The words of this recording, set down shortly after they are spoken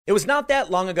It was not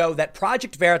that long ago that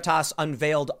Project Veritas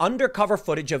unveiled undercover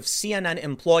footage of CNN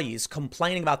employees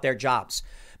complaining about their jobs.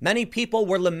 Many people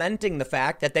were lamenting the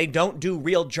fact that they don't do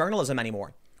real journalism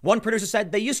anymore. One producer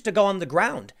said they used to go on the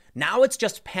ground. Now it's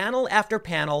just panel after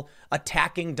panel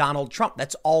attacking Donald Trump.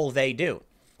 That's all they do.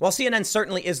 While CNN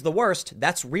certainly is the worst,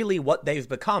 that's really what they've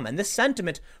become. And this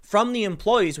sentiment from the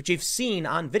employees, which you've seen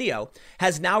on video,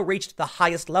 has now reached the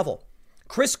highest level.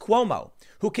 Chris Cuomo,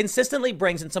 who consistently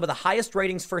brings in some of the highest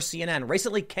ratings for CNN,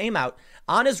 recently came out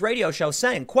on his radio show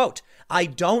saying, quote, "I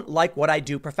don't like what I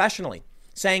do professionally,"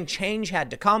 saying change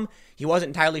had to come. He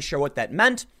wasn't entirely sure what that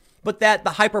meant, but that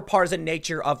the hyper-partisan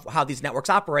nature of how these networks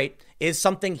operate is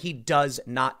something he does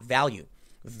not value.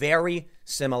 Very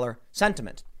similar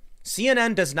sentiment.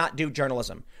 CNN does not do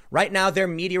journalism. Right now, their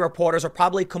media reporters are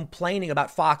probably complaining about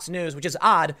Fox News, which is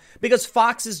odd because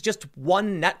Fox is just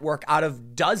one network out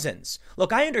of dozens.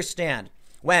 Look, I understand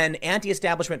when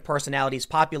anti-establishment personalities,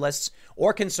 populists,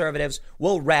 or conservatives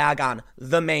will rag on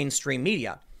the mainstream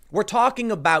media. We're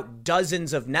talking about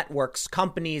dozens of networks,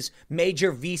 companies,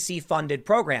 major VC-funded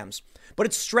programs. But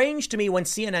it's strange to me when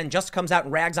CNN just comes out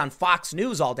and rags on Fox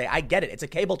News all day. I get it. It's a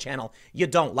cable channel. You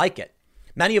don't like it.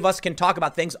 Many of us can talk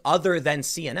about things other than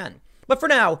CNN. But for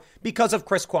now, because of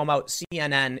Chris Cuomo,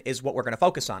 CNN is what we're going to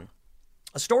focus on.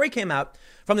 A story came out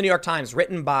from the New York Times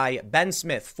written by Ben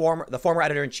Smith, the former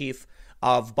editor-in-chief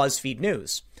of BuzzFeed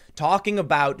News, talking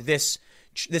about this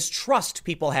trust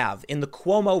people have in the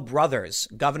Cuomo brothers,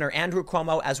 Governor Andrew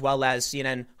Cuomo, as well as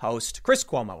CNN host Chris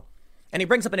Cuomo. And he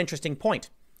brings up an interesting point.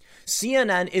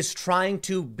 CNN is trying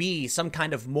to be some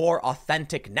kind of more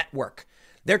authentic network.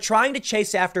 They're trying to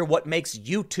chase after what makes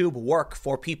YouTube work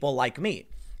for people like me.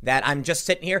 That I'm just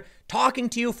sitting here talking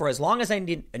to you for as long as I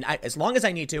need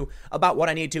to about what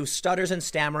I need to, stutters and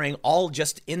stammering, all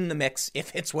just in the mix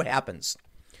if it's what happens.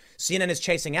 CNN is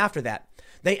chasing after that.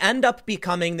 They end up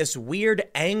becoming this weird,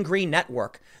 angry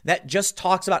network that just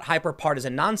talks about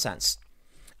hyper-partisan nonsense.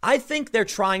 I think they're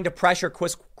trying to pressure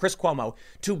Chris Cuomo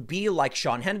to be like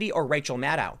Sean Hannity or Rachel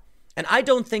Maddow. And I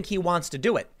don't think he wants to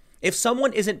do it. If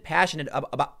someone isn't passionate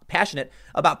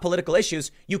about political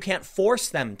issues, you can't force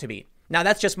them to be. Now,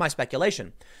 that's just my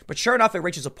speculation. But sure enough, it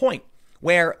reaches a point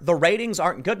where the ratings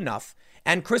aren't good enough.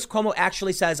 And Chris Cuomo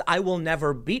actually says, "I will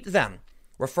never beat them,"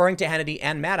 referring to Hannity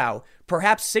and Maddow,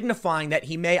 perhaps signifying that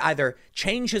he may either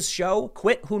change his show,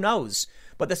 quit, who knows.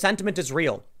 But the sentiment is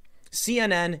real.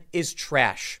 CNN is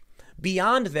trash.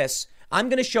 Beyond this, I'm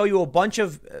going to show you a bunch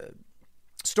of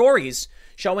stories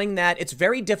showing that it's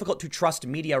very difficult to trust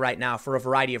media right now for a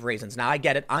variety of reasons. Now, I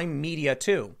get it. I'm media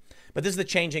too. But this is the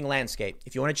changing landscape.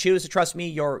 If you want to choose to trust me,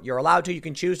 you're allowed to. You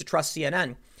can choose to trust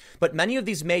CNN. But many of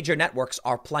these major networks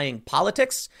are playing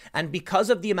politics. And because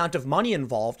of the amount of money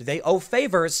involved, they owe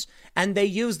favors and they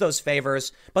use those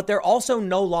favors. But they're also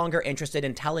no longer interested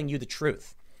in telling you the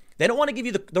truth. They don't want to give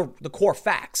you the core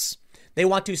facts. They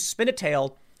want to spin a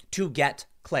tale to get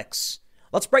clicks.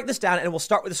 Let's break this down, and we'll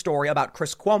start with a story about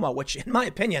Chris Cuomo, which, in my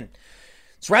opinion,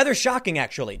 it's rather shocking,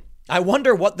 actually. I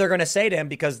wonder what they're going to say to him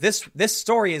because this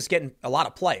story is getting a lot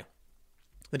of play.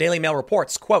 The Daily Mail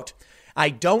reports, quote, "I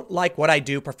don't like what I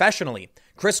do professionally.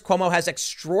 Chris Cuomo has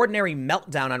extraordinary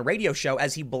meltdown on radio show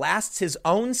as he blasts his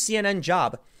own CNN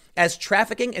job as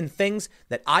trafficking in things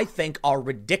that I think are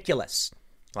ridiculous."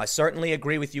 Well, I certainly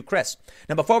agree with you, Chris.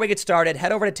 Now, before we get started,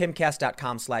 head over to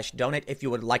timcast.com/donate if you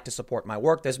would like to support my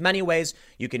work. There's many ways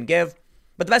you can give,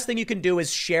 but the best thing you can do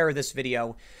is share this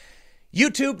video.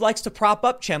 YouTube likes to prop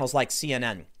up channels like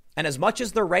CNN. And as much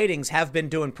as the ratings have been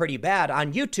doing pretty bad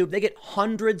on YouTube, they get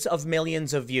hundreds of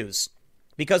millions of views.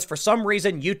 Because for some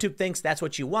reason, YouTube thinks that's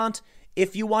what you want.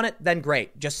 If you want it, then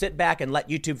great. Just sit back and let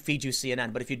YouTube feed you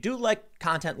CNN. But if you do like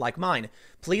content like mine,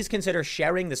 please consider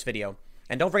sharing this video.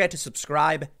 And don't forget to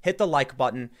subscribe, hit the like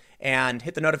button, and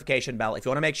hit the notification bell if you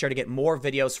want to make sure to get more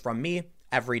videos from me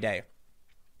every day.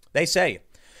 They say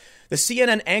the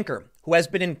CNN anchor, who has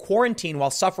been in quarantine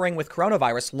while suffering with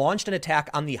coronavirus, launched an attack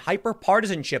on the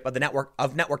hyper-partisanship of the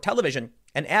network television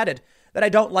and added that "I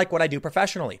don't like what I do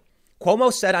professionally."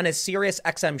 Cuomo said on his Sirius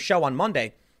XM show on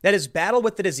Monday that his battle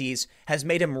with the disease has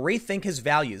made him rethink his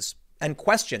values and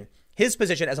question his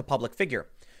position as a public figure.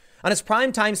 On his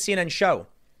primetime CNN show,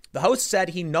 the host said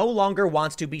he no longer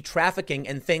wants to be trafficking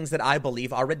in things that I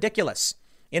believe are ridiculous.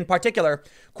 In particular,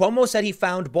 Cuomo said he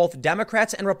found both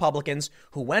Democrats and Republicans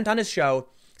who went on his show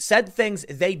said things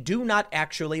they do not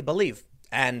actually believe.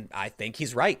 And I think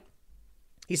he's right.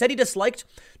 He said he disliked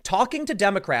talking to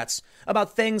Democrats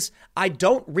about things I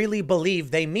don't really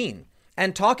believe they mean,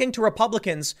 and talking to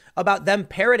Republicans about them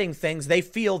parroting things they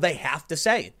feel they have to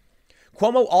say.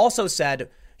 Cuomo also said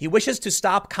He wishes to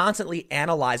stop constantly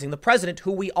analyzing the president,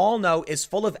 who we all know is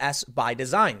full of S by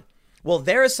design. Well,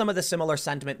 there is some of the similar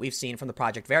sentiment we've seen from the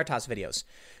Project Veritas videos.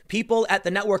 People at the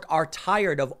network are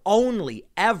tired of only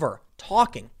ever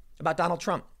talking about Donald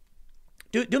Trump.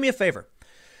 Do me a favor.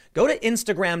 Go to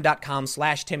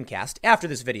Instagram.com/Timcast after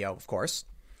this video, of course,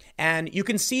 and you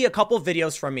can see a couple of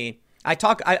videos from me.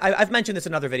 I've mentioned this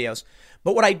in other videos,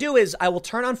 but what I do is I will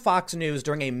turn on Fox News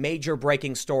during a major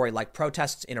breaking story like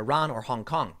protests in Iran or Hong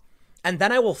Kong. And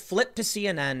then I will flip to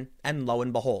CNN, and lo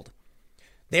and behold,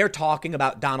 they're talking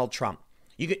about Donald Trump.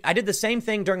 I did the same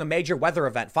thing during a major weather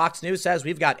event. Fox News says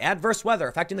we've got adverse weather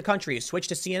affecting the country. Switch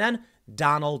to CNN,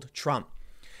 Donald Trump.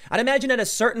 I'd imagine at a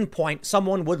certain point,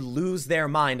 someone would lose their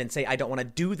mind and say, I don't want to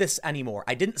do this anymore.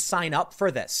 I didn't sign up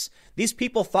for this. These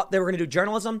people thought they were going to do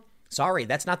journalism. Sorry,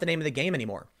 that's not the name of the game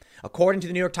anymore. According to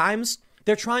the New York Times,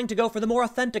 they're trying to go for the more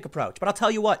authentic approach. But I'll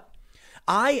tell you what,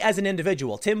 I, as an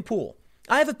individual, Tim Pool,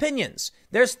 I have opinions.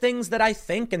 There's things that I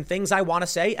think and things I want to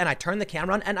say, and I turn the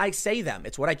camera on and I say them.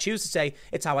 It's what I choose to say.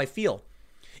 It's how I feel.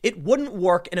 It wouldn't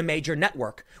work in a major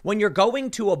network when you're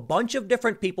going to a bunch of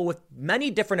different people with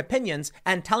many different opinions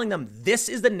and telling them this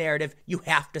is the narrative you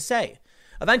have to say.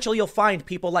 Eventually, you'll find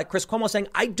people like Chris Cuomo saying,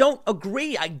 I don't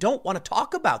agree. I don't want to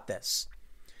talk about this.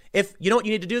 If you know what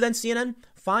you need to do then, CNN,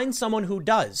 find someone who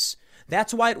does.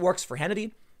 That's why it works for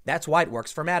Hannity. That's why it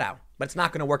works for Maddow. But it's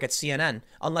not going to work at CNN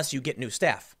unless you get new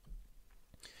staff.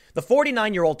 The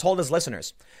 49-year-old told his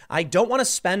listeners, I don't want to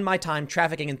spend my time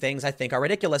trafficking in things I think are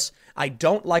ridiculous. I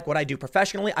don't like what I do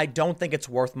professionally. I don't think it's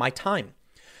worth my time.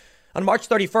 On March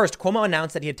 31st, Cuomo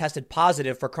announced that he had tested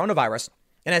positive for coronavirus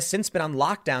and has since been on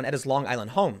lockdown at his Long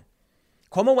Island home.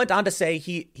 Cuomo went on to say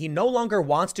he no longer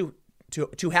wants to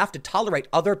have to tolerate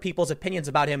other people's opinions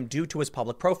about him due to his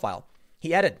public profile.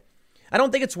 He added, I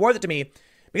don't think it's worth it to me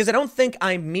because I don't think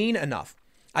I'm mean enough.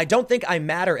 I don't think I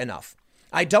matter enough.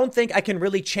 I don't think I can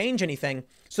really change anything.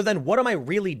 So then what am I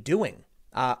really doing?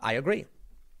 I agree.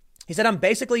 He said, I'm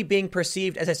basically being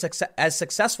perceived as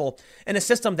successful in a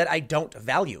system that I don't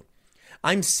value.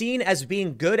 I'm seen as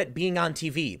being good at being on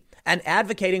TV and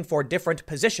advocating for different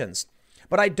positions.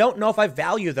 But I don't know if I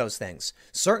value those things.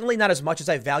 Certainly not as much as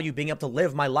I value being able to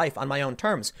live my life on my own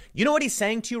terms. You know what he's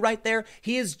saying to you right there?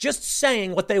 He is just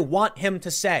saying what they want him to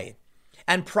say.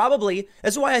 And probably,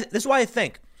 this is why I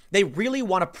think they really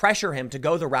want to pressure him to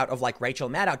go the route of like Rachel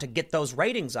Maddow to get those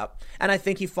ratings up. And I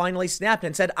think he finally snapped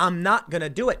and said, I'm not going to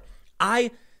do it.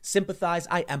 I sympathize.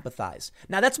 I empathize.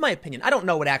 Now, that's my opinion. I don't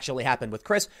know what actually happened with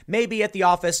Chris. Maybe at the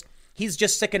office, he's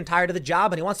just sick and tired of the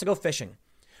job and he wants to go fishing.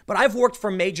 But I've worked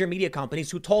for major media companies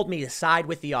who told me to side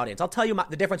with the audience. I'll tell you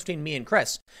the difference between me and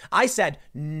Chris. I said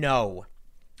no.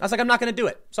 I was like, I'm not going to do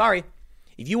it. Sorry.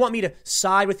 If you want me to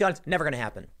side with the audience, never going to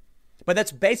happen. But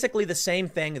that's basically the same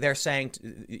thing they're saying,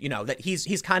 that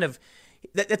he's kind of,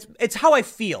 it's how I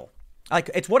feel. Like,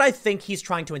 it's what I think he's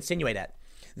trying to insinuate at,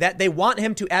 that they want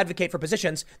him to advocate for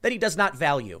positions that he does not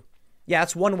value. Yeah,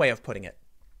 that's one way of putting it.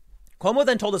 Cuomo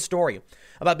then told a story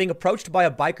about being approached by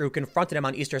a biker who confronted him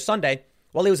on Easter Sunday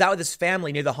while he was out with his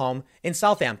family near the home in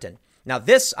Southampton. Now,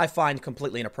 this I find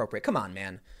completely inappropriate. Come on,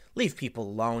 man. Leave people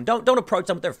alone. Don't approach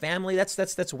them with their family.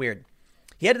 That's weird.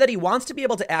 He added that he wants to be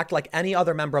able to act like any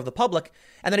other member of the public,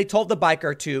 and then he told the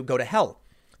biker to go to hell.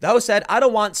 The host said, I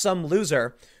don't want some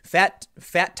loser, fat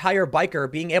tire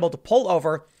biker being able to pull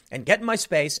over and get in my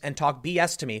space and talk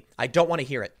BS to me. I don't want to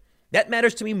hear it. That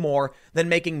matters to me more than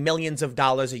making millions of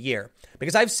dollars a year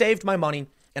because I've saved my money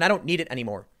and I don't need it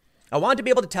anymore. I want to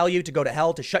be able to tell you to go to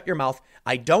hell, to shut your mouth.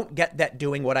 I don't get that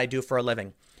doing what I do for a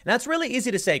living. And that's really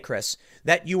easy to say, Chris,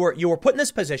 that you were put in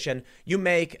this position. You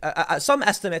make some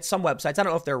estimates, some websites. I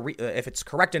don't know if it's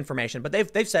correct information, but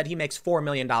they've said he makes $4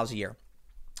 million a year.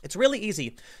 It's really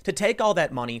easy to take all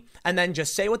that money and then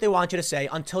just say what they want you to say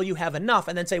until you have enough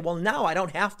and then say, well, now I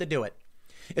don't have to do it.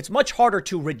 It's much harder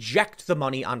to reject the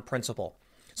money on principle.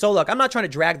 So look, I'm not trying to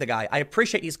drag the guy. I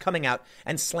appreciate he's coming out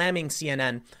and slamming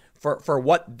CNN for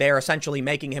what they're essentially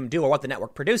making him do or what the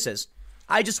network produces.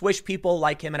 I just wish people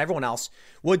like him and everyone else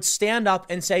would stand up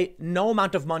and say, no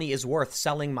amount of money is worth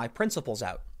selling my principles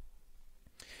out.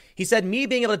 He said, me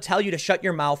being able to tell you to shut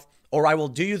your mouth or I will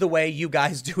do you the way you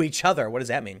guys do each other. What does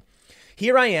that mean?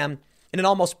 Here I am in an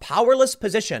almost powerless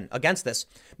position against this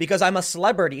because I'm a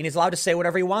celebrity and he's allowed to say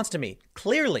whatever he wants to me.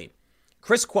 Clearly,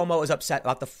 Chris Cuomo is upset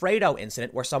about the Fredo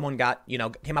incident where someone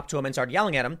came up to him and started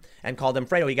yelling at him and called him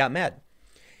Fredo. He got mad.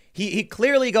 He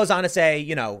clearly goes on to say,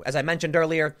 as I mentioned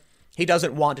earlier, he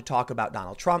doesn't want to talk about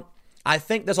Donald Trump. I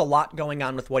think there's a lot going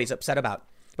on with what he's upset about,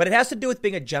 but it has to do with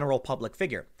being a general public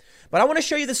figure. But I want to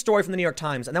show you the story from the New York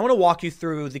Times, and I want to walk you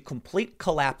through the complete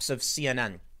collapse of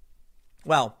CNN.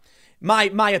 Well,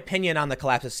 my opinion on the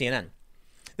collapse of CNN.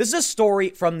 This is a story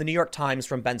from the New York Times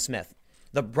from Ben Smith.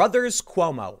 The brothers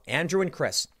Cuomo, Andrew and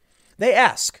Chris, they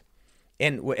ask,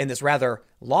 in this rather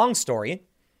long story,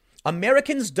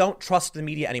 Americans don't trust the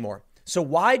media anymore. So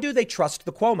why do they trust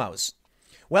the Cuomos?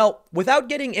 Well, without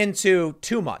getting into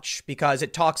too much, because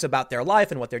it talks about their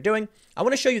life and what they're doing, I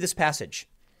want to show you this passage.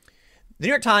 The New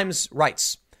York Times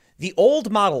writes, the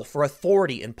old model for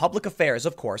authority in public affairs,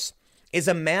 of course, is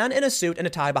a man in a suit and a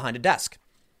tie behind a desk.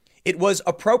 It was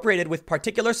appropriated with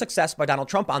particular success by Donald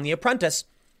Trump on The Apprentice,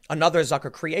 another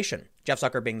Zucker creation, Jeff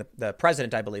Zucker being the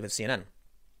president, I believe, of CNN.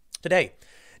 Today,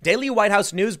 daily White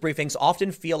House news briefings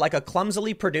often feel like a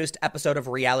clumsily produced episode of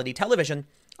reality television,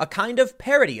 a kind of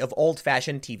parody of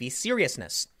old-fashioned TV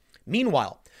seriousness.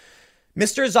 Meanwhile,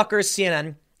 Mr. Zucker's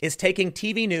CNN is taking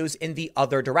TV news in the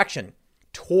other direction,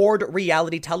 toward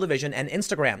reality television and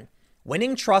Instagram,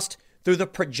 winning trust through the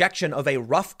projection of a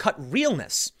rough-cut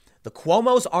realness. The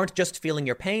Cuomos aren't just feeling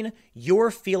your pain, you're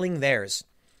feeling theirs.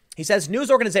 He says news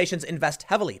organizations invest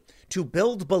heavily to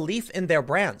build belief in their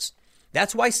brands.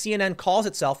 That's why CNN calls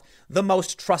itself the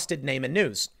most trusted name in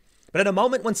news. But at a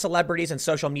moment when celebrities and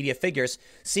social media figures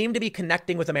seem to be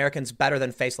connecting with Americans better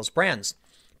than faceless brands,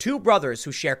 two brothers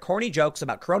who share corny jokes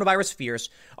about coronavirus fears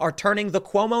are turning the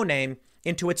Cuomo name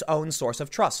into its own source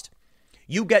of trust.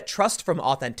 You get trust from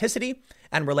authenticity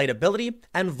and relatability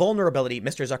and vulnerability,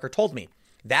 Mr. Zucker told me.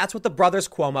 That's what the brothers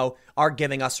Cuomo are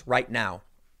giving us right now.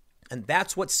 And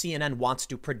that's what CNN wants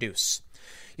to produce.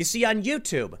 You see, on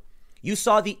YouTube, you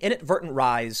saw the inadvertent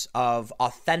rise of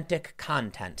authentic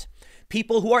content.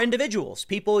 People who are individuals,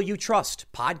 people you trust,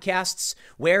 podcasts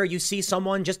where you see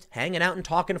someone just hanging out and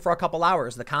talking for a couple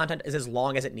hours. The content is as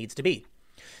long as it needs to be.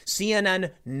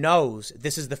 CNN knows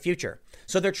this is the future,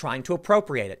 so they're trying to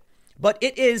appropriate it. But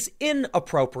it is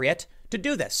inappropriate to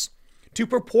do this, to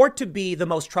purport to be the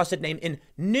most trusted name in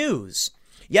news,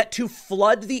 yet to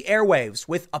flood the airwaves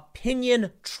with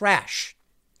opinion trash.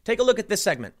 Take a look at this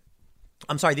segment.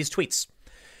 These tweets.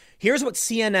 Here's what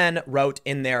CNN wrote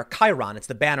in their Chiron. It's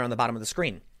the banner on the bottom of the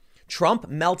screen. Trump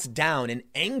melts down in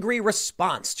angry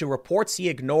response to reports he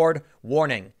ignored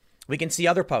warning. We can see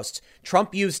other posts.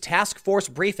 Trump used task force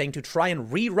briefing to try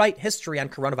and rewrite history on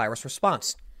coronavirus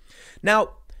response.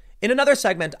 Now, in another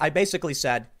segment, I basically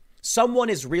said someone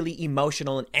is really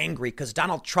emotional and angry because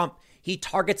Donald Trump, he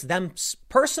targets them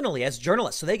personally as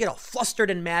journalists. So they get all flustered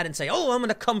and mad and say, oh, I'm going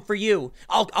to come for you.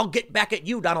 I'll get back at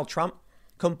you, Donald Trump.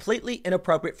 Completely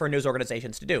inappropriate for news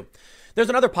organizations to do. There's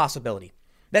another possibility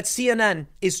that CNN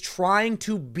is trying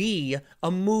to be a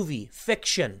movie,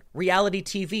 fiction, reality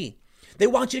TV. They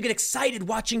want you to get excited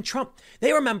watching Trump.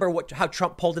 They remember how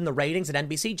Trump pulled in the ratings at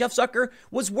NBC. Jeff Zucker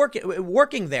was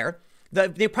working there.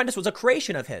 The Apprentice was a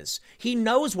creation of his. He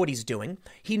knows what he's doing.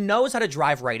 He knows how to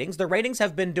drive ratings. The ratings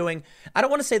have been doing, I don't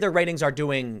want to say their ratings are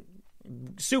doing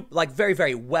very,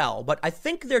 very well, but I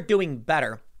think they're doing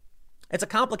better. It's a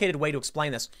complicated way to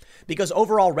explain this because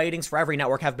overall ratings for every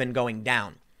network have been going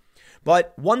down.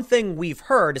 But one thing we've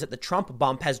heard is that the Trump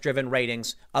bump has driven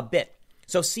ratings a bit.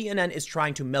 So CNN is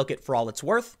trying to milk it for all it's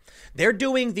worth. They're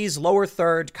doing these lower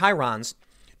third chyrons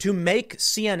to make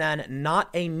CNN not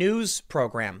a news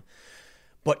program,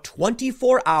 but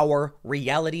 24-hour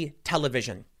reality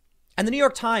television. And the New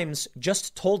York Times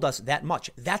just told us that much.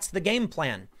 That's the game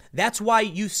plan. That's why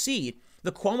you see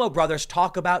the Cuomo brothers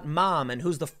talk about mom and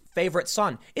who's the favorite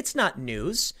son. It's not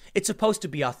news. It's supposed to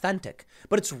be authentic.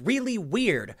 But it's really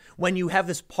weird when you have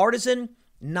this partisan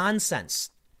nonsense.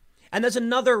 And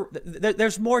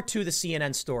there's more to the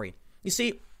CNN story. You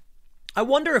see, I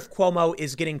wonder if Cuomo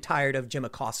is getting tired of Jim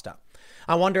Acosta.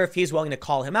 I wonder if he's willing to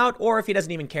call him out or if he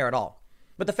doesn't even care at all.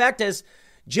 But the fact is,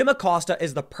 Jim Acosta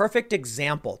is the perfect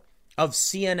example of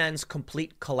CNN's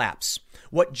complete collapse.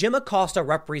 What Jim Acosta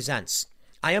represents,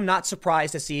 I am not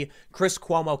surprised to see Chris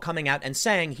Cuomo coming out and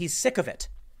saying he's sick of it.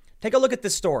 Take a look at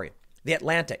this story. The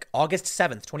Atlantic, August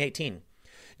 7th, 2018.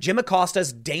 Jim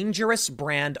Acosta's dangerous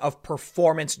brand of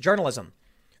performance journalism.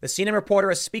 The CNN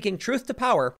reporter is speaking truth to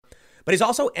power, but he's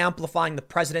also amplifying the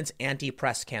president's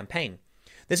anti-press campaign.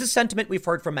 This is sentiment we've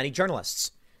heard from many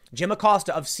journalists. Jim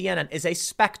Acosta of CNN is a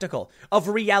spectacle of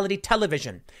reality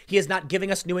television. He is not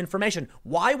giving us new information.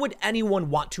 Why would anyone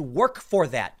want to work for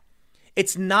that?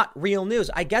 It's not real news.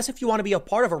 I guess if you want to be a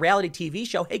part of a reality TV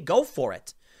show, hey, go for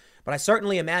it. But I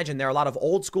certainly imagine there are a lot of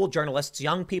old school journalists,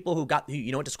 young people who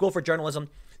went to school for journalism,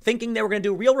 thinking they were going to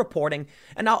do real reporting.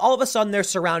 And now all of a sudden they're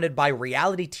surrounded by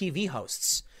reality TV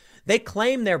hosts. They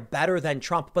claim they're better than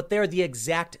Trump, but they're the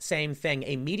exact same thing.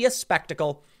 A media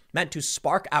spectacle meant to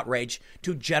spark outrage,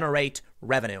 to generate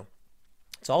revenue.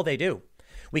 That's all they do.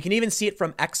 We can even see it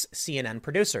from ex-CNN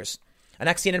producers. An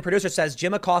ex-CNN producer says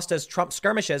Jim Acosta's Trump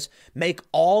skirmishes make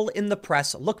all in the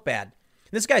press look bad.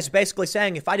 This guy's basically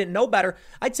saying if I didn't know better,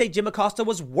 I'd say Jim Acosta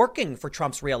was working for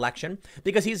Trump's reelection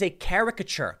because he's a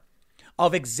caricature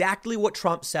of exactly what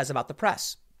Trump says about the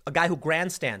press. A guy who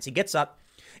grandstands. He gets up,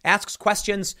 asks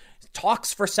questions,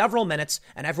 talks for several minutes,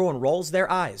 and everyone rolls their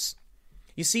eyes.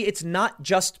 You see, it's not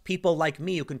just people like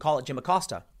me who can call it Jim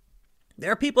Acosta.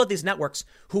 There are people at these networks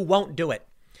who won't do it.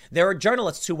 There are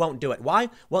journalists who won't do it. Why?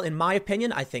 Well, in my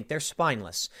opinion, I think they're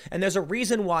spineless. And there's a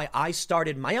reason why I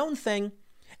started my own thing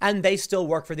and they still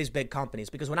work for these big companies.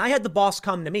 Because when I had the boss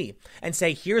come to me and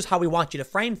say, here's how we want you to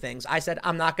frame things, I said,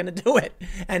 I'm not going to do it.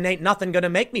 And ain't nothing going to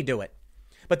make me do it.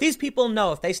 But these people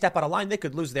know if they step out of line, they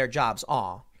could lose their jobs.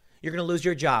 Aw, you're going to lose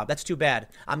your job. That's too bad.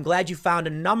 I'm glad you found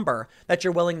a number that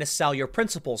you're willing to sell your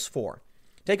principles for.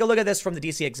 Take a look at this from the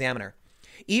DC Examiner.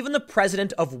 Even the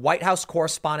president of White House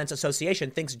Correspondents Association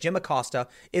thinks Jim Acosta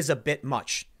is a bit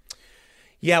much.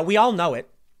 Yeah, we all know it.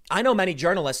 I know many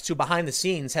journalists who behind the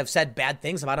scenes have said bad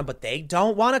things about him, but they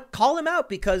don't want to call him out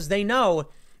because they know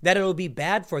that it'll be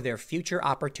bad for their future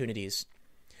opportunities.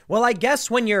 Well, I guess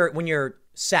when you're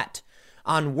set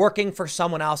on working for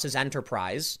someone else's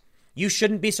enterprise, you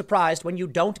shouldn't be surprised when you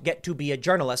don't get to be a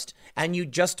journalist and you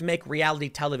just make reality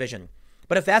television.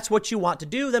 But if that's what you want to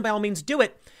do, then by all means do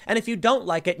it. And if you don't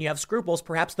like it and you have scruples,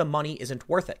 perhaps the money isn't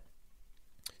worth it.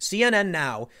 CNN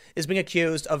now is being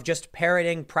accused of just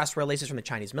parroting press releases from the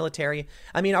Chinese military.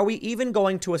 I mean, are we even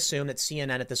going to assume that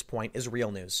CNN at this point is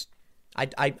real news? I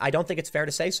don't think it's fair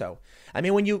to say so. I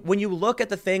mean, when you look at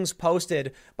the things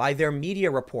posted by their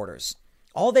media reporters,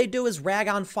 all they do is rag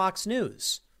on Fox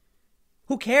News.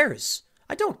 Who cares?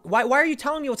 Why are you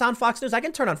telling me what's on Fox News? I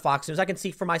can turn on Fox News. I can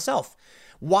see for myself.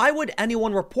 Why would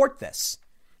anyone report this?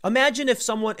 Imagine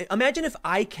if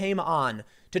I came on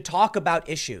to talk about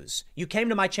issues. You came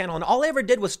to my channel and all I ever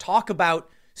did was talk about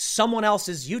someone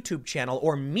else's YouTube channel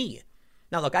or me.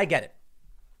 Now, look, I get it.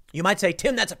 You might say,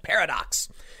 Tim, that's a paradox.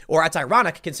 Or it's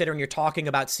ironic considering you're talking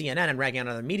about CNN and ragging on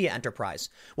another media enterprise.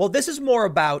 Well, this is more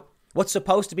about what's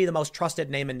supposed to be the most trusted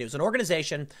name in news, an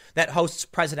organization that hosts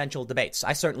presidential debates.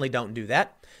 I certainly don't do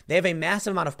that. They have a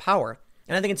massive amount of power.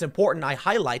 And I think it's important I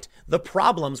highlight the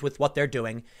problems with what they're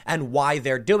doing and why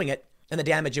they're doing it and the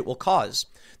damage it will cause.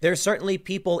 There's certainly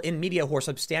people in media who are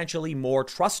substantially more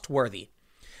trustworthy.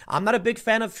 I'm not a big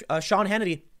fan of Sean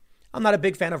Hannity. I'm not a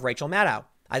big fan of Rachel Maddow.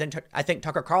 I think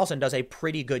Tucker Carlson does a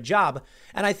pretty good job.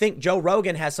 And I think Joe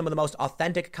Rogan has some of the most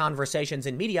authentic conversations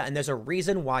in media. And there's a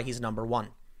reason why he's number one.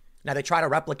 Now, they try to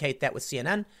replicate that with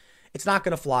CNN. It's not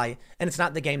going to fly. And it's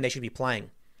not the game they should be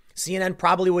playing. CNN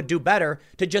probably would do better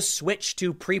to just switch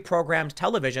to pre-programmed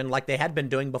television like they had been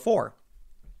doing before.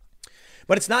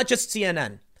 But it's not just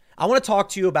CNN. I want to talk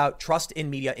to you about trust in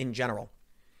media in general.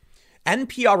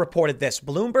 NPR reported this.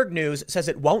 Bloomberg News says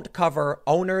it won't cover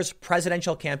owner's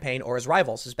presidential campaign or his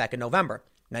rivals. This is back in November.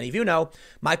 Many of you know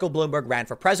Michael Bloomberg ran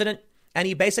for president, and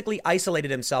he basically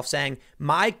isolated himself, saying,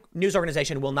 my news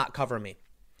organization will not cover me.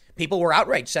 People were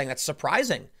outraged, saying that's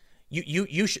surprising.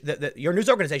 Your news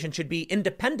organization should be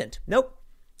independent. Nope.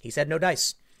 He said no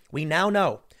dice. We now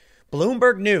know.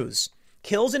 Bloomberg News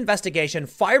kills investigation,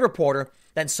 fired reporter,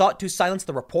 then sought to silence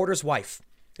the reporter's wife.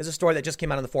 This is a story that just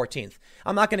came out on the 14th.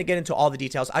 I'm not going to get into all the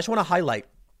details. I just want to highlight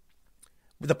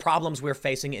the problems we're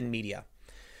facing in media.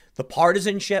 The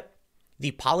partisanship,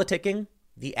 the politicking,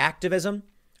 the activism.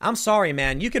 I'm sorry,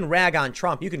 man. You can rag on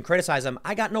Trump. You can criticize him.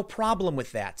 I got no problem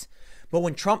with that. But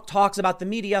when Trump talks about the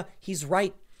media, he's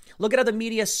right. Look at how the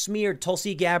media smeared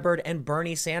Tulsi Gabbard and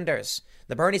Bernie Sanders.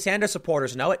 The Bernie Sanders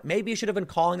supporters know it. Maybe you should have been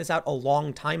calling this out a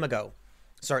long time ago.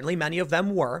 Certainly many of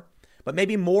them were, but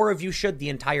maybe more of you should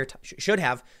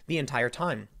have the entire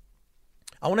time.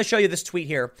 I want to show you this tweet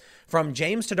here from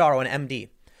James Todaro, an MD.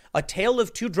 A Tale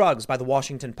of Two Drugs by the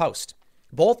Washington Post.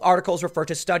 Both articles refer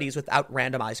to studies without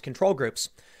randomized control groups.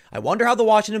 I wonder how the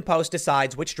Washington Post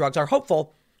decides which drugs are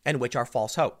hopeful and which are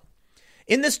false hope.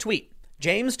 In this tweet,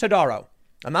 James Todaro,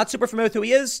 I'm not super familiar with who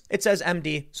he is. It says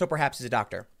MD, so perhaps he's a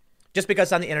doctor. Just because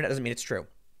it's on the internet doesn't mean it's true.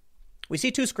 We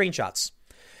see two screenshots.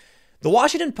 The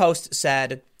Washington Post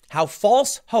said how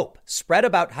false hope spread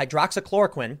about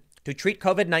hydroxychloroquine to treat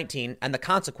COVID-19 and the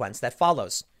consequence that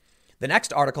follows. The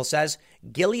next article says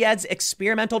Gilead's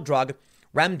experimental drug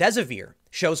remdesivir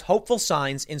shows hopeful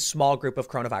signs in small group of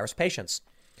coronavirus patients.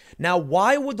 Now,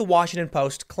 why would the Washington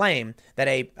Post claim that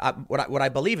what I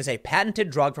believe is a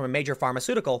patented drug from a major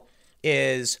pharmaceutical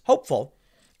is hopeful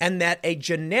and that a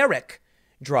generic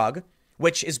drug,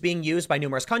 which is being used by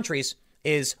numerous countries,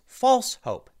 is false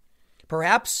hope?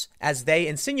 Perhaps, as they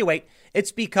insinuate,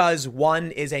 it's because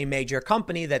one is a major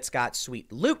company that's got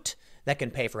sweet loot that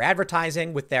can pay for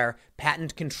advertising with their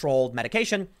patent-controlled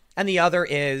medication, and the other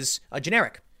is a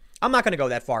generic. I'm not going to go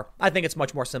that far. I think it's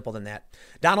much more simple than that.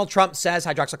 Donald Trump says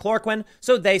hydroxychloroquine,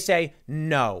 so they say,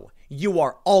 no, you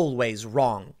are always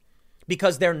wrong.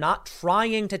 Because they're not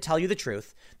trying to tell you the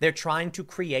truth. They're trying to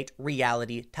create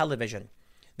reality television.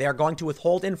 They are going to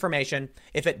withhold information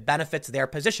if it benefits their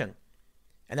position.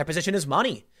 And their position is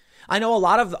money. I know a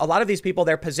lot of these people,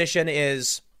 their position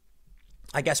is,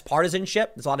 I guess,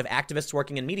 partisanship. There's a lot of activists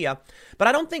working in media. But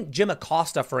I don't think Jim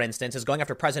Acosta, for instance, is going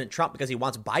after President Trump because he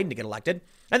wants Biden to get elected.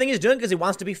 I think he's doing it because he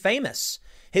wants to be famous.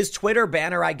 His Twitter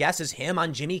banner, I guess, is him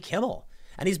on Jimmy Kimmel.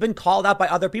 And he's been called out by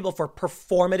other people for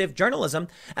performative journalism.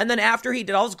 And then after he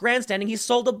did all his grandstanding, he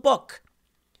sold a book.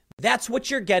 That's what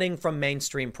you're getting from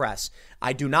mainstream press.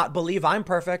 I do not believe I'm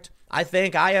perfect. I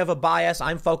think I have a bias.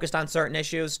 I'm focused on certain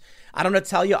issues. I don't know to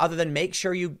tell you other than make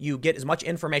sure you get as much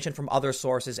information from other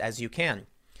sources as you can.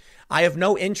 I have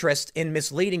no interest in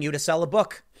misleading you to sell a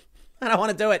book. I don't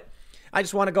want to do it. I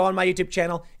just want to go on my YouTube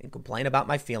channel and complain about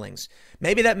my feelings.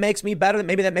 Maybe that makes me better.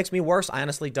 Maybe that makes me worse. I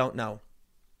honestly don't know.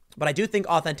 But I do think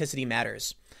authenticity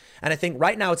matters. And I think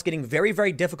right now it's getting very,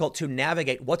 very difficult to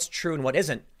navigate what's true and what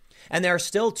isn't. And there are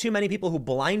still too many people who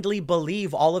blindly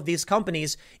believe all of these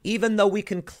companies, even though we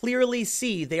can clearly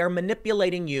see they are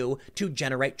manipulating you to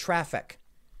generate traffic.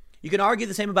 You can argue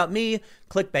the same about me,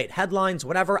 clickbait, headlines,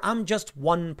 whatever. I'm just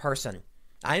one person.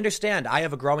 I understand I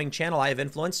have a growing channel. I have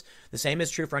influence. The same is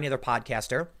true for any other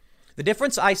podcaster. The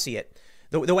difference I see it,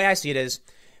 the way I see it is,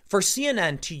 for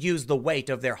CNN to use the weight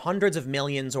of their hundreds of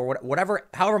millions or whatever,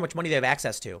 however much money they have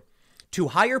access to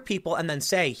hire people and then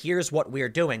say, here's what we're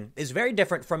doing, is very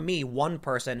different from me, one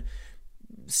person,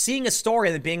 seeing a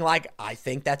story and being like, I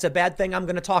think that's a bad thing. I'm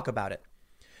going to talk about it.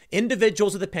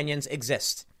 Individuals with opinions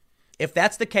exist. If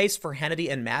that's the case for Hannity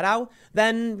and Maddow,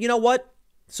 then you know what?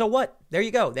 So what? There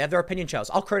you go. They have their opinion shows.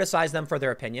 I'll criticize them for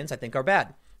their opinions I think are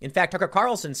bad. In fact, Tucker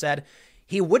Carlson said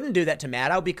he wouldn't do that to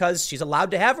Maddow because she's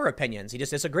allowed to have her opinions. He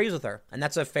just disagrees with her. And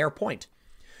that's a fair point.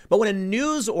 But when a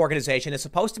news organization is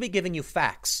supposed to be giving you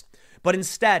facts, but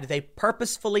instead they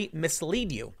purposefully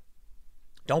mislead you,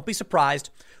 don't be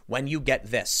surprised when you get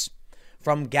this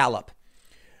from Gallup.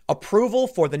 Approval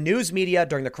for the news media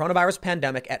during the coronavirus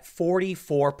pandemic at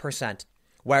 44%,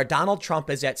 where Donald Trump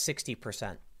is at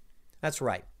 60%. That's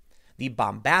right. The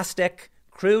bombastic,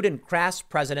 crude and crass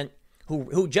president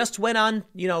who just went on,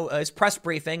 his press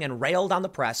briefing and railed on the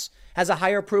press has a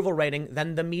higher approval rating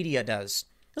than the media does.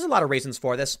 There's a lot of reasons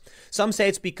for this. Some say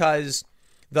it's because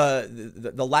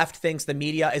the left thinks the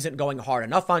media isn't going hard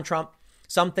enough on Trump.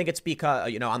 Some think it's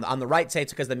because, on the right say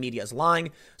it's because the media is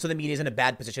lying. So the media is in a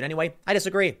bad position anyway. I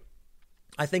disagree.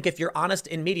 I think if you're honest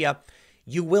in media,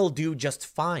 you will do just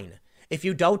fine. If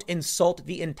you don't insult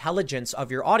the intelligence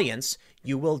of your audience,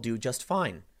 you will do just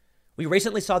fine. We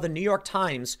recently saw the New York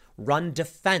Times run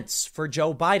defense for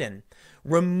Joe Biden,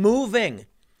 removing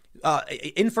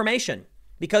information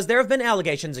because there have been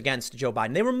allegations against Joe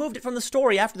Biden. They removed it from the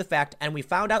story after the fact, and we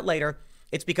found out later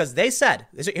it's because they said,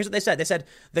 here's what they said. They said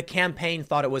the campaign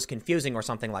thought it was confusing or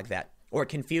something like that, or it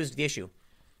confused the issue.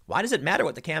 Why does it matter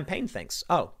what the campaign thinks?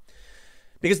 Oh,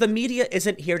 because the media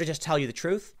isn't here to just tell you the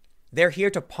truth. They're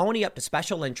here to pony up to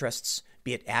special interests,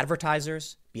 be it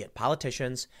advertisers, be it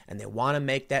politicians, and they want to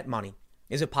make that money.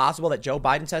 Is it possible that Joe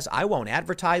Biden says, I won't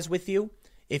advertise with you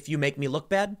if you make me look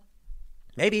bad?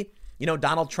 Maybe.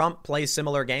 Donald Trump plays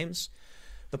similar games.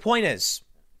 The point is,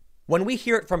 when we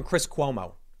hear it from Chris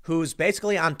Cuomo, who's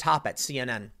basically on top at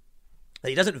CNN, that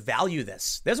he doesn't value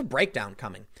this, there's a breakdown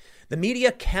coming. The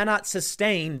media cannot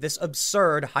sustain this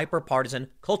absurd hyper-partisan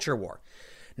culture war.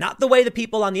 Not the way the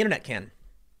people on the internet can.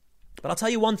 But I'll tell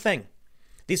you one thing.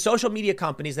 These social media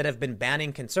companies that have been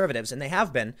banning conservatives, and they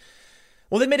have been,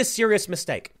 well, they made a serious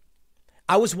mistake.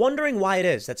 I was wondering why it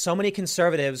is that so many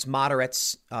conservatives,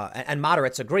 moderates, and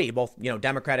moderates agree, both,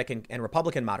 Democratic and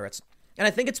Republican moderates. And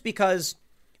I think it's because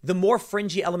the more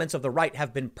fringy elements of the right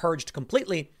have been purged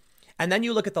completely. And then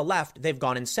you look at the left, they've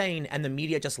gone insane, and the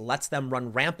media just lets them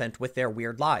run rampant with their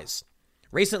weird lies.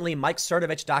 Recently, Mike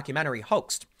Cernovich documentary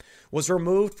Hoaxed was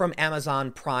removed from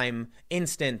Amazon Prime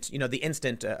Instant, the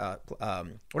instant,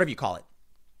 whatever you call it.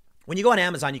 When you go on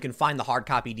Amazon, you can find the hard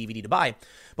copy DVD to buy,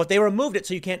 but they removed it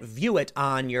so you can't view it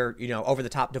on your,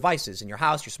 over-the-top devices in your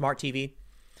house, your smart TV.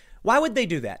 Why would they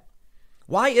do that?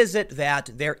 Why is it that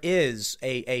there is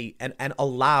an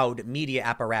allowed media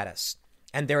apparatus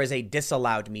and there is a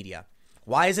disallowed media?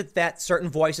 Why is it that certain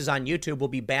voices on YouTube will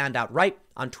be banned outright,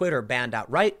 on Twitter banned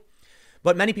outright,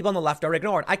 but many people on the left are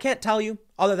ignored? I can't tell you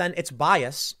other than it's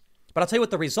bias, but I'll tell you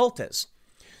what the result is.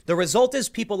 The result is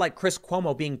people like Chris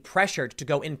Cuomo being pressured to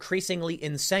go increasingly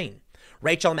insane.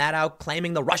 Rachel Maddow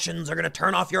claiming the Russians are going to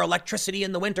turn off your electricity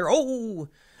in the winter. Oh,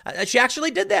 she actually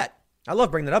did that. I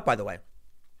love bringing that up, by the way.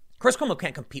 Chris Cuomo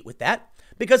can't compete with that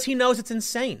because he knows it's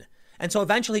insane. And so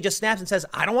eventually he just snaps and says,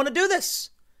 I don't want to do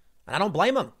this. And I don't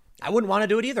blame him. I wouldn't want to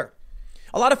do it either.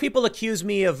 A lot of people accuse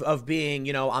me of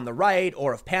being, on the right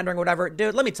or of pandering or whatever.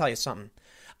 Dude, let me tell you something.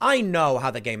 I know how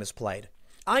the game is played.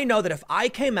 I know that if I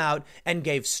came out and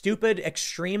gave stupid,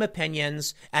 extreme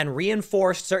opinions and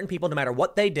reinforced certain people no matter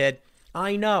what they did,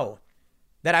 I know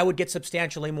that I would get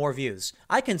substantially more views.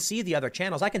 I can see the other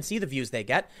channels. I can see the views they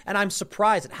get. And I'm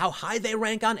surprised at how high they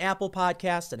rank on Apple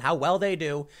Podcasts and how well they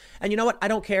do. And you know what? I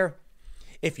don't care.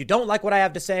 If you don't like what I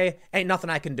have to say, ain't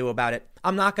nothing I can do about it.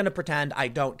 I'm not going to pretend I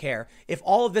don't care. If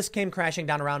all of this came crashing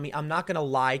down around me, I'm not going to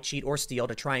lie, cheat, or steal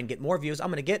to try and get more views. I'm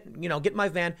going to get in my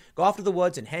van, go off to the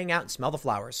woods and hang out and smell the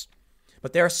flowers.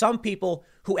 But there are some people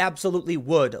who absolutely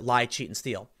would lie, cheat, and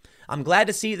steal. I'm glad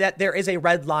to see that there is a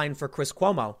red line for Chris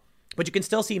Cuomo, but you can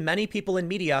still see many people in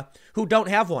media who don't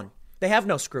have one. They have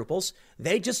no scruples.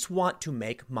 They just want to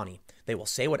make money. They will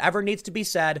say whatever needs to be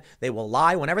said. They will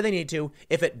lie whenever they need to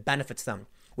if it benefits them.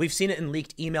 We've seen it in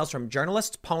leaked emails from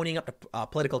journalists ponying up to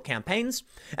political campaigns.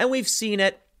 And we've seen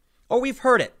it, or we've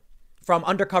heard it, from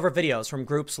undercover videos from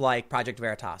groups like Project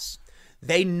Veritas.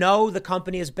 They know the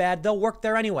company is bad. They'll work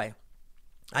there anyway.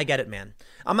 I get it, man.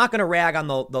 I'm not going to rag on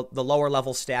the lower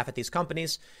level staff at these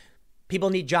companies. People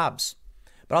need jobs.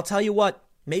 But I'll tell you what,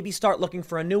 maybe start looking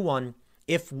for a new one.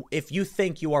 If you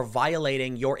think you are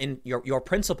violating your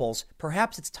principles,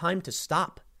 perhaps it's time to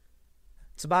stop.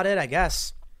 That's about it, I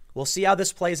guess. We'll see how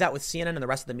this plays out with CNN and the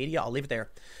rest of the media. I'll leave it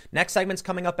there. Next segment's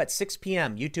coming up at 6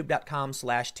 p.m.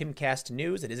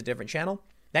 YouTube.com/TimCastNews. It is a different channel.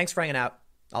 Thanks for hanging out.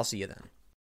 I'll see you then.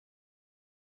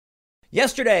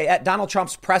 Yesterday at Donald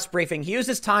Trump's press briefing, he used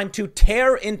his time to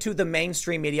tear into the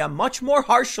mainstream media much more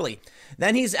harshly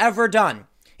than he's ever done.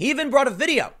 He even brought a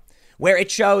video where it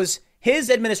shows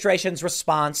his administration's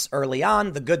response early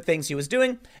on, the good things he was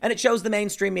doing, and it shows the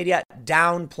mainstream media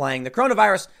downplaying the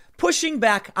coronavirus, pushing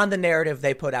back on the narrative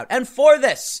they put out. And for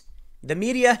this, the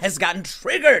media has gotten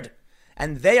triggered,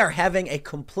 and they are having a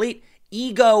complete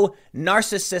ego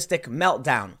narcissistic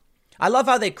meltdown. I love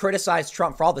how they criticize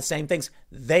Trump for all the same things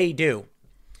they do.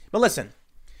 But listen,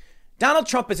 Donald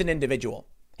Trump is an individual.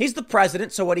 He's the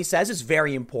president, so what he says is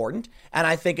very important, and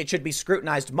I think it should be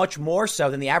scrutinized much more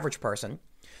so than the average person.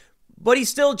 But he's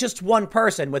still just one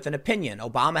person with an opinion.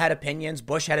 Obama had opinions,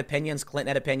 Bush had opinions, Clinton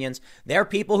had opinions. There are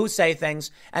people who say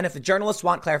things, and if the journalists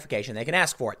want clarification, they can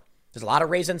ask for it. There's a lot of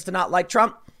reasons to not like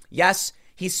Trump. Yes,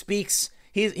 he speaks,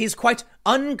 he's quite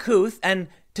uncouth, and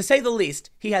to say the least,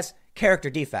 he has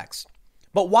character defects.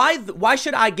 But why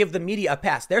should I give the media a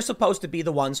pass? They're supposed to be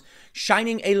the ones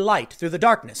shining a light through the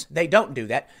darkness. They don't do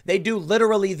that. They do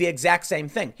literally the exact same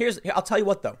thing. I'll tell you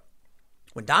what, though.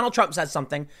 When Donald Trump says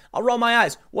something, I'll roll my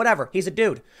eyes. Whatever. He's a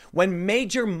dude. When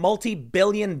major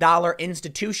multi-billion-dollar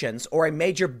institutions or a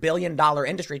major billion-dollar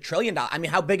industry, trillion-dollar,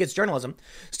 how big is journalism,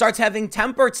 starts having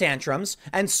temper tantrums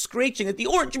and screeching that the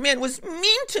orange man was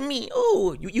mean to me.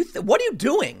 Oh, what are you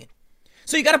doing?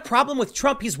 So you got a problem with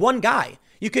Trump. He's one guy.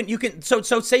 So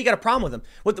say you got a problem with him.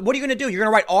 What are you going to do? You're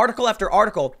going to write article after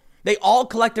article. They all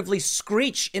collectively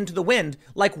screech into the wind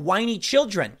like whiny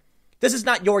children. This is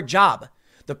not your job.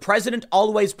 The president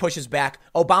always pushes back.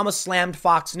 Obama slammed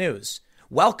Fox News.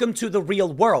 Welcome to the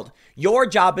real world. Your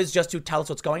job is just to tell us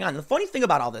what's going on. And the funny thing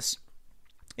about all this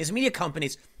is media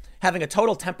companies having a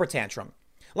total temper tantrum.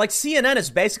 Like CNN has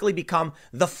basically become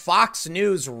the Fox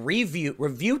News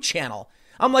review channel.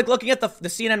 I'm like looking at the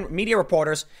CNN media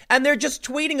reporters and they're just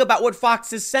tweeting about what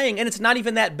Fox is saying. And it's not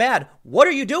even that bad. What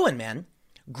are you doing, man?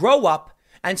 Grow up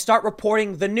and start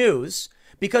reporting the news.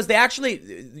 Because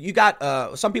you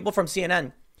got some people from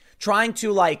CNN trying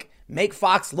to make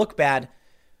Fox look bad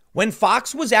when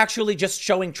Fox was actually just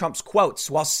showing Trump's quotes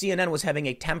while CNN was having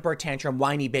a temper tantrum,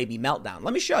 whiny baby meltdown.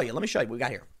 Let me show you what we got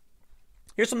here.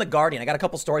 Here's from The Guardian. I got a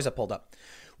couple stories I pulled up.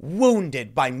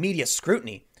 Wounded by media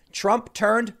scrutiny, Trump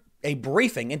turned a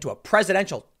briefing into a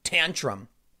presidential tantrum.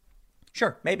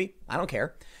 Sure, maybe. I don't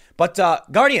care. But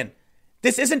Guardian,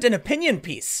 this isn't an opinion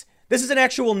piece. This is an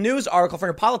actual news article from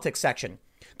your politics section.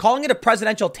 Calling it a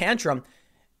presidential tantrum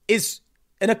is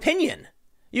an opinion.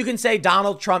 You can say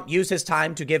Donald Trump used his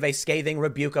time to give a scathing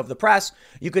rebuke of the press.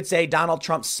 You could say Donald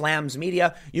Trump slams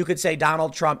media. You could say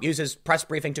Donald Trump uses press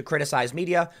briefing to criticize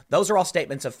media. Those are all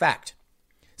statements of fact.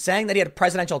 Saying that he had a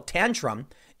presidential tantrum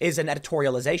is an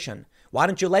editorialization. Why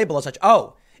don't you label it such?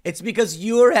 Oh, it's because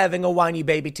you're having a whiny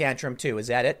baby tantrum too. Is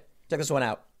that it? Check this one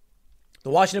out.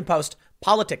 The Washington Post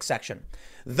politics section.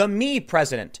 The me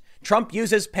president. Trump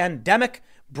uses pandemic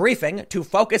briefing to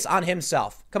focus on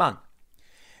himself. Come on.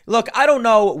 Look, I don't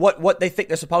know what they think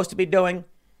they're supposed to be doing,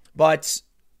 but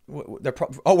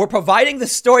We're providing the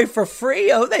story for free.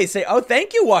 Oh, they say, oh,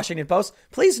 thank you, Washington Post.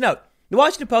 Please note, the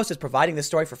Washington Post is providing this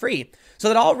story for free so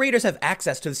that all readers have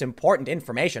access to this important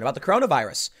information about the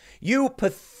coronavirus. You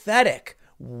pathetic,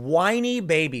 whiny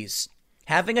babies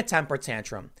having a temper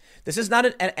tantrum. This is not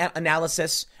an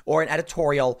analysis or an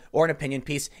editorial or an opinion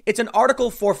piece. It's an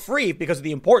article for free because of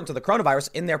the importance of the coronavirus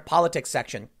in their politics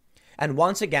section. And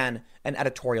once again, an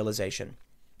editorialization.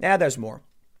 Yeah, there's more.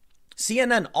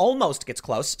 CNN almost gets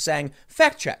close, saying,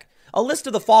 fact check, a list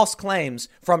of the false claims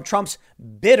from Trump's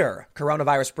bitter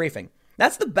coronavirus briefing.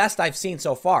 That's the best I've seen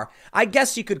so far. I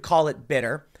guess you could call it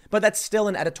bitter, but that's still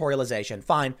an editorialization.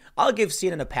 Fine, I'll give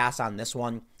CNN a pass on this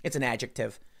one. It's an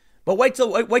adjective. But wait till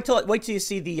you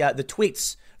see the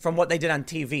tweets from what they did on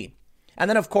TV. And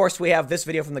then, of course, we have this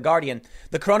video from The Guardian,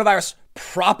 the coronavirus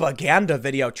propaganda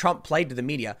video Trump played to the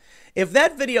media. If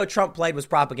that video Trump played was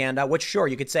propaganda, which sure,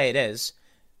 you could say it is,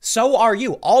 so are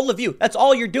you, all of you. That's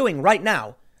all you're doing right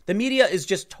now. The media is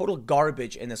just total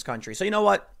garbage in this country. So you know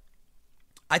what?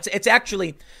 It's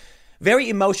actually very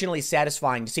emotionally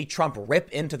satisfying to see Trump rip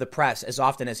into the press as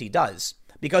often as he does,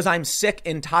 because I'm sick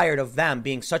and tired of them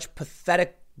being such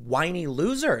pathetic, whiny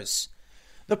losers.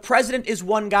 The president is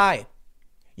one guy.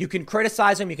 You can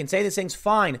criticize him. You can say these things,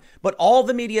 fine. But all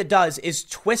the media does is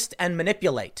twist and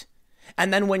manipulate.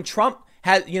 And then when Trump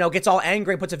gets all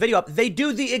angry and puts a video up, they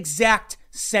do the exact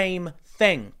same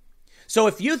thing. So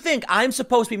if you think I'm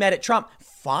supposed to be mad at Trump,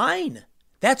 fine.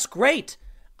 That's great.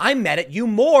 I'm mad at you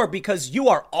more because you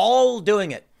are all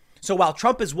doing it. So while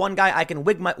Trump is one guy I can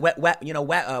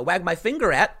wag my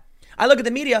finger at, I look at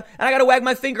the media and I got to wag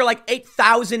my finger like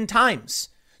 8,000 times.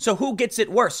 So who gets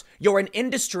it worse? You're an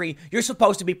industry. You're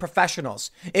supposed to be professionals.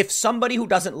 If somebody who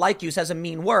doesn't like you says a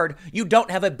mean word, you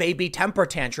don't have a baby temper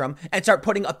tantrum and start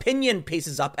putting opinion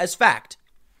pieces up as fact.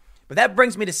 But that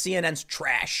brings me to CNN's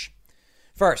trash.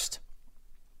 First,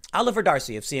 Oliver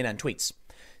Darcy of CNN tweets,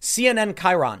 CNN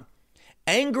Chiron,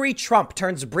 angry Trump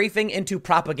turns briefing into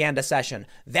propaganda session.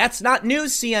 That's not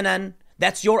news, CNN.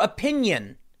 That's your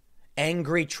opinion.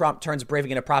 Angry Trump turns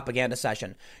briefing into propaganda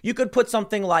session. You could put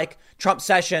something like Trump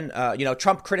session,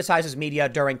 Trump criticizes media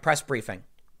during press briefing.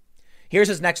 Here's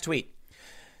his next tweet.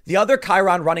 The other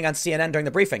Chiron running on CNN during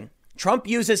the briefing. Trump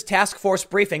uses task force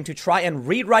briefing to try and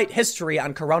rewrite history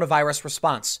on coronavirus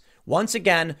response. Once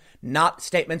again, not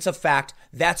statements of fact.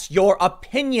 That's your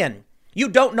opinion. You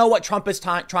don't know what Trump is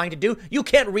trying to do. You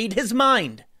can't read his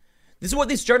mind. This is what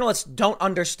these journalists don't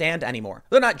understand anymore.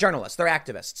 They're not journalists. They're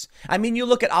activists. I mean, you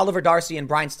look at Oliver Darcy and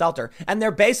Brian Stelter, and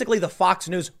they're basically the Fox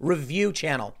News review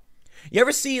channel. You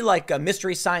ever see like a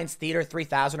Mystery Science Theater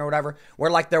 3000 or whatever,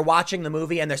 where like they're watching the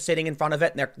movie and they're sitting in front of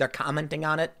it and they're commenting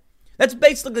on it? That's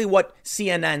basically what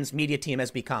CNN's media team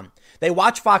has become. They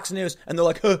watch Fox News and they're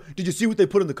like, did you see what they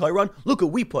put in the Chiron? Look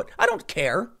what we put. I don't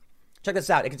care. Check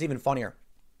this out. It gets even funnier.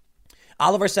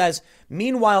 Oliver says,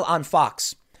 meanwhile on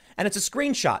Fox, and it's a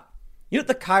screenshot. You know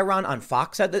what the Chiron on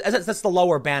Fox said? That's the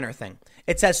lower banner thing.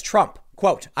 It says Trump,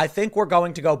 quote, I think we're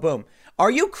going to go boom. Are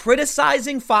you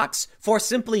criticizing Fox for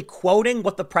simply quoting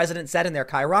what the president said in their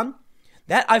Chiron?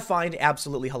 That I find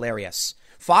absolutely hilarious.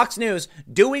 Fox News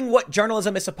doing what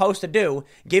journalism is supposed to do,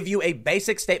 give you a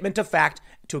basic statement of fact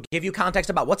to give you context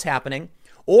about what's happening,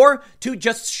 or to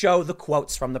just show the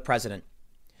quotes from the president.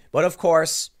 But of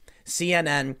course,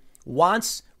 CNN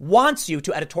wants you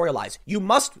to editorialize. You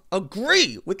must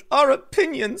agree with our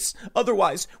opinions.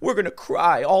 Otherwise, we're going to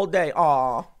cry all day.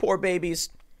 Aw, poor babies.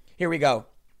 Here we go.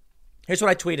 Here's what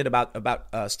I tweeted about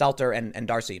Stelter and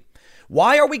Darcy.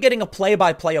 Why are we getting a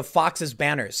play-by-play of Fox's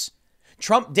banners?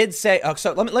 Trump did say,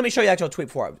 so let me show you the actual tweet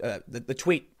before the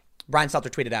tweet Brian Stelter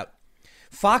tweeted out.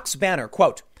 Fox banner,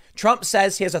 quote, Trump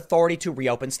says he has authority to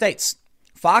reopen states.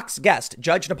 Fox guest,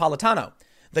 Judge Napolitano.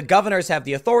 The governors have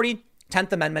the authority,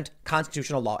 10th Amendment,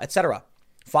 constitutional law, etc.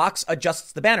 Fox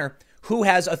adjusts the banner. Who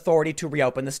has authority to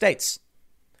reopen the states?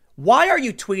 Why are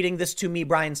you tweeting this to me,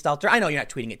 Brian Stelter? I know you're not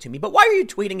tweeting it to me, but why are you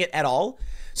tweeting it at all?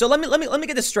 So let me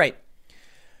get this straight.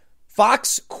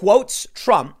 Fox quotes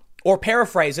Trump or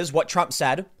paraphrases what Trump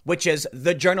said, which is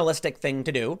the journalistic thing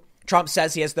to do. Trump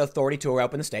says he has the authority to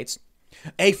reopen the states.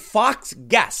 A Fox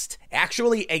guest,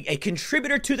 actually a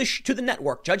contributor to the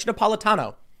network, Judge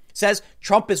Napolitano, says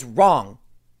Trump is wrong.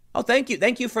 Oh, thank you.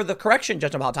 Thank you for the correction,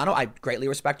 Judge Napolitano. I greatly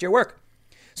respect your work.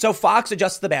 So Fox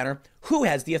adjusts the banner. Who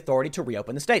has the authority to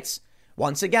reopen the states?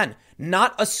 Once again,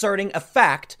 not asserting a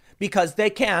fact because they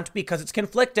can't, because it's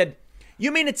conflicted.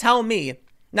 You mean to tell me?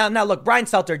 Now, look, Brian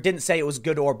Stelter didn't say it was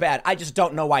good or bad. I just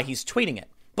don't know why he's tweeting it.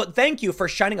 But thank you for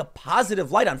shining a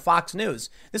positive light on Fox News.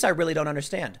 This I really don't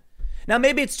understand. Now,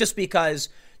 maybe it's just because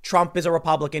Trump is a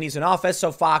Republican. He's in office.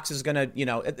 So Fox is going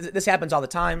to, this happens all the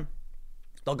time.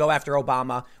 They'll go after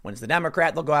Obama when it's the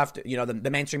Democrat. They'll go after, the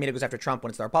mainstream media goes after Trump when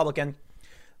it's the Republican.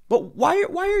 But why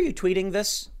are you tweeting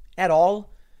this at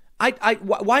all?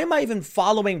 Why am I even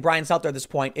following Brian Stelter at this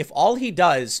point if all he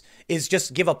does is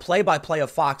just give a play-by-play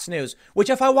of Fox News, which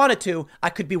if I wanted to,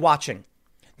 I could be watching.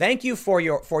 Thank you for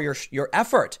your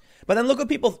effort. But then look what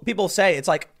people say. It's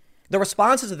like the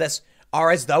responses to this are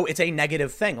as though it's a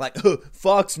negative thing. Like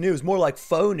Fox News, more like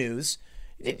faux news.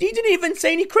 He didn't even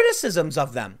say any criticisms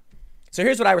of them. So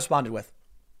here's what I responded with.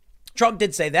 Trump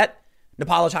did say that.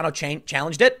 Napolitano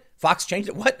challenged it. Fox changed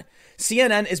it. What?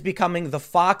 CNN is becoming the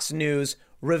Fox News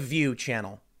review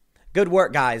channel. Good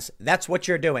work, guys. That's what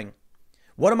you're doing.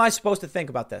 What am I supposed to think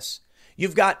about this?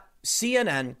 You've got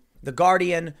CNN, The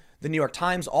Guardian, The New York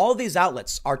Times. All these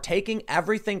outlets are taking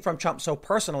everything from Trump so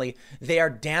personally, they are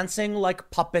dancing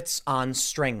like puppets on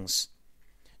strings.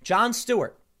 Jon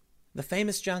Stewart, the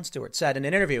famous Jon Stewart, said in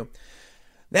an interview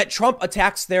that Trump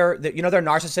attacks their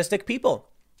narcissistic people.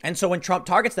 And so when Trump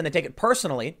targets them, they take it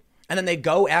personally, and then they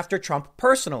go after Trump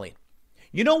personally.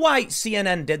 You know why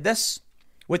CNN did this?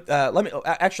 Did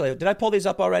I pull these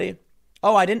up already?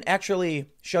 Oh, I didn't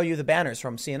actually show you the banners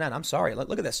from CNN. I'm sorry.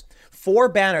 Look at this. 4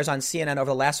 banners on CNN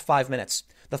over the last 5 minutes.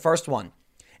 The first one,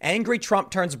 angry Trump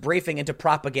turns briefing into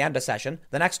propaganda session.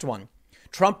 The next one,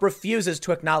 Trump refuses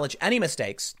to acknowledge any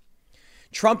mistakes.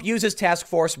 Trump uses task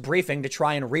force briefing to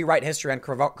try and rewrite history on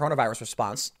coronavirus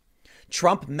response.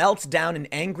 Trump melts down in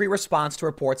angry response to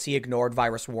reports he ignored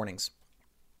virus warnings.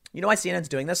 You know why CNN's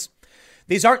doing this?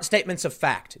 These aren't statements of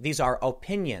fact. These are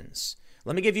opinions.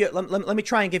 Let me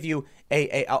try and give you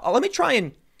let me try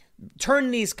and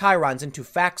turn these chyrons into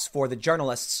facts for the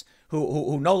journalists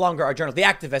who no longer are journalists, the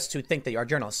activists who think they are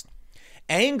journalists.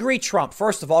 Angry Trump.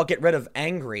 First of all, get rid of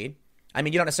angry. I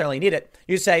mean, you don't necessarily need it.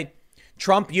 You say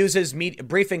Trump uses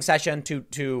briefing session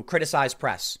to criticize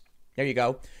press. There you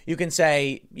go. You could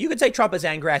say Trump is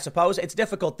angry, I suppose. It's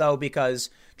difficult, though, because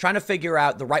trying to figure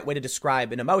out the right way to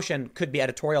describe an emotion could be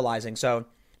editorializing. So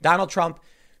Donald Trump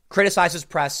criticizes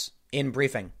press in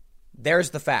briefing. There's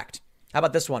the fact. How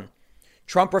about this one?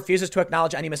 Trump refuses to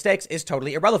acknowledge any mistakes is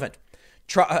totally irrelevant.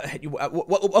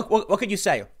 What could you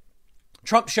say?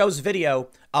 Trump shows video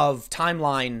of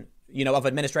timeline, of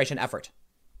administration effort.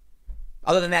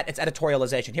 Other than that, it's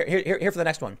editorialization. Here for the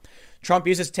next one. Trump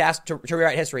uses task to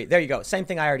rewrite history. There you go. Same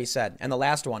thing I already said. And the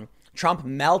last one. Trump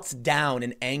melts down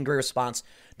in angry response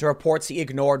to reports he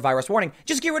ignored virus warning.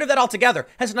 Just get rid of that altogether.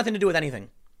 Has nothing to do with anything.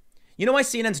 You know why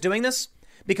CNN's doing this?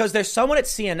 Because there's someone at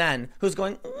CNN who's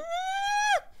going,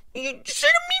 you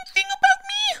said a mean thing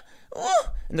about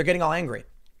me. And they're getting all angry.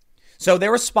 So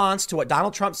their response to what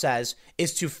Donald Trump says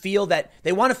is to feel that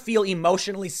they want to feel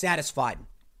emotionally satisfied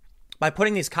by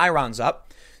putting these chyrons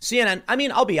up. CNN, I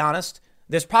mean, I'll be honest.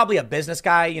 There's probably a business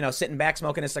guy, sitting back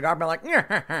smoking his cigar, but like,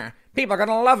 people are going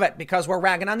to love it because we're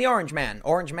ragging on the Orange Man.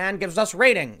 Orange Man gives us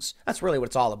ratings. That's really what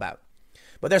it's all about.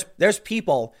 But there's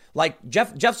people like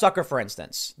Jeff Zucker, for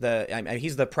instance.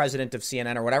 He's the president of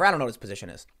CNN or whatever. I don't know what his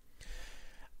position is.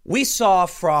 We saw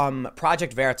from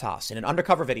Project Veritas in an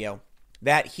undercover video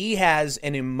that he has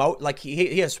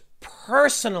he is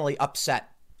personally upset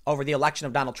over the election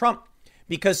of Donald Trump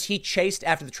because he chased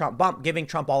after the Trump bump, giving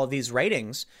Trump all of these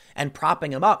ratings and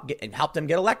propping him up and helped him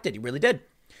get elected. He really did.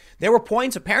 There were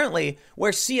points, apparently,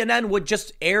 where CNN would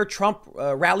just air Trump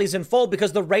rallies in full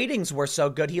because the ratings were so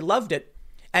good. He loved it.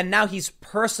 And now he's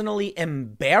personally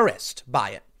embarrassed by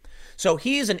it. So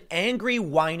he's an angry,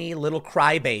 whiny little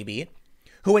crybaby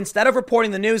who, instead of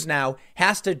reporting the news now,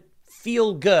 has to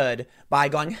feel good by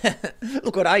going,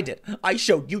 look what I did. I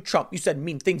showed you Trump. You said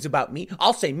mean things about me.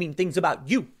 I'll say mean things about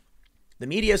you. The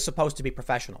media is supposed to be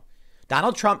professional.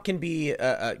 Donald Trump can be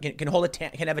can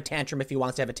have a tantrum if he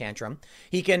wants to have a tantrum.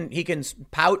 He can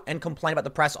pout and complain about the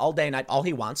press all day and night, all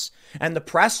he wants. And the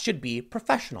press should be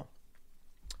professional.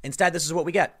 Instead, this is what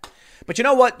we get. But you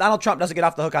know what? Donald Trump doesn't get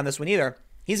off the hook on this one either.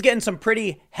 He's getting some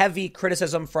pretty heavy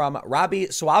criticism from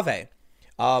Robbie Suave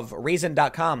of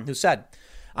Reason.com, who said,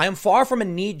 I am far from a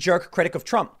knee-jerk critic of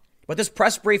Trump, but this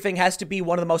press briefing has to be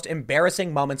one of the most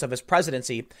embarrassing moments of his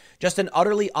presidency, just an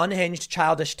utterly unhinged,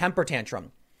 childish temper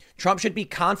tantrum. Trump should be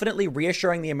confidently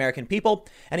reassuring the American people,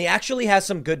 and he actually has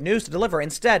some good news to deliver.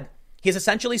 Instead, he's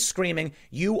essentially screaming,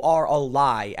 you are a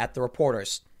lie at the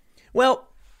reporters. Well,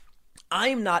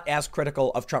 I'm not as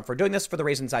critical of Trump for doing this for the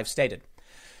reasons I've stated.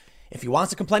 If he wants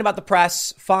to complain about the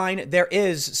press, fine. There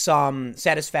is some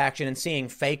satisfaction in seeing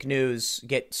fake news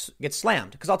get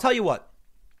slammed. Because I'll tell you what,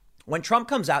 when Trump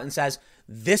comes out and says,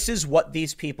 this is what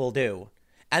these people do,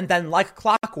 and then like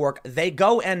clockwork, they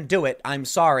go and do it, I'm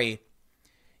sorry.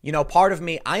 Part of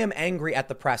me, I am angry at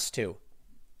the press too.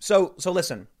 So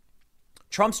listen,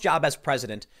 Trump's job as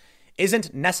president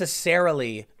isn't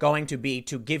necessarily going to be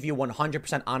to give you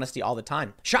 100% honesty all the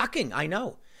time. Shocking, I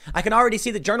know. I can already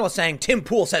see the journalist saying, Tim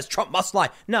Pool says Trump must lie.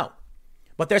 No,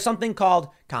 but there's something called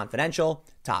confidential,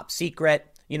 top secret,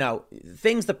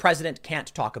 things the president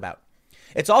can't talk about.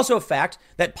 It's also a fact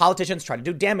that politicians try to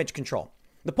do damage control.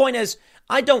 The point is,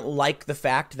 I don't like the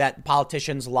fact that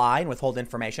politicians lie and withhold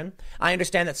information. I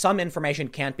understand that some information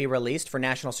can't be released for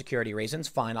national security reasons.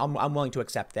 Fine, I'm willing to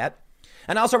accept that.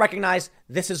 And I also recognize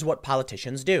this is what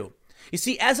politicians do. You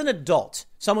see, as an adult,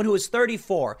 someone who is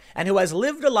 34 and who has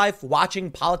lived a life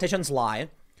watching politicians lie,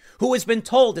 who has been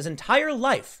told his entire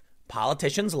life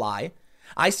politicians lie,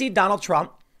 I see Donald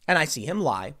Trump and I see him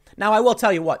lie. Now, I will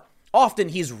tell you what, often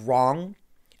he's wrong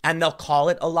and they'll call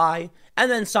it a lie. And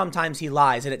then sometimes he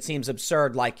lies and it seems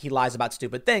absurd, like he lies about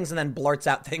stupid things and then blurts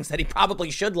out things that he probably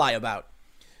should lie about.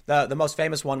 The most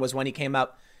famous one was when he came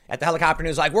out at the helicopter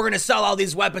news, like, we're going to sell all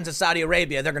these weapons to Saudi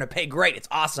Arabia. They're going to pay great. It's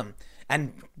awesome.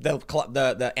 And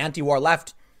the anti-war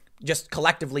left just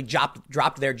collectively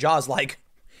dropped their jaws, like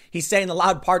he's saying the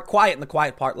loud part quiet and the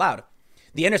quiet part loud.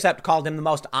 The Intercept called him the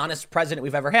most honest president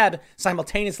we've ever had,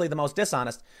 simultaneously the most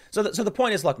dishonest. So the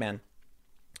point is, look, man,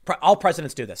 all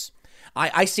presidents do this.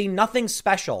 I see nothing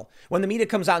special when the media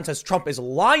comes out and says Trump is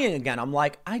lying again. I'm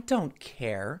like, I don't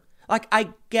care. Like, I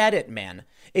get it, man.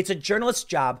 It's a journalist's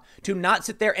job to not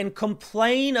sit there and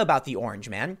complain about the orange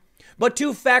man, but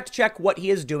to fact check what he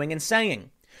is doing and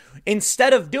saying.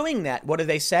 Instead of doing that, what do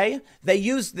they say? They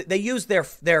use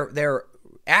their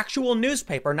actual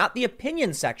newspaper, not the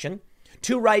opinion section,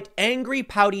 to write angry,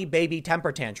 pouty baby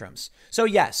temper tantrums. So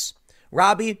yes,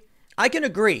 Robbie, I can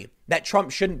agree that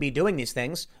Trump shouldn't be doing these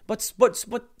things, but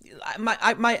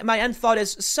my end thought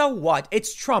is, so what?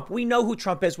 It's Trump. We know who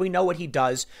Trump is. We know what he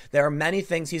does. There are many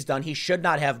things he's done he should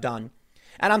not have done,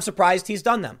 and I'm surprised he's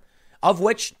done them. Of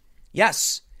which,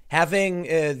 yes, having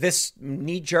this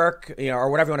knee-jerk, or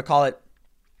whatever you want to call it,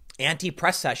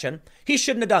 anti-press session, he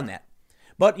shouldn't have done that.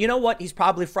 But you know what? He's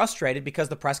probably frustrated because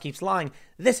the press keeps lying.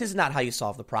 This is not how you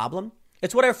solve the problem.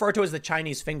 It's what I refer to as the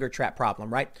Chinese finger trap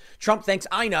problem, right? Trump thinks,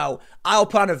 I know, I'll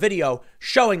put on a video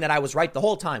showing that I was right the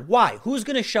whole time. Why? Who's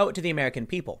going to show it to the American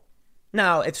people?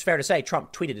 Now, it's fair to say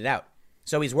Trump tweeted it out,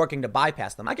 so he's working to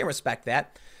bypass them. I can respect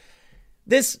that.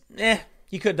 This,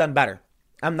 he could have done better.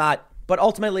 I'm not, but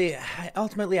ultimately,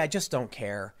 I just don't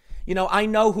care. I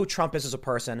know who Trump is as a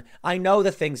person. I know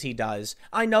the things he does.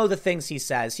 I know the things he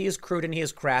says. He is crude and he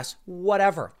is crass.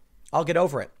 Whatever. I'll get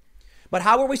over it. But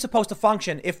how are we supposed to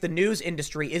function if the news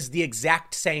industry is the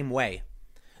exact same way?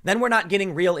 Then we're not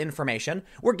getting real information.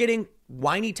 We're getting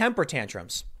whiny temper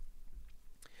tantrums.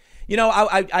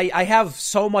 I have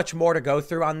so much more to go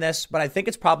through on this, but I think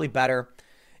it's probably better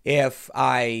if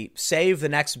I save the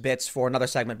next bits for another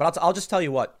segment. But I'll just tell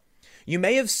you what. You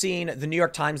may have seen the New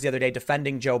York Times the other day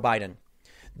defending Joe Biden.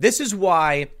 This is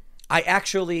why I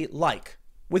actually like,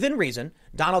 within reason,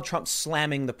 Donald Trump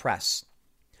slamming the press.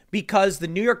 Because the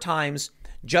New York Times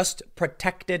just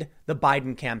protected the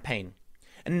Biden campaign.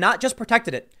 And not just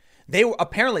protected it. They were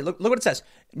apparently, look what it says.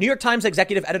 New York Times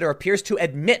executive editor appears to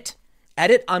admit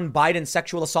edit on Biden's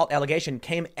sexual assault allegation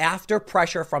came after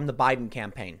pressure from the Biden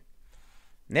campaign.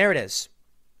 And there it is.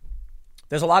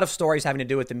 There's a lot of stories having to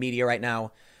do with the media right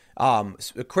now.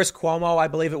 Chris Cuomo, I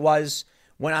believe it was,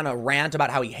 went on a rant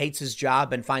about how he hates his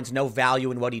job and finds no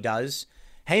value in what he does.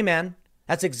 Hey, man,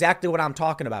 that's exactly what I'm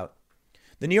talking about.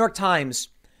 The New York Times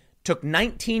took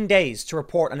 19 days to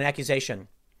report on an accusation.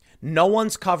 No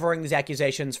one's covering these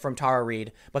accusations from Tara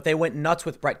Reade, but they went nuts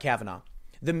with Brett Kavanaugh.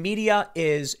 The media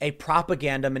is a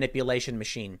propaganda manipulation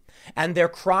machine, and they're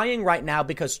crying right now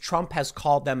because Trump has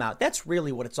called them out. That's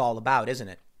really what it's all about, isn't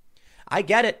it? I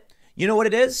get it. You know what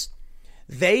it is?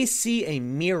 They see a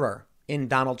mirror in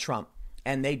Donald Trump,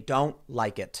 and they don't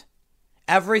like it.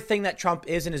 Everything that Trump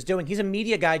is and is doing, he's a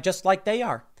media guy just like they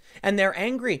are, and they're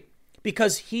angry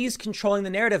because he's controlling the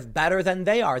narrative better than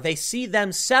they are. They see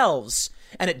themselves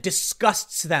and it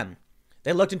disgusts them.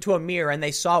 They looked into a mirror and they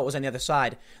saw what was on the other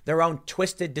side. Their own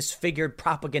twisted, disfigured,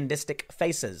 propagandistic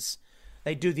faces.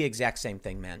 They do the exact same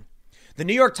thing, man. The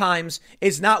New York Times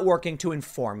is not working to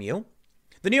inform you.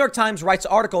 The New York Times writes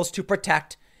articles to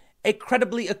protect a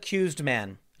credibly accused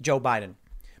man, Joe Biden.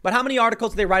 But how many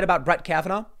articles do they write about Brett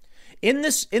Kavanaugh? In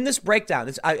this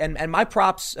breakdown, and my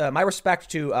props, my respect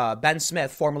to Ben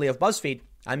Smith, formerly of BuzzFeed,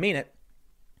 I mean it.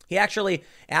 He actually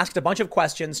asked a bunch of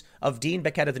questions of Dean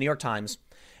Baquet of the New York Times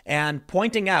and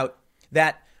pointing out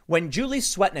that when Julie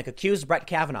Swetnick accused Brett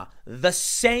Kavanaugh, the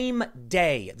same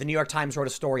day the New York Times wrote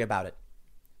a story about it.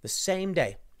 The same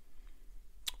day.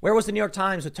 Where was the New York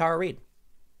Times with Tara Reade?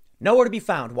 Nowhere to be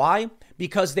found. Why?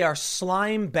 Because they are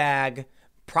slime bag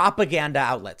propaganda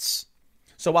outlets.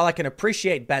 So while I can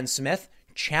appreciate Ben Smith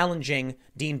challenging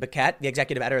Dean Baquet, the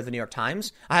executive editor of the New York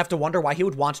Times, I have to wonder why he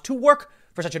would want to work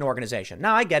for such an organization.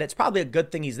 Now, I get it. It's probably a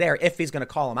good thing he's there if he's going to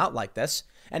call him out like this.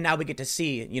 And now we get to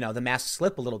see, the mask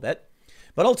slip a little bit.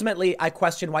 But ultimately, I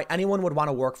question why anyone would want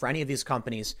to work for any of these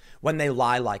companies when they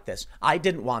lie like this. I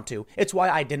didn't want to. It's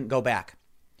why I didn't go back.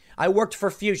 I worked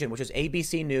for Fusion, which is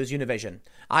ABC News Univision.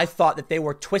 I thought that they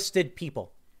were twisted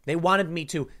people. They wanted me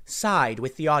to side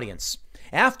with the audience.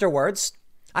 Afterwards,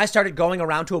 I started going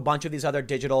around to a bunch of these other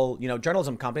digital,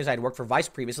 journalism companies. I had worked for Vice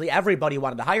previously. Everybody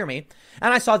wanted to hire me.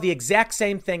 And I saw the exact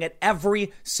same thing at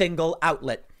every single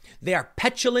outlet. They are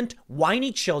petulant,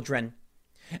 whiny children,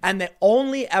 and they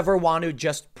only ever want to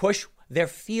just push their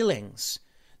feelings,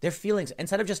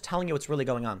 instead of just telling you what's really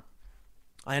going on.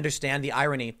 I understand the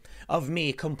irony of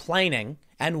me complaining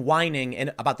and whining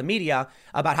about the media,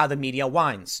 about how the media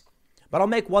whines. But I'll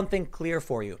make one thing clear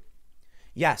for you.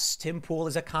 Yes, Tim Pool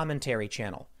is a commentary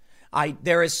channel.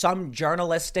 There is some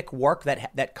journalistic work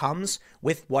that comes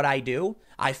with what I do.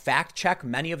 I fact check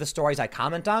many of the stories I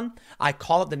comment on. I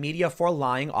call out the media for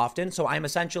lying often. So I'm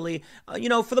essentially,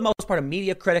 for the most part, a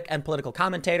media critic and political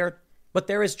commentator. But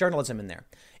there is journalism in there,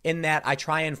 in that I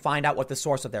try and find out what the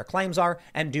source of their claims are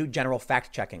and do general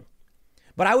fact checking.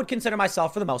 But I would consider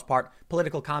myself, for the most part,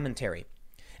 political commentary.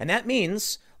 And that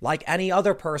means, like any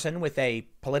other person with a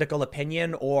political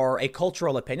opinion or a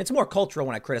cultural opinion, it's more cultural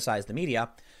when I criticize the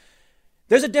media,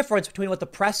 there's a difference between what the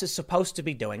press is supposed to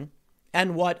be doing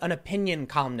and what an opinion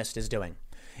columnist is doing.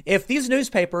 If these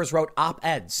newspapers wrote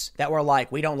op-eds that were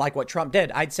like, we don't like what Trump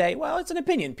did, I'd say, well, it's an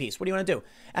opinion piece. What do you want to do?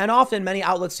 And often many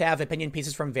outlets have opinion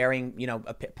pieces from varying,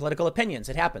 political opinions.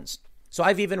 It happens. So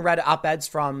I've even read op-eds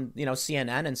from,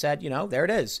 CNN and said, there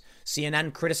it is.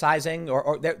 CNN criticizing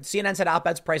or CNN said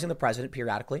op-eds praising the president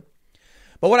periodically.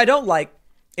 But what I don't like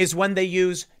is when they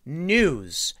use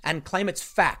news and claim it's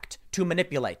fact to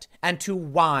manipulate and to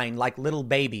whine like little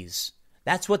babies.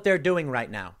 That's what they're doing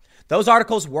right now. Those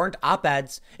articles weren't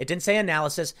op-eds. It didn't say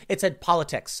analysis. It said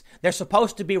politics. They're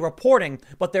supposed to be reporting,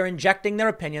 but they're injecting their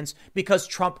opinions because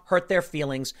Trump hurt their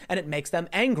feelings and it makes them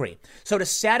angry. So to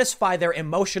satisfy their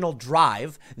emotional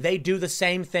drive, they do the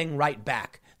same thing right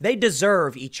back. They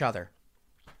deserve each other.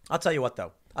 I'll tell you what,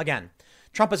 though. Again,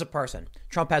 Trump is a person.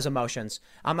 Trump has emotions.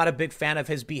 I'm not a big fan of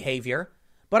his behavior,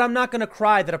 but I'm not going to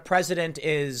cry that a president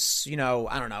is,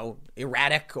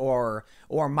 erratic or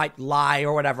might lie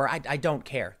or whatever. I don't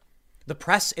care. The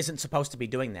press isn't supposed to be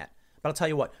doing that. But I'll tell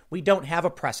you what, we don't have a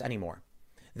press anymore.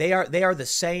 They are the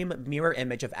same mirror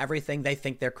image of everything they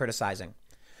think they're criticizing.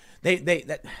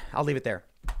 I'll leave it there.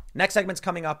 Next segment's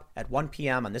coming up at 1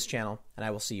 p.m. on this channel, and I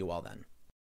will see you all then.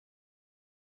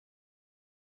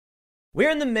 We're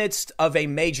in the midst of a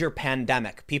major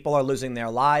pandemic. People are losing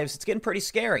their lives. It's getting pretty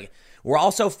scary. We're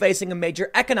also facing a major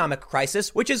economic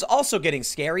crisis, which is also getting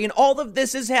scary. And all of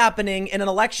this is happening in an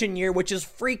election year, which is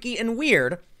freaky and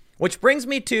weird. Which brings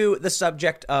me to the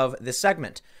subject of this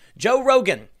segment. Joe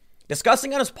Rogan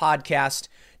discussing on his podcast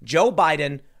Joe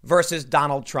Biden versus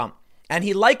Donald Trump. And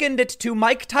he likened it to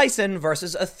Mike Tyson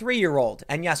versus a 3-year-old.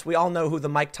 And yes, we all know who the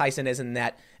Mike Tyson is in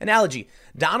that analogy.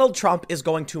 Donald Trump is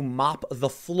going to mop the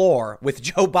floor with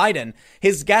Joe Biden.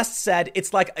 His guest said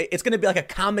it's going to be like a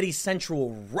Comedy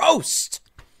Central roast.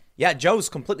 Yeah, Joe's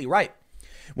completely right.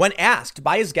 When asked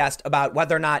by his guest about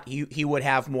whether or not he would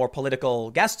have more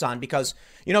political guests on, because,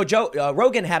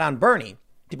 Rogan had on Bernie.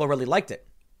 People really liked it.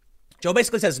 Joe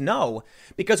basically says no,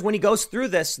 because when he goes through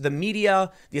this, the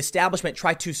media, the establishment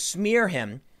try to smear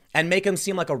him and make him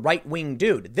seem like a right-wing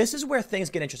dude. This is where things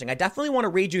get interesting. I definitely want to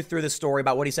read you through this story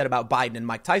about what he said about Biden and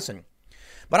Mike Tyson.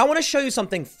 But I want to show you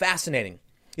something fascinating.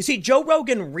 You see, Joe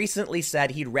Rogan recently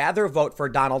said he'd rather vote for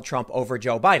Donald Trump over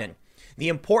Joe Biden. The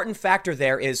important factor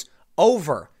there is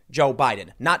over Joe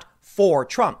Biden, not for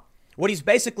Trump. What he's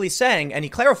basically saying, and he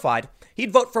clarified,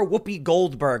 he'd vote for Whoopi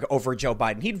Goldberg over Joe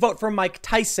Biden. He'd vote for Mike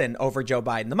Tyson over Joe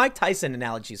Biden. The Mike Tyson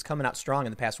analogy is coming out strong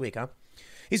in the past week, huh?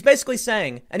 He's basically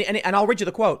saying, and I'll read you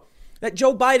the quote, that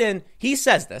Joe Biden, he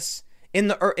says this, in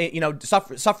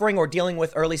the, suffering or dealing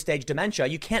with early stage dementia,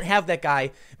 you can't have that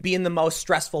guy be in the most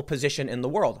stressful position in the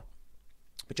world.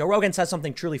 But Joe Rogan says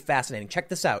something truly fascinating. Check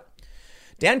this out.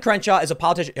 Dan Crenshaw is a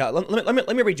politician.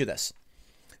 Let me read you this.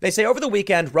 They say over the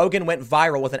weekend, Rogan went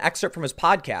viral with an excerpt from his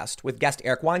podcast with guest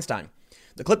Eric Weinstein.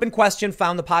 The clip in question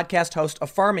found the podcast host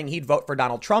affirming he'd vote for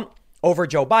Donald Trump over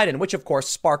Joe Biden, which of course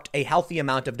sparked a healthy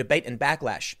amount of debate and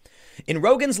backlash. In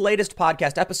Rogan's latest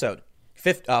podcast episode,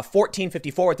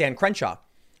 1454 with Dan Crenshaw,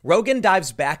 Rogan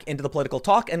dives back into the political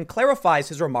talk and clarifies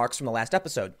his remarks from the last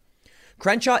episode.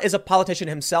 Crenshaw is a politician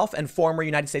himself and former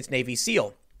United States Navy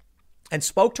SEAL. and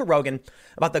spoke to Rogan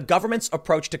about the government's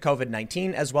approach to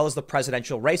COVID-19 as well as the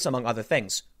presidential race, among other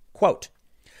things. Quote,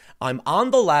 "I'm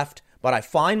on the left, but I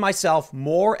find myself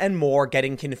more and more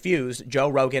getting confused," Joe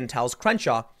Rogan tells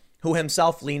Crenshaw, who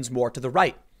himself leans more to the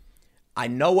right. I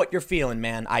know what you're feeling,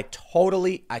 man. I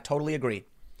totally agree.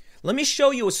 Let me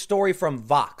show you a story from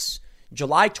Vox,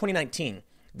 July 2019.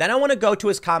 Then I want to go to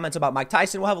his comments about Mike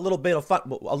Tyson. We'll have a little bit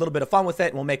of fun with it,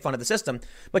 and we'll make fun of the system.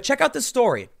 But check out this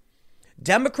story.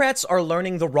 Democrats are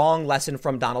learning the wrong lesson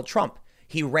from Donald Trump.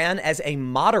 He ran as a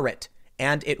moderate,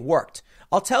 and it worked.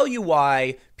 I'll tell you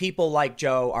why people like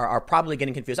Joe are probably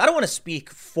getting confused. I don't want to speak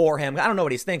for him. I don't know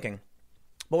what he's thinking.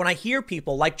 But when I hear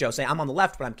people like Joe say, I'm on the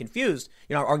left, but I'm confused,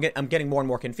 or I'm getting more and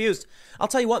more confused, I'll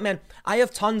tell you what, man, I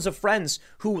have tons of friends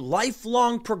who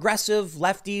lifelong progressive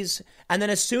lefties. And then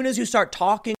as soon as you start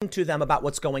talking to them about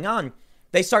what's going on,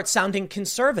 they start sounding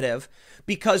conservative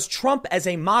because Trump as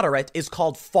a moderate is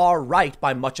called far right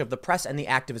by much of the press and the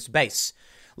activist base.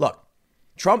 Look,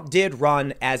 Trump did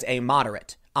run as a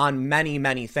moderate on many,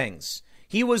 many things.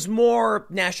 He was more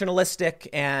nationalistic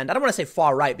and I don't want to say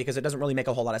far right because it doesn't really make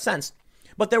a whole lot of sense.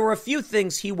 But there were a few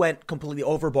things he went completely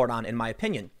overboard on, in my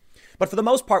opinion. But for the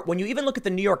most part, when you even look at the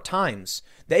New York Times,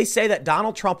 they say that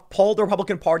Donald Trump pulled the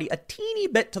Republican Party a teeny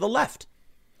bit to the left.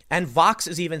 And Vox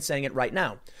is even saying it right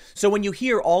now. So when you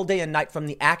hear all day and night from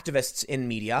the activists in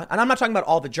media, and I'm not talking about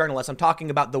all the journalists, I'm talking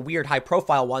about the weird high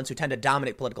profile ones who tend to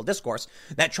dominate political discourse,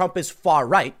 that Trump is far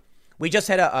right. We just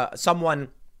had someone,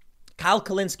 Kyle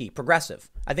Kulinski, progressive.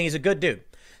 I think he's a good dude.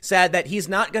 Said that he's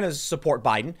not going to support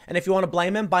Biden. And if you want to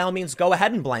blame him, by all means, go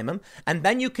ahead and blame him. And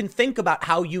then you can think about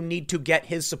how you need to get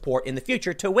his support in the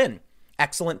future to win.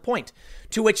 Excellent point.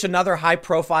 To which another high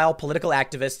profile political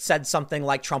activist said something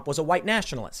like Trump was a white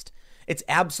nationalist. It's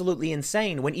absolutely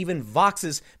insane when even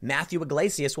Vox's Matthew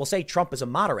Iglesias will say Trump is a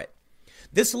moderate.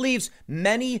 This leaves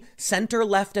many center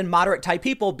left and moderate type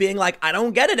people being like, I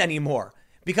don't get it anymore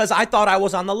because I thought I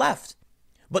was on the left.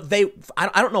 But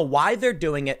I don't know why they're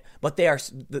doing it, but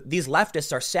these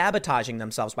leftists are sabotaging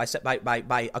themselves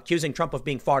by accusing Trump of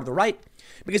being far to the right,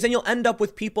 because then you'll end up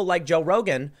with people like Joe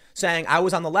Rogan saying I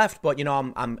was on the left, but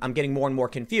I'm getting more and more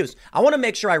confused. I want to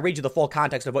make sure I read you the full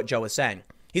context of what Joe is saying.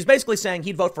 He's basically saying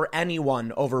he'd vote for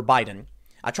anyone over Biden.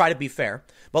 I try to be fair,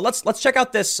 but let's check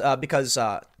out this because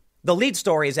the lead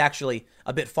story is actually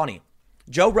a bit funny.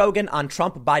 Joe Rogan on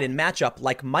Trump-Biden matchup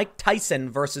like Mike Tyson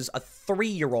versus a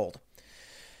 3-year-old.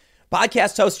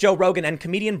 Podcast host Joe Rogan and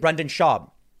comedian Brendan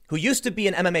Schaub, who used to be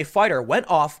an MMA fighter, went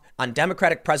off on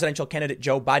Democratic presidential candidate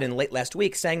Joe Biden late last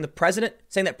week, saying that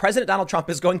President Donald Trump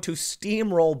is going to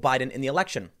steamroll Biden in the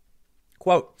election.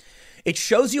 Quote, "It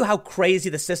shows you how crazy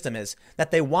the system is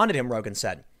that they wanted him," Rogan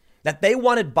said, "that they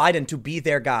wanted Biden to be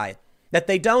their guy, that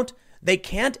they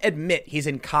can't admit he's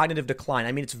in cognitive decline.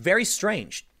 I mean, it's very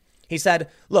strange." He said,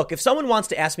 "Look, if someone wants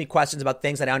to ask me questions about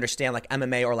things that I understand, like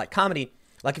MMA or like comedy,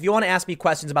 like if you want to ask me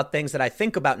questions about things that I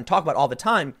think about and talk about all the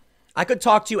time, I could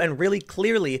talk to you and really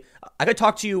clearly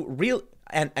about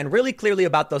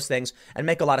those things and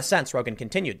make a lot of sense," Rogan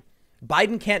continued.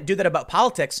 "Biden can't do that about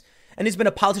politics, and he's been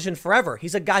a politician forever.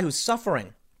 He's a guy who's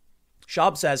suffering."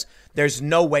 Schaub says there's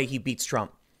no way he beats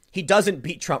Trump. "He doesn't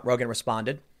beat Trump," Rogan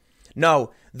responded.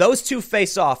 "No, those two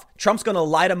face off. Trump's going to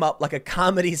light him up like a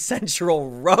Comedy Central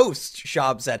roast,"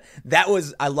 Schaub said.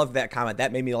 I love that comment.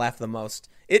 That made me laugh the most.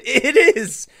 It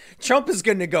is. Trump is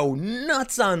going to go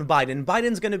nuts on Biden.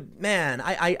 Biden's going to, man,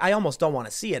 I almost don't want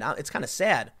to see it. It's kind of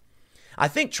sad. I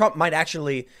think Trump might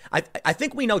actually, I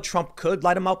think we know Trump could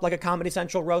light him up like a Comedy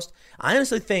Central roast. I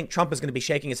honestly think Trump is going to be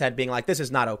shaking his head being like, this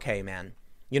is not okay, man.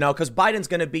 Because Biden's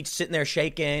going to be sitting there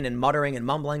shaking and muttering and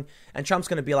mumbling. And Trump's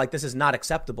going to be like, this is not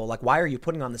acceptable. Like, why are you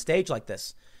putting on the stage like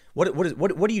this? What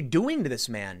are you doing to this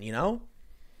man?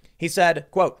 He said,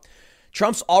 quote,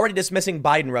 "Trump's already dismissing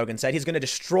Biden," Rogan said. "He's going to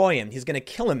destroy him. He's going to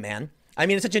kill him, man. I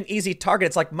mean, it's such an easy target.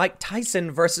 It's like Mike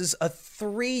Tyson versus a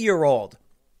 3-year-old.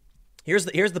 Here's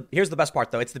the best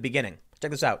part, though. It's the beginning.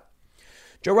 Check this out.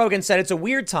 Joe Rogan said it's a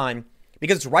weird time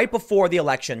because it's right before the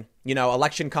election.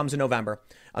 Election comes in November.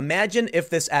 Imagine if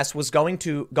this was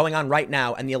going on right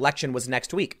now and the election was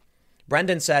next week.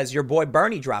 Brendan says, your boy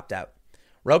Bernie dropped out.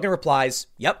 Rogan replies,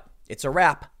 yep, it's a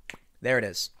wrap. There it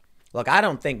is. Look, I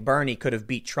don't think Bernie could have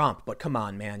beat Trump, but come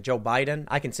on, man. Joe Biden,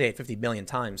 I can say it 50 million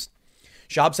times.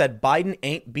 Schaub said, Biden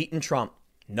ain't beating Trump.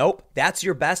 Nope, that's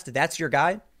your best. That's your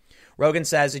guy. Rogan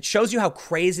says, it shows you how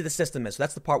crazy the system is. So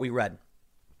that's the part we read.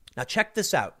 Now check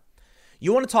this out.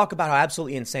 You want to talk about how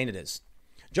absolutely insane it is.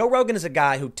 Joe Rogan is a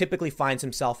guy who typically finds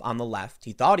himself on the left.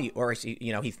 He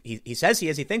says he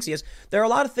is, he thinks he is. There are a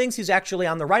lot of things he's actually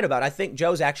on the right about. I think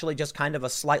Joe's actually just kind of a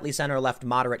slightly center left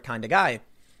moderate kind of guy.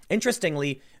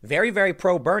 Interestingly, very, very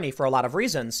pro Bernie for a lot of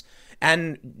reasons.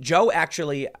 And Joe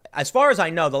actually, as far as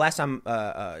I know, the last time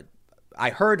I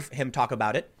heard him talk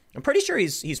about it, I'm pretty sure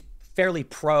he's fairly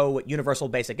pro universal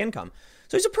basic income.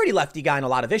 So he's a pretty lefty guy on a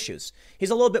lot of issues. He's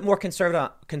a little bit more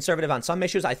conservative on some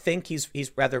issues. I think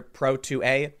he's rather pro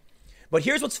 2A. But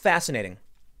here's what's fascinating.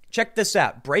 Check this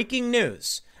out. Breaking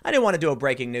news. I didn't want to do a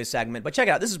breaking news segment, but check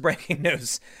it out. This is breaking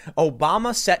news.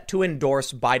 Obama set to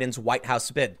endorse Biden's White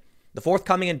House bid. The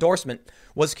forthcoming endorsement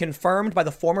was confirmed by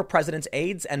the former president's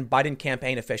aides and Biden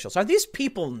campaign officials. Are these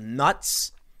people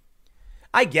nuts?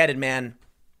 I get it, man.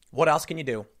 What else can you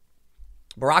do?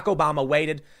 Barack Obama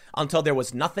waited until there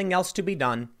was nothing else to be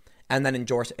done and then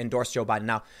endorsed Joe Biden.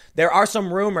 Now, there are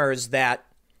some rumors that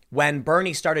when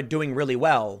Bernie started doing really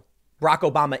well, Barack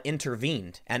Obama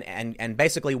intervened and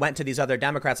basically went to these other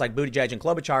Democrats like Buttigieg and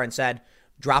Klobuchar and said,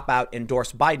 drop out,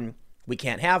 endorse Biden. We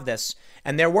can't have this.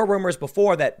 And there were rumors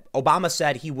before that Obama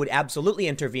said he would absolutely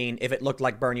intervene if it looked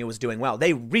like Bernie was doing well.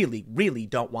 They really, really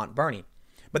don't want Bernie.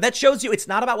 But that shows you it's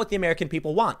not about what the American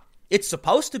people want. It's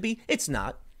supposed to be. It's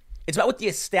not. It's about what the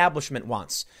establishment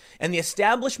wants. And the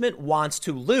establishment wants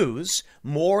to lose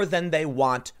more than they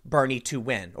want Bernie to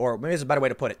win. Or maybe there's a better way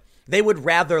to put it. They would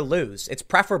rather lose. It's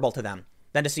preferable to them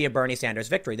than to see a Bernie Sanders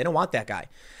victory. They don't want that guy.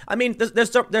 I mean,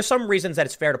 there's some reasons that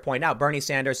it's fair to point out. Bernie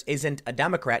Sanders isn't a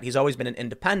Democrat. He's always been an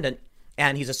independent,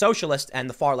 and he's a socialist, and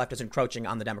the far left is encroaching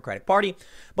on the Democratic Party.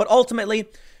 But ultimately,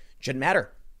 shouldn't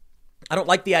matter. I don't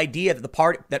like the idea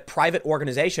that private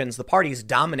organizations, the parties,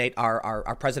 dominate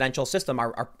our presidential system,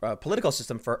 our political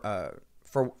system for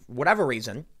whatever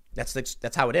reason.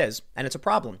 That's how it is, and it's a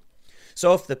problem.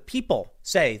 So if the people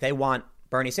say they want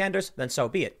Bernie Sanders, then so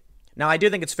be it. Now, I do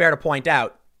think it's fair to point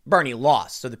out Bernie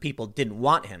lost, so the people didn't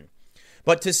want him.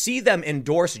 But to see them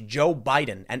endorse Joe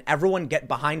Biden and everyone get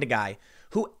behind a guy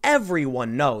who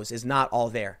everyone knows is not all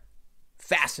there.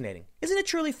 Fascinating. Isn't it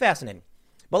truly fascinating?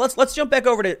 But let's jump back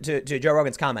over to Joe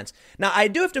Rogan's comments. Now, I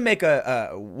do have to make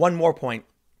one more point.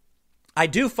 I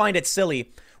do find it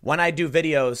silly when I do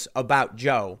videos about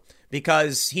Joe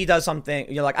because he does something.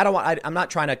 You're like, I'm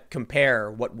not trying to compare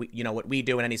what we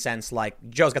do in any sense. Like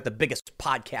Joe's got the biggest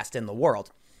podcast in the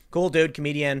world. Cool dude,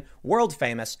 comedian, world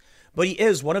famous. But he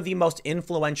is one of the most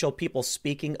influential people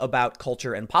speaking about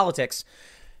culture and politics,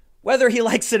 whether he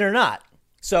likes it or not.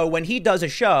 So when he does a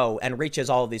show and reaches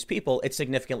all of these people, it's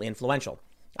significantly influential.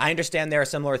 I understand there are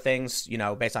similar things,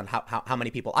 based on how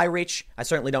many people I reach. I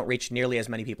certainly don't reach nearly as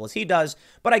many people as he does,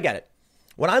 but I get it.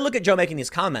 When I look at Joe making these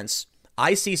comments,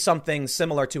 I see something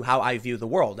similar to how I view the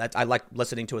world. I like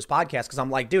listening to his podcast because I'm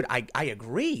like, dude, I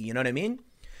agree. You know what I mean?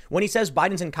 When he says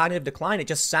Biden's in cognitive decline, it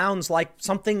just sounds like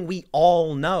something we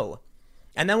all know.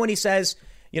 And then when he says,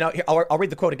 I'll read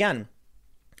the quote again.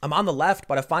 I'm on the left,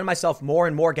 but I find myself more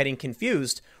and more getting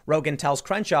confused. Rogan tells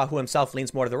Crenshaw, who himself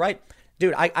leans more to the right.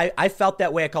 Dude, I felt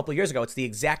that way a couple of years ago. It's the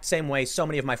exact same way so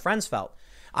many of my friends felt.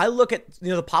 I look at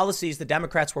the policies the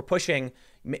Democrats were pushing,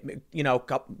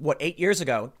 8 years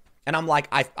ago, and I'm like,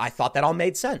 I thought that all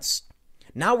made sense.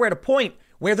 Now we're at a point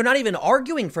where they're not even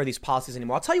arguing for these policies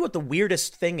anymore. I'll tell you what the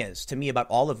weirdest thing is to me about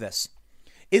all of this.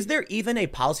 Is there even a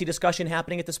policy discussion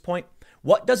happening at this point?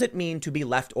 What does it mean to be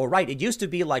left or right? It used to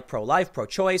be like pro-life,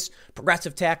 pro-choice,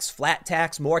 progressive tax, flat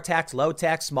tax, more tax, low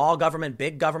tax, small government,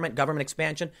 big government, government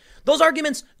expansion. Those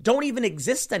arguments don't even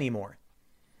exist anymore.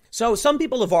 So some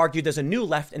people have argued there's a new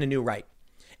left and a new right,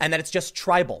 and that it's just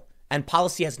tribal and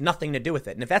policy has nothing to do with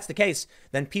it. And if that's the case,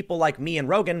 then people like me and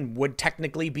Rogan would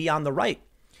technically be on the right,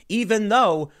 even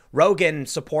though Rogan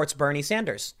supports Bernie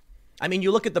Sanders. I mean,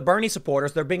 you look at the Bernie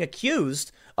supporters, they're being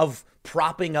accused of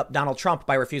propping up Donald Trump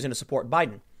by refusing to support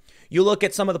Biden. You look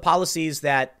at some of the policies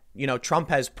that, Trump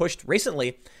has pushed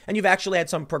recently, and you've actually had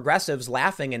some progressives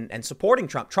laughing and supporting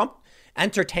Trump. Trump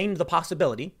entertained the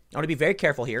possibility, I want to be very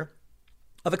careful here,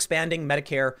 of expanding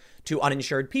Medicare to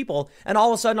uninsured people. And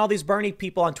all of a sudden, all these Bernie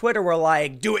people on Twitter were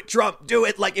like, do it, Trump, do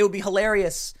it. Like, it would be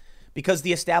hilarious because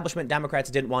the establishment Democrats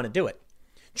didn't want to do it.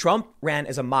 Trump ran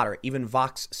as a moderate. Even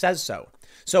Vox says so.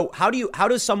 So how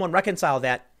does someone reconcile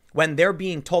that when they're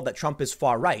being told that Trump is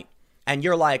far right and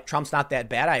you're like, Trump's not that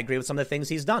bad. I agree with some of the things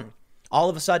he's done. All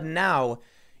of a sudden now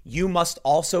you must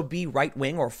also be right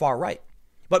wing or far right.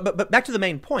 But back to the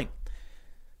main point.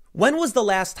 When was the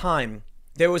last time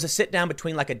there was a sit down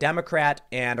between like a Democrat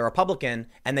and a Republican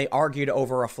and they argued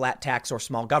over a flat tax or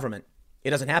small government? It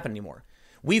doesn't happen anymore.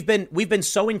 We've been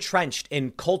so entrenched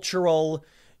in cultural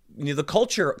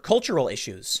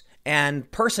issues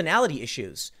and personality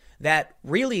issues that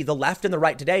really the left and the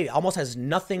right today almost has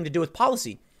nothing to do with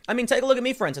policy. I mean, take a look at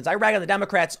me, for instance. I rag on the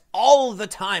Democrats all the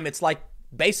time. It's like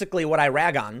basically what I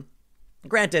rag on.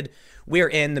 Granted, we're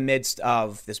in the midst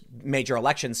of this major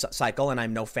election cycle, and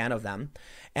I'm no fan of them.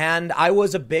 And I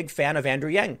was a big fan of Andrew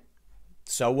Yang.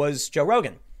 So was Joe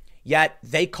Rogan. Yet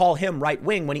they call him right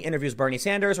wing when he interviews Bernie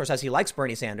Sanders or says he likes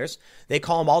Bernie Sanders. They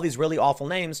call him all these really awful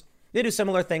names. They do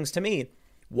similar things to me.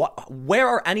 Where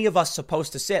are any of us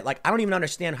supposed to sit? Like, I don't even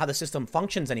understand how the system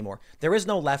functions anymore. There is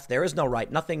no left. There is no right.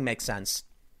 Nothing makes sense.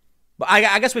 But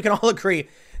I guess we can all agree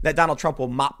that Donald Trump will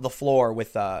mop the floor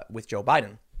with Joe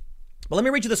Biden. But let me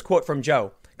read you this quote from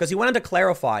Joe, because he wanted to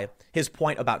clarify his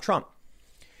point about Trump.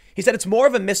 He said, "It's more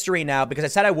of a mystery now because I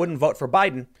said I wouldn't vote for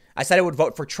Biden. I said I would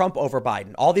vote for Trump over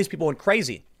Biden. All these people went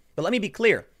crazy. But let me be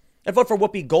clear. I'd vote for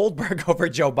Whoopi Goldberg over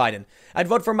Joe Biden. I'd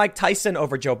vote for Mike Tyson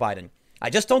over Joe Biden. I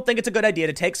just don't think it's a good idea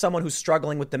to take someone who's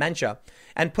struggling with dementia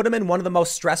and put him in one of the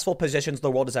most stressful positions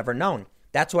the world has ever known.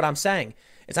 That's what I'm saying.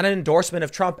 It's not an endorsement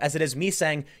of Trump as it is me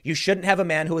saying you shouldn't have a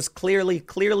man who is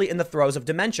clearly in the throes of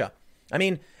dementia. I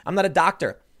mean, I'm not a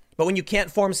doctor, but when you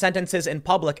can't form sentences in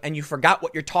public and you forgot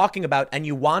what you're talking about and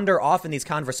you wander off in these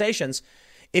conversations,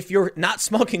 if you're not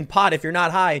smoking pot, if you're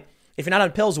not high, if you're not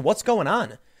on pills, what's going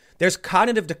on? There's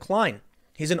cognitive decline.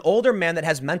 He's an older man that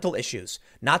has mental issues.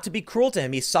 Not to be cruel to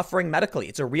him, he's suffering medically.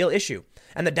 It's a real issue.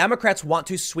 And the Democrats want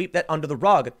to sweep that under the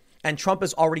rug, and Trump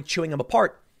is already chewing him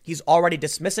apart. He's already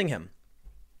dismissing him.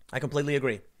 I completely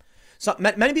agree. So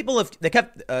many people they've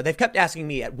kept asking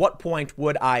me at what point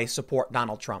would I support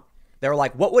Donald Trump? They were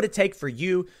like, what would it take for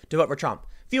you to vote for Trump?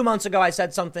 A few months ago, I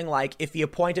said something like, if he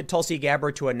appointed Tulsi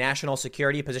Gabbard to a national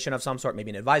security position of some sort, maybe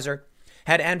an advisor,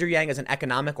 had Andrew Yang as an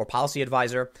economic or policy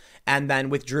advisor, and then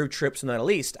withdrew troops from the Middle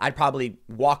East, I'd probably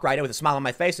walk right in with a smile on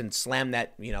my face and slam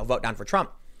that, vote down for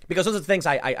Trump. Because those are the things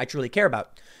I truly care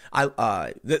about.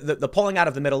 The pulling out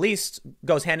of the Middle East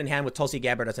goes hand in hand with Tulsi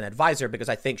Gabbard as an advisor because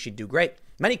I think she'd do great.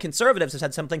 Many conservatives have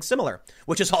said something similar,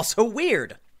 which is also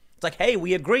weird. It's like, hey,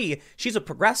 we agree. She's a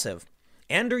progressive.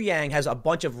 Andrew Yang has a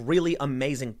bunch of really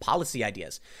amazing policy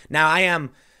ideas. Now, I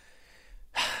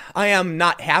am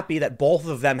not happy that both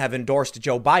of them have endorsed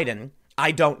Joe Biden.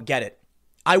 I don't get it.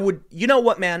 I would, you know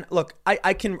what, man? Look,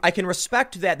 I can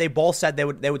respect that they both said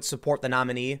they would support the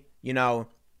nominee.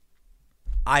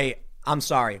 I'm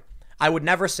sorry. I would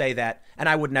never say that, and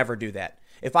I would never do that.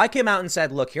 If I came out and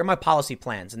said, look, here are my policy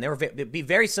plans, and they'd be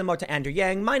very similar to Andrew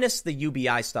Yang, minus the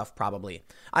UBI stuff, probably.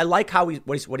 I like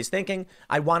what he's thinking.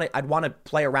 I'd want to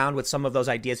play around with some of those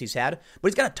ideas he's had, but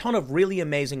he's got a ton of really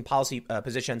amazing policy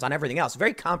positions on everything else.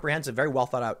 Very comprehensive, very well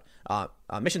thought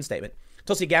out mission statement.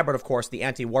 Tulsi Gabbard, of course, the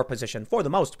anti-war position for the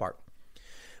most part.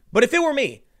 But if it were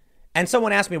me, and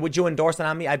someone asked me, would you endorse that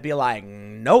on me? I'd be like,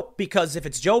 nope, because if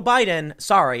it's Joe Biden,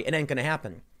 sorry, it ain't going to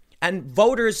happen. And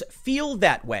voters feel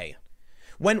that way.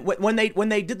 When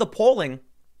they did the polling,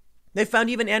 they found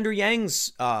even Andrew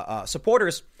Yang's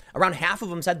supporters, around half of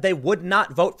them said they would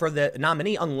not vote for the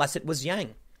nominee unless it was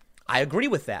Yang. I agree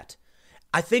with that.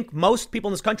 I think most people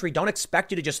in this country don't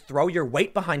expect you to just throw your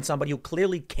weight behind somebody who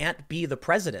clearly can't be the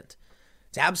president.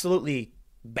 It's absolutely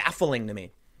baffling to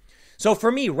me. So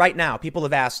for me right now, people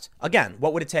have asked, again,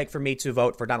 what would it take for me to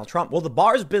vote for Donald Trump? Well, the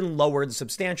bar's been lowered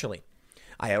substantially.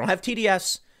 I don't have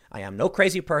TDS. I am no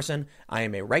crazy person. I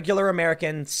am a regular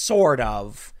American, sort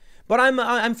of. But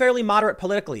I'm fairly moderate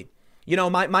politically.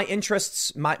 My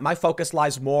interests, my focus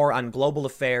lies more on global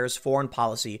affairs, foreign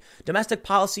policy. Domestic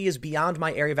policy is beyond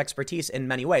my area of expertise in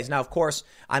many ways. Now, of course,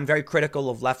 I'm very critical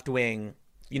of left-wing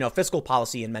fiscal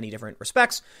policy in many different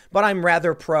respects, but I'm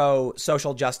rather pro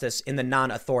social justice in the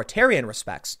non-authoritarian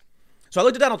respects. So I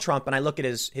looked at Donald Trump and I look at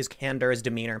his candor, his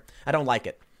demeanor. I don't like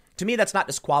it. To me, that's not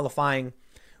disqualifying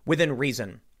within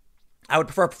reason. I would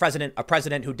prefer a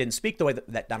president who didn't speak the way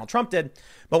that Donald Trump did.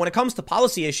 But when it comes to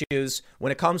policy issues,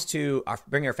 when it comes to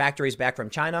bringing our factories back from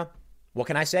China, what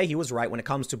can I say? He was right. When it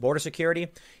comes to border security,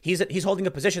 he's holding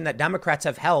a position that Democrats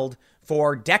have held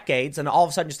for decades and all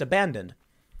of a sudden just abandoned.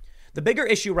 The bigger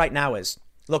issue right now is,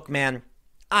 look, man,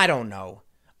 I don't know.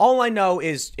 All I know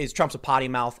is Trump's a potty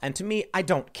mouth. And to me, I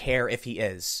don't care if he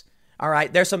is. All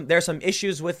right. There's some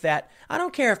issues with that. I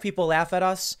don't care if people laugh at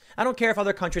us. I don't care if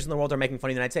other countries in the world are making fun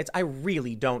of the United States. I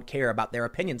really don't care about their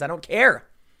opinions. I don't care.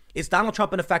 Is Donald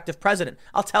Trump an effective president?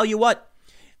 I'll tell you what.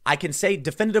 I can say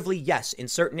definitively yes in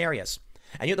certain areas.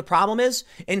 And you know what the problem is?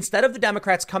 Instead of the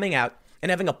Democrats coming out and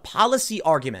having a policy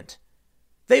argument,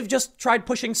 they've just tried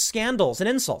pushing scandals and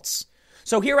insults.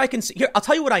 So here I'll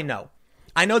tell you what I know.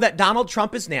 I know that Donald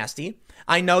Trump is nasty.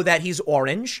 I know that he's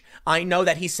orange. I know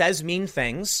that he says mean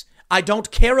things. I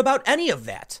don't care about any of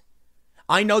that.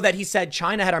 I know that he said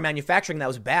China had our manufacturing that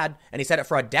was bad, and he said it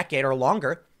for a decade or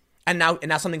longer, and now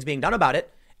something's being done about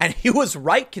it. And he was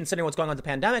right considering what's going on with the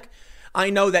pandemic. I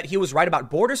know that he was right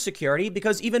about border security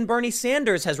because even Bernie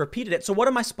Sanders has repeated it. So what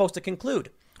am I supposed to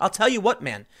conclude? I'll tell you what,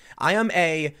 man. I am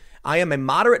a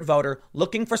moderate voter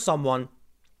looking for someone,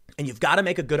 and you've got to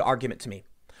make a good argument to me.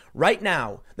 Right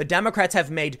now, the Democrats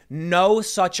have made no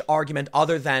such argument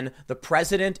other than the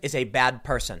president is a bad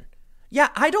person. Yeah,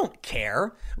 I don't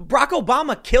care. Barack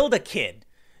Obama killed a kid.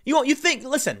 You think,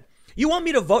 listen, you want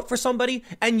me to vote for somebody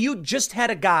and you just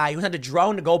had a guy who had a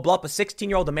drone to go blow up a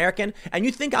 16-year-old American, and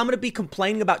you think I'm going to be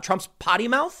complaining about Trump's potty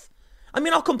mouth? I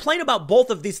mean, I'll complain about both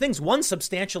of these things, one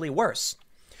substantially worse.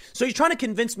 So you're trying to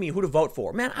convince me who to vote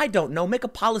for. Man, I don't know. Make a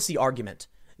policy argument.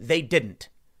 They didn't.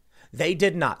 They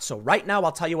did not. So right now,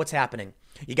 I'll tell you what's happening.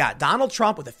 You got Donald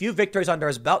Trump with a few victories under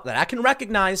his belt that I can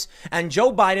recognize, and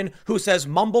Joe Biden, who says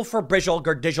mumble for Bridgel,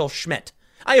 Gerdizel, Schmidt.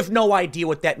 I have no idea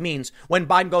what that means when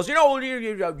Biden goes,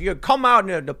 you come out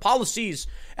and the policies,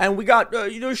 and we got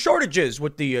shortages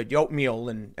with the oatmeal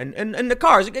and the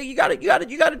cars. You got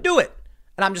to do it.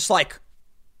 And I'm just like,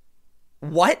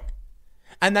 what?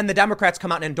 And then the Democrats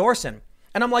come out and endorse him.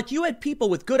 And I'm like, you had people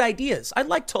with good ideas. I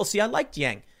liked Tulsi. I liked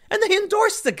Yang. And they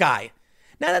endorsed the guy.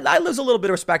 Now, I lose a little bit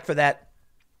of respect for that.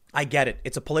 I get it.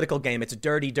 It's a political game. It's a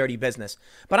dirty, dirty business.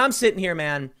 But I'm sitting here,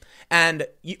 man. And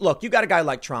look, you got a guy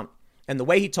like Trump, and the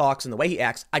way he talks and the way he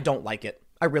acts, I don't like it.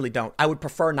 I really don't. I would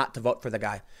prefer not to vote for the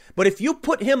guy. But if you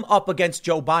put him up against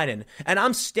Joe Biden, and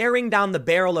I'm staring down the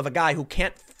barrel of a guy who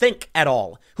can't think at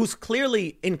all, who's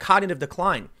clearly in cognitive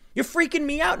decline, you're freaking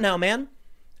me out now, man.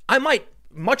 I might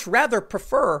much rather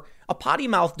prefer a potty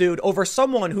mouth dude over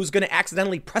someone who's going to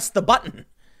accidentally press the button.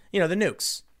 The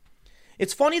nukes.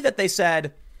 It's funny that they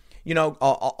said,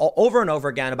 over and over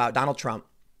again about Donald Trump,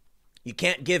 you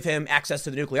can't give him access to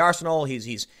the nuclear arsenal.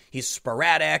 He's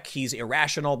sporadic. He's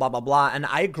irrational, blah, blah, blah. And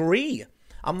I agree.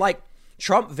 I'm like,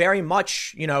 Trump very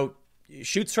much,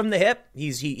 shoots from the hip.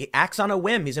 He acts on a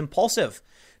whim. He's impulsive.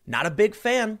 Not a big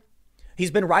fan.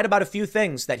 He's been right about a few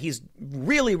things that he's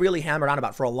really, really hammered on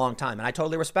about for a long time. And I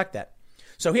totally respect that.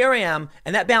 So here I am.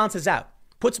 And that balances out.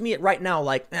 Puts me at right now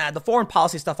like, the foreign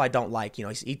policy stuff I don't like.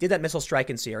 He did that missile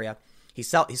strike in Syria. He's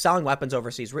selling weapons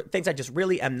overseas, things I just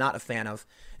really am not a fan of.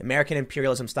 American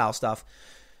imperialism style stuff.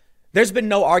 There's been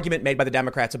no argument made by the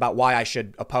Democrats about why I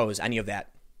should oppose any of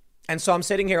that. And so I'm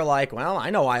sitting here like, well,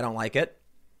 I know why I don't like it.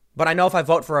 But I know if I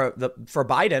vote for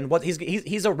Biden,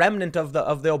 he's a remnant of the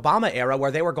Obama era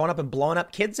where they were going up and blowing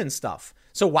up kids and stuff.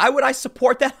 So why would I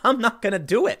support that? I'm not going to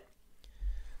do it.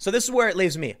 So this is where it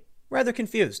leaves me rather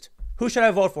confused. Who should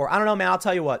I vote for? I don't know, man. I'll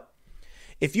tell you what.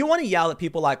 If you want to yell at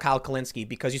people like Kyle Kulinski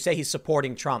because you say he's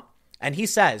supporting Trump, and he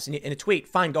says in a tweet,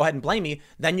 fine, go ahead and blame me,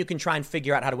 then you can try and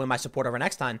figure out how to win my support over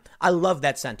next time. I love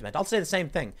that sentiment. I'll say the same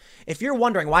thing. If you're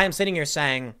wondering why I'm sitting here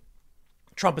saying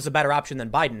Trump is a better option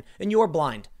than Biden, and you are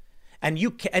blind. And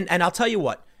and I'll tell you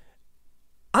what,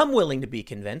 I'm willing to be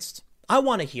convinced. I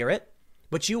want to hear it.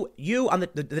 But you on the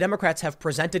Democrats have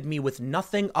presented me with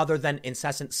nothing other than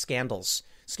incessant scandals.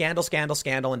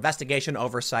 Scandal, investigation,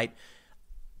 oversight.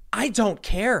 I don't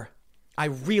care. I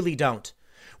really don't.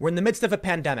 We're in the midst of a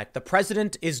pandemic. The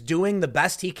president is doing the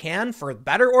best he can, for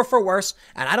better or for worse.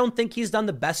 And I don't think he's done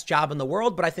the best job in the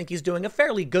world, but I think he's doing a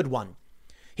fairly good one.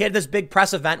 He had this big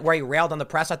press event where he railed on the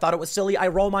press. I thought it was silly. I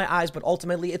roll my eyes, but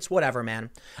ultimately it's whatever,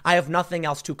 man. I have nothing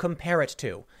else to compare it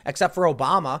to, except for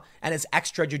Obama and his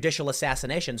extrajudicial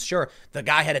assassinations. Sure, the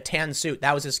guy had a tan suit.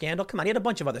 That was his scandal. Come on, he had a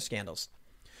bunch of other scandals.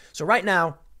 So right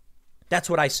now, that's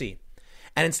what I see.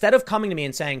 And instead of coming to me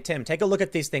and saying, Tim, take a look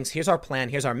at these things. Here's our plan.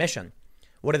 Here's our mission.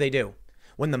 What do?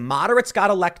 When the moderates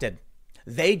got elected,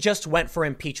 they just went for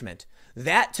impeachment.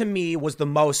 That to me was the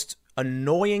most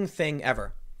annoying thing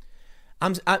ever.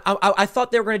 I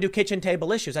thought they were going to do kitchen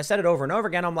table issues. I said it over and over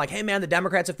again. I'm like, hey, man, the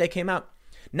Democrats, if they came out.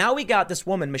 Now we got this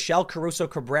woman, Michelle Caruso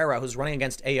Cabrera, who's running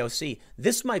against AOC.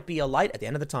 This might be a light at the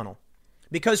end of the tunnel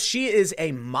because she is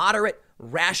a moderate,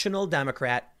 rational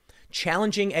Democrat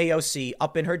challenging AOC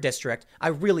up in her district. I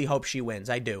really hope she wins.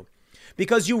 I do.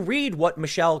 Because you read what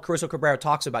Michelle Caruso Cabrera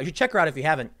talks about. You should check her out if you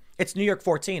haven't. It's New York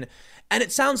 14. And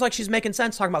it sounds like she's making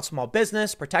sense, talking about small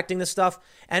business, protecting this stuff.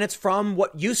 And it's from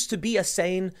what used to be a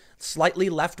sane, slightly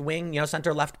left-wing,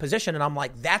 center-left position. And I'm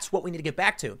like, that's what we need to get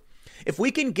back to. If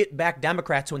we can get back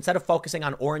Democrats who, instead of focusing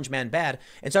on orange man bad,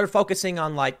 instead of focusing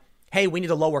on like, hey, we need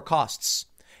to lower costs.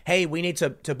 Hey, we need to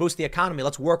boost the economy.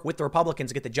 Let's work with the Republicans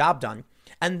to get the job done.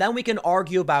 And then we can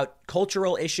argue about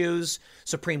cultural issues,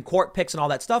 Supreme Court picks and all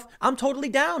that stuff. I'm totally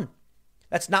down.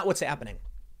 That's not what's happening.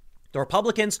 The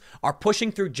Republicans are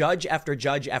pushing through judge after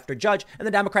judge after judge, and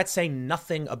the Democrats say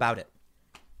nothing about it.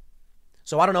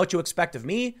 So I don't know what you expect of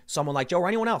me, someone like Joe, or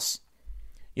anyone else.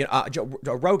 Joe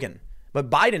Rogan. But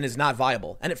Biden is not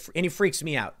viable, and he freaks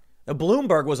me out.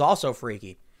 Bloomberg was also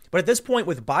freaky. But at this point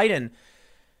with Biden,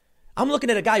 I'm looking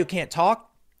at a guy who can't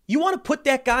talk. You want to put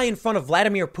that guy in front of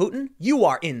Vladimir Putin? You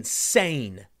are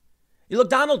insane. You look,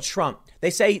 Donald Trump, they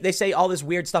say all this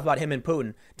weird stuff about him and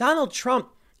Putin. Donald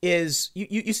Trump is,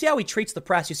 you see how he treats the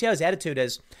press. You see how his attitude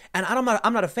is. And I'm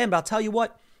not a fan, but I'll tell you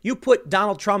what, you put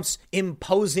Donald Trump's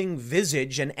imposing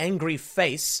visage and angry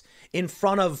face in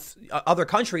front of other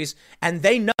countries, and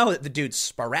they know that the dude's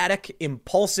sporadic,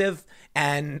 impulsive,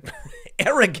 and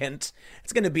arrogant.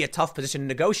 It's going to be a tough position to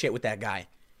negotiate with that guy.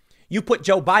 You put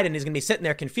Joe Biden, he's going to be sitting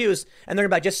there confused, and they're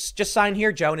going to be like, just sign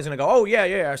here, Joe. And he's going to go, oh,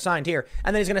 yeah, I signed here.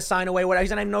 And then he's going to sign away what he's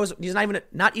not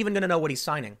even going to know what he's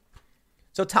signing.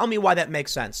 So tell me why that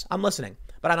makes sense. I'm listening,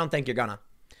 but I don't think you're going to.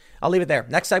 I'll leave it there.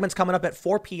 Next segment's coming up at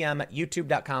 4 p.m. at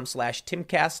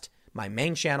youtube.com/Timcast, my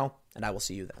main channel, and I will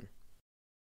see you then.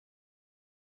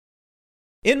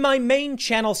 In my main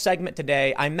channel segment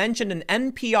today, I mentioned an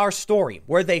NPR story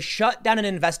where they shut down an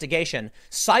investigation,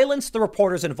 silenced the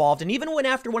reporters involved, and even went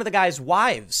after one of the guy's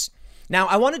wives. Now,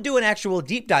 I want to do an actual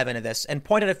deep dive into this and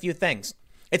point out a few things.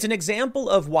 It's an example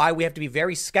of why we have to be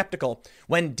very skeptical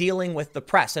when dealing with the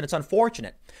press, and it's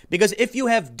unfortunate. Because if you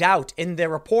have doubt in their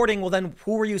reporting, well, then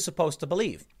who are you supposed to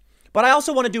believe? But I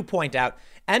also want to point out,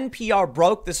 NPR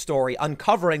broke the story,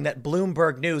 uncovering that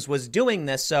Bloomberg News was doing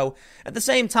this. So at the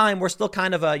same time, we're still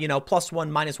kind of a,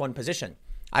 +1, -1 position.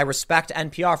 I respect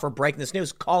NPR for breaking this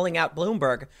news, calling out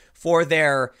Bloomberg for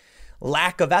their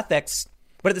lack of ethics.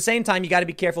 But at the same time, you got to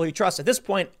be careful who you trust. At this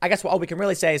point, I guess all we can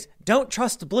really say is don't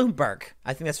trust Bloomberg.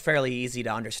 I think that's fairly easy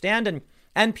to understand. And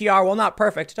NPR, while not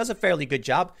perfect, does a fairly good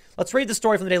job. Let's read the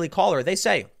story from the Daily Caller. They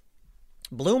say,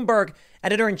 Bloomberg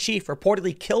editor-in-chief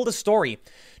reportedly killed a story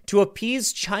to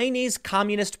appease Chinese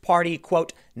Communist Party,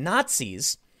 quote,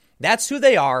 Nazis. That's who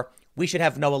they are. We should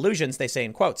have no illusions, they say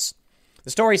in quotes. The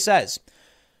story says,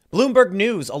 Bloomberg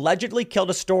News allegedly killed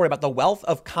a story about the wealth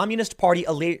of Communist Party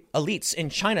elites in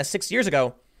China 6 years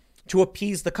ago to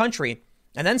appease the country,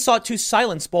 and then sought to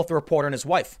silence both the reporter and his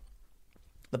wife.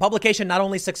 The publication not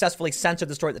only successfully censored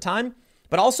the story at the time,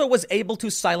 but also was able to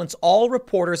silence all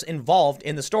reporters involved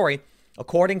in the story,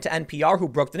 according to NPR, who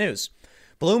broke the news.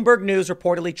 Bloomberg News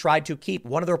reportedly tried to keep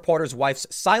one of the reporter's wives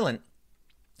silent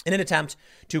in an attempt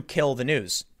to kill the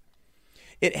news.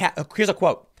 Here's a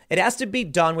quote. It has to be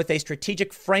done with a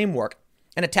strategic framework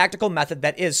and a tactical method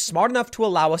that is smart enough to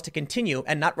allow us to continue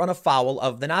and not run afoul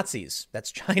of the Nazis.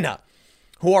 That's China,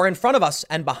 who are in front of us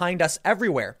and behind us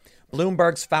everywhere.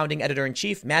 Bloomberg's founding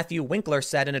editor-in-chief, Matthew Winkler,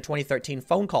 said in a 2013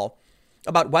 phone call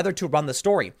about whether to run the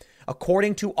story,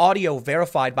 according to audio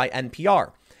verified by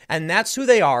NPR. And that's who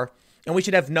they are, and we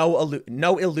should have no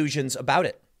illusions about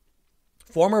it.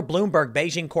 Former Bloomberg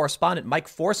Beijing correspondent Mike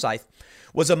Forsyth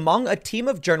was among a team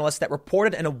of journalists that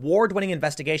reported an award-winning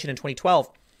investigation in 2012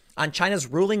 on China's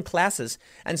ruling classes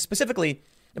and specifically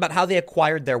about how they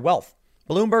acquired their wealth.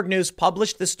 Bloomberg News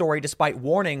published this story despite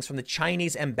warnings from the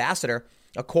Chinese ambassador,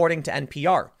 according to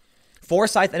NPR.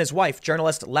 Forsyth and his wife,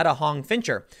 journalist Letta Hong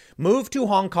Fincher, moved to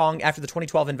Hong Kong after the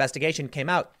 2012 investigation came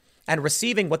out and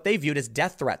receiving what they viewed as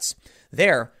death threats.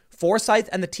 There, Forsyth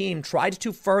and the team tried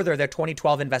to further their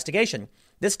 2012 investigation,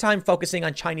 this time focusing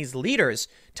on Chinese leaders'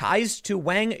 ties to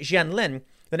Wang Jianlin,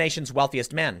 the nation's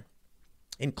wealthiest man.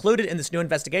 Included in this new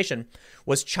investigation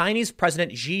was Chinese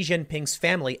President Xi Jinping's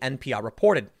family, NPR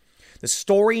reported. The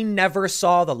story never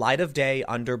saw the light of day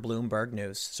under Bloomberg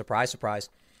News. Surprise, surprise.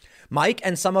 Mike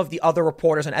and some of the other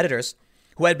reporters and editors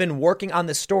who had been working on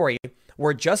this story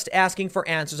were just asking for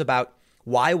answers about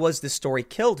why was this story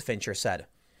killed, Fincher said.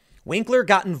 Winkler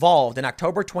got involved in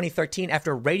October 2013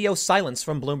 after radio silence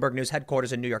from Bloomberg News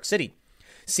headquarters in New York City.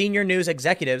 Senior news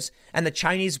executives and the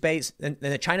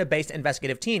China-based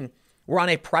investigative team were on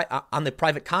the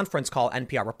private conference call,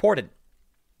 NPR reported.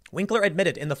 Winkler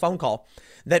admitted in the phone call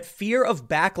that fear of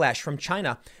backlash from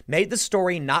China made the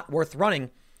story not worth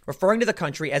running, referring to the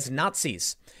country as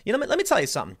Nazis. Let me tell you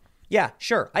something. Yeah,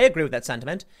 sure, I agree with that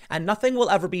sentiment, and nothing will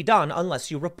ever be done unless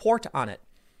you report on it.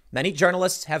 Many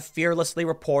journalists have fearlessly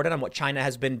reported on what China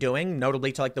has been doing,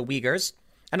 notably to the Uyghurs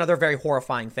and other very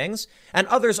horrifying things, and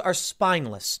others are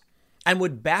spineless and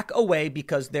would back away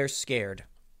because they're scared.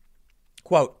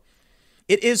 Quote,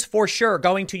 it is for sure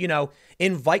going to,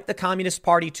 invite the Communist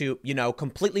Party to,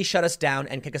 completely shut us down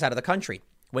and kick us out of the country,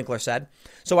 Winkler said.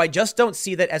 So I just don't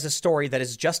see that as a story that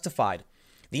is justified.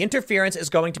 The interference is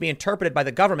going to be interpreted by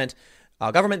the government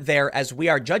there as we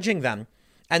are judging them,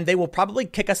 and they will probably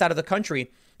kick us out of the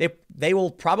country. They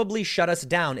will probably shut us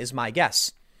down, is my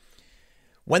guess.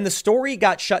 When the story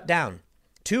got shut down,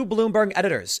 2 Bloomberg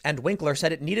editors and Winkler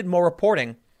said it needed more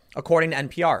reporting, according to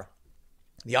NPR.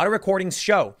 The audio recordings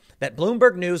show that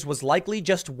Bloomberg News was likely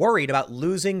just worried about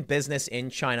losing business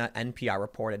in China, NPR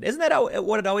reported. Isn't that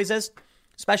what it always is?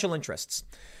 Special interests.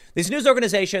 These news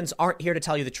organizations aren't here to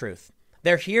tell you the truth.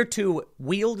 They're here to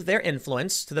wield their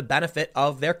influence to the benefit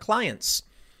of their clients.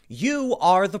 You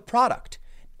are the product.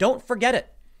 Don't forget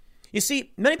it. You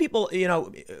see, many people, you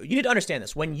need to understand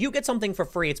this. When you get something for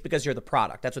free, it's because you're the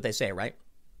product. That's what they say, right?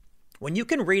 When you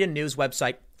can read a news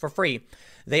website for free,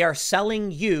 they are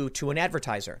selling you to an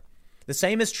advertiser. The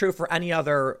same is true for any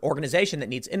other organization that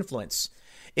needs influence.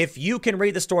 If you can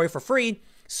read the story for free,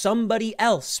 somebody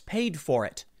else paid for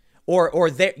it. Or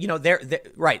they're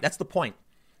right. That's the point.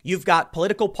 You've got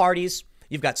political parties,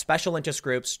 you've got special interest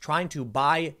groups trying to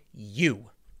buy you.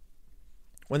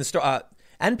 When the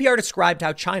NPR described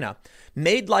how China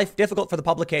made life difficult for the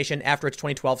publication after its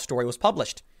 2012 story was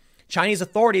published. Chinese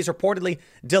authorities reportedly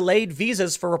delayed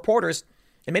visas for reporters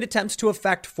and made attempts to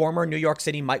affect former New York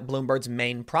City Mike Bloomberg's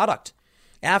main product.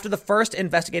 After the first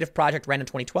investigative project ran in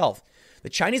 2012, the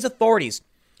Chinese authorities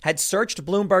had searched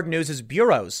Bloomberg News'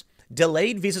 bureaus,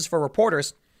 delayed visas for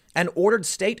reporters, and ordered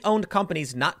state-owned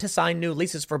companies not to sign new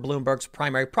leases for Bloomberg's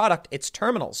primary product, its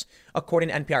terminals, according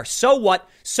to NPR. So what?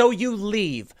 So you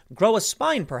leave. Grow a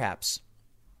spine, perhaps.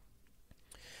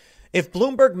 If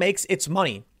Bloomberg makes its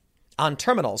money on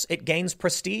terminals, it gains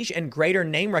prestige and greater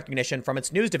name recognition from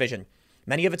its news division.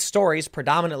 Many of its stories,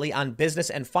 predominantly on business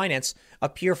and finance,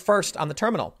 appear first on the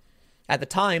terminal. At the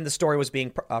time the story was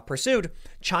being pursued,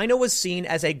 China was seen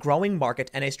as a growing market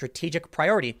and a strategic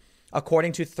priority,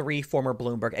 according to 3 former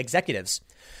Bloomberg executives.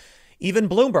 Even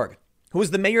Bloomberg, who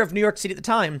was the mayor of New York City at the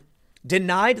time,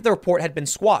 denied the report had been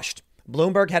squashed.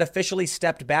 Bloomberg had officially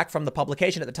stepped back from the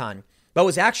publication at the time, but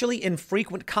was actually in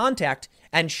frequent contact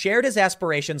and shared his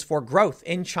aspirations for growth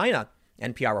in China,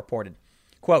 NPR reported.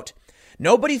 Quote,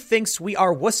 "Nobody thinks we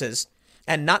are wusses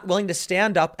and not willing to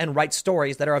stand up and write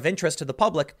stories that are of interest to the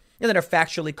public and that are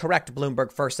factually correct,"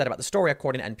 Bloomberg first said about the story,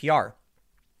 according to NPR.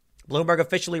 Bloomberg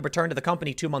officially returned to the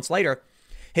company 2 months later.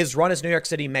 His run as New York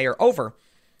City mayor over,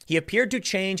 he appeared to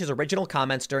change his original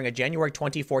comments during a January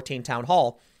 2014 town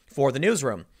hall for the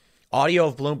newsroom. Audio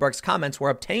of Bloomberg's comments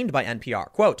were obtained by NPR.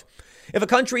 Quote, "If a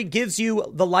country gives you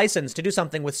the license to do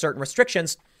something with certain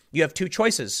restrictions, you have 2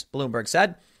 choices," Bloomberg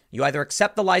said. "You either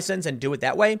accept the license and do it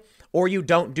that way, or you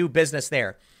don't do business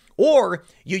there. Or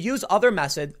you use other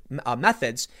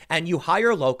methods and you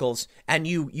hire locals and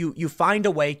you find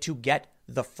a way to get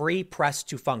the free press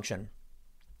to function.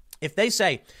 If they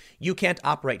say you can't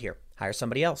operate here, hire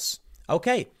somebody else.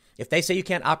 Okay. If they say you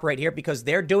can't operate here because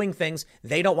they're doing things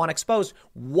they don't want exposed,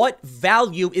 what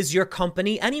value is your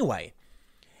company anyway?"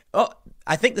 Oh,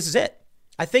 I think this is it.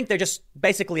 I think they're just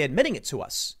basically admitting it to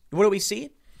us. What do we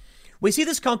see? We see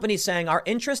this company saying our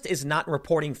interest is not in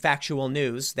reporting factual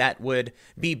news that would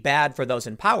be bad for those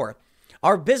in power.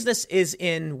 Our business is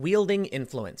in wielding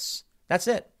influence. That's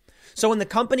it. So when the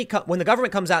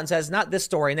government comes out and says, not this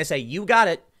story, and they say, you got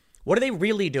it, what are they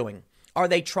really doing? Are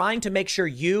they trying to make sure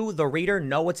you, the reader,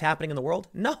 know what's happening in the world?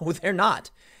 No, they're not.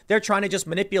 They're trying to just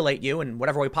manipulate you in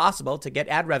whatever way possible to get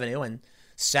ad revenue and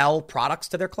sell products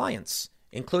to their clients,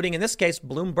 including, in this case,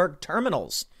 Bloomberg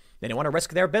terminals. They don't want to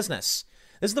risk their business.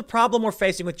 This is the problem we're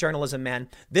facing with journalism, man.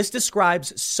 This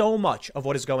describes so much of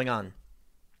what is going on.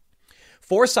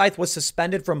 Forsyth was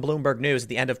suspended from Bloomberg News at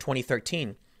the end of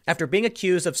 2013 after being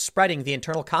accused of spreading the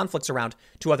internal conflicts around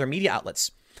to other media outlets.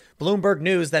 Bloomberg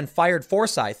News then fired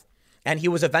Forsyth, and he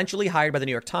was eventually hired by the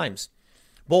New York Times.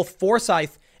 Both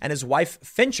Forsyth and his wife,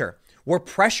 Fincher, were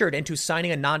pressured into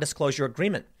signing a non-disclosure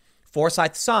agreement.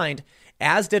 Forsyth signed,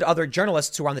 as did other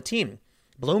journalists who were on the team.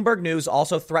 Bloomberg News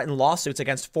also threatened lawsuits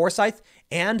against Forsyth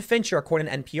and Fincher, according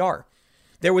to NPR.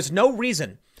 There was no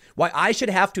reason why I should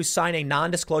have to sign a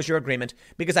non-disclosure agreement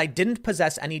because I didn't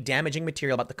possess any damaging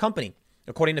material about the company,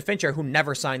 according to Fincher, who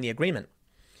never signed the agreement.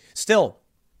 Still,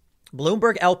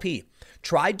 Bloomberg LP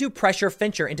tried to pressure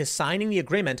Fincher into signing the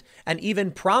agreement and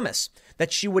even promise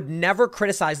that she would never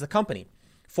criticize the company.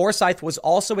 Forsyth was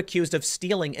also accused of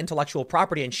stealing intellectual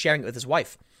property and sharing it with his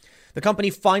wife. The company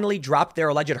finally dropped their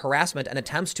alleged harassment and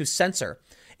attempts to censor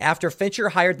after Fincher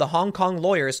hired the Hong Kong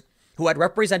lawyers who had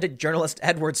represented journalist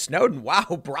Edward Snowden.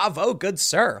 Wow, bravo, good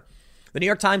sir. The New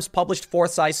York Times published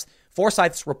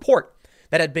Forsyth's report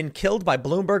that had been killed by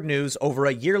Bloomberg News over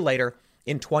a year later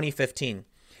in 2015.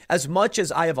 As much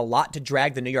as I have a lot to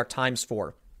drag the New York Times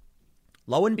for,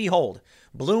 lo and behold,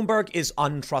 Bloomberg is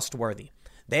untrustworthy.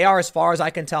 They are, as far as I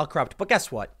can tell, corrupt. But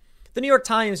guess what? The New York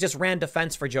Times just ran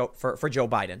defense for Joe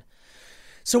Biden.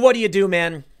 So what do you do,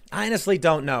 man? I honestly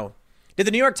don't know. Did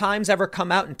the New York Times ever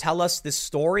come out and tell us this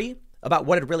story about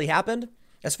what had really happened?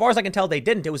 As far as I can tell, they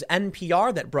didn't. It was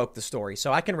NPR that broke the story.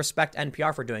 So I can respect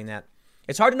NPR for doing that.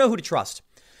 It's hard to know who to trust.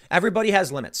 Everybody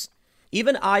has limits.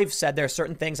 Even I've said there are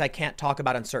certain things I can't talk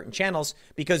about on certain channels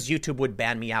because YouTube would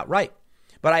ban me outright.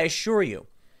 But I assure you,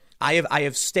 I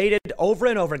have stated over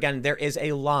and over again, there is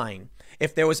a line.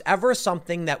 If there was ever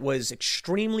something that was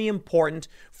extremely important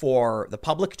for the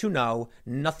public to know,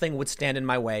 nothing would stand in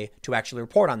my way to actually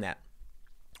report on that.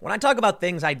 When I talk about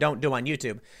things I don't do on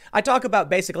YouTube, I talk about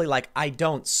basically like I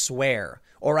don't swear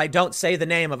or I don't say the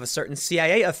name of a certain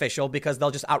CIA official because they'll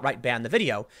just outright ban the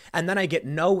video. And then I get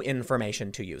no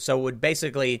information to you. So it would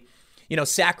basically,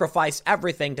 sacrifice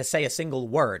everything to say a single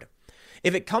word.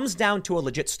 If it comes down to a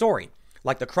legit story,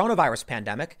 like the coronavirus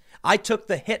pandemic, I took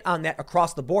the hit on that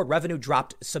across the board. Revenue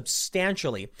dropped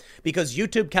substantially because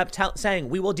YouTube kept saying,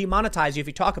 we will demonetize you if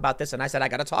you talk about this. And I said, I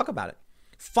got to talk about it.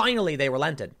 Finally, they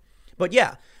relented. But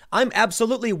yeah, I'm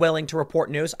absolutely willing to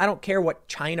report news. I don't care what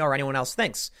China or anyone else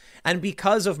thinks. And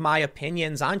because of my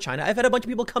opinions on China, I've had a bunch of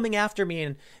people coming after me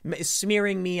and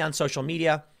smearing me on social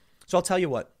media. So I'll tell you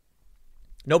what,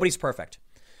 nobody's perfect.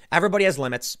 Everybody has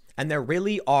limits, and there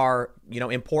really are,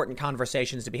 important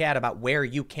conversations to be had about where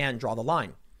you can draw the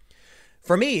line.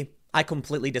 For me, I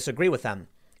completely disagree with them.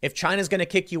 If China's going to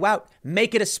kick you out,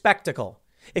 make it a spectacle.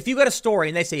 If you got a story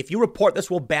and they say, if you report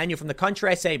this, we'll ban you from the country,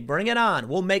 I say, bring it on.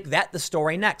 We'll make that the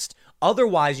story next.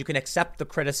 Otherwise, you can accept the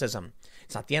criticism.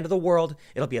 It's not the end of the world.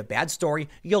 It'll be a bad story.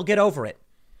 You'll get over it.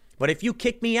 But if you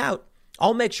kick me out,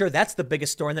 I'll make sure that's the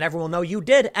biggest story and then everyone will know you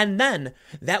did. And then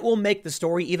that will make the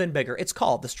story even bigger. It's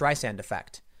called the Streisand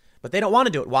effect. But they don't want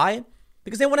to do it. Why?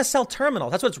 Because they want to sell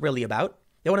terminals. That's what it's really about.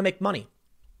 They want to make money.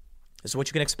 This is what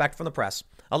you can expect from the press.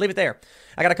 I'll leave it there.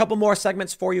 I got a couple more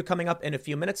segments for you coming up in a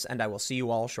few minutes, and I will see you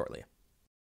all shortly.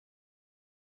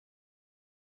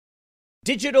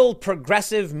 Digital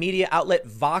progressive media outlet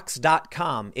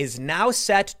Vox.com is now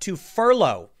set to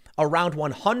furlough around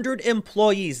 100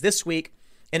 employees this week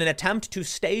in an attempt to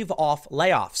stave off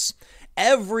layoffs.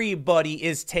 Everybody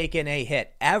is taking a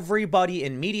hit. Everybody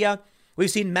in media.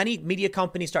 We've seen many media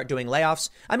companies start doing layoffs.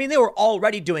 I mean, they were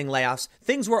already doing layoffs.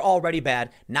 Things were already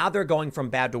bad. Now they're going from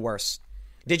bad to worse.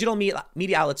 Digital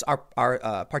media outlets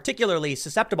are particularly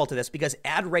susceptible to this because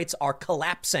ad rates are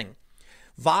collapsing.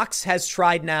 Vox has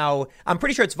tried now, I'm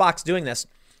pretty sure it's Vox doing this,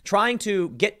 trying to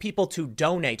get people to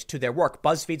donate to their work.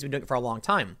 BuzzFeed's been doing it for a long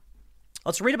time.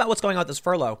 Let's read about what's going on with this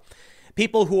furlough.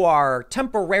 People who are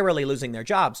temporarily losing their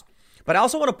jobs. But I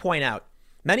also want to point out,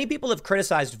 many people have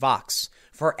criticized Vox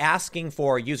for asking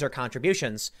for user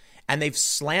contributions, and they've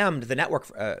slammed the network,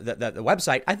 the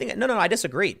website. I think, no, I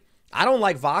disagree. I don't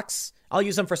like Vox. I'll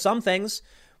use them for some things,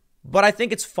 but I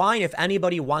think it's fine if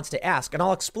anybody wants to ask, and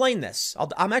I'll explain this.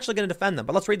 I'm actually going to defend them,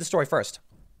 but let's read the story first.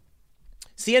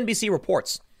 CNBC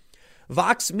reports,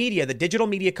 Vox Media, the digital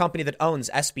media company that owns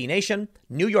SB Nation,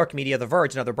 New York Media, The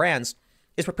Verge, and other brands,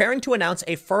 is preparing to announce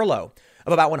a furlough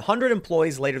of about 100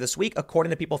 employees later this week,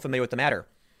 according to people familiar with the matter.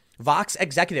 Vox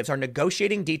executives are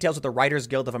negotiating details with the Writers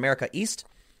Guild of America East,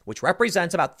 which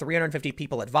represents about 350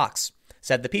 people at Vox,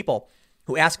 said the people,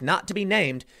 who asked not to be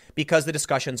named because the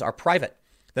discussions are private.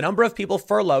 The number of people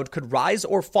furloughed could rise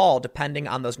or fall depending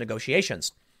on those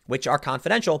negotiations, which are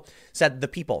confidential, said the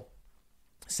people.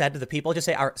 Said the people, just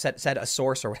say said a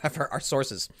source or whatever, our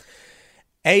sources.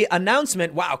 A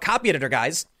announcement, wow, copy editor,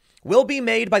 guys, will be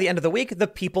made by the end of the week, the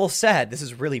people said. This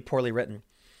is really poorly written.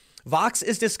 Vox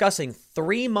is discussing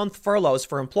 3-month furloughs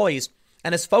for employees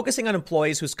and is focusing on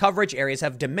employees whose coverage areas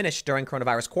have diminished during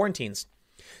coronavirus quarantines.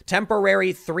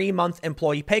 Temporary 3-month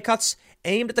employee pay cuts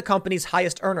aimed at the company's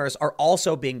highest earners are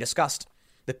also being discussed.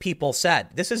 The people said.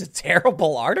 This is a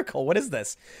terrible article. What is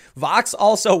this? Vox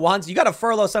also wants, you got to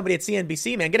furlough somebody at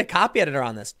CNBC, man. Get a copy editor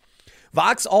on this.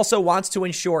 Vox also wants to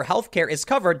ensure healthcare is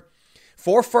covered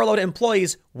for furloughed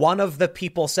employees, one of the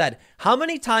people said. How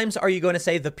many times are you going to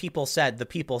say the people said, the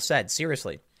people said?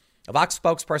 Seriously. A Vox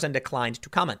spokesperson declined to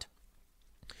comment.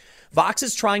 Vox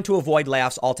is trying to avoid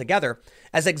layoffs altogether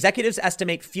as executives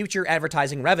estimate future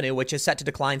advertising revenue, which is set to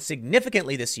decline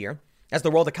significantly this year as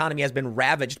the world economy has been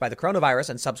ravaged by the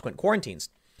coronavirus and subsequent quarantines.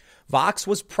 Vox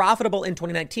was profitable in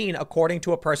 2019, according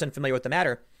to a person familiar with the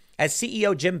matter, as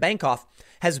CEO Jim Bankoff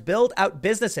has built out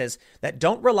businesses that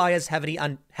don't rely as heavily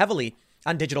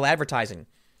on digital advertising,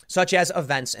 such as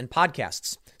events and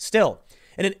podcasts. Still,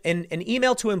 in an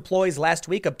email to employees last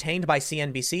week obtained by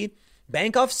CNBC,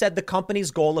 Bankoff said the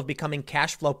company's goal of becoming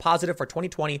cash flow positive for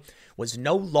 2020 was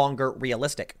no longer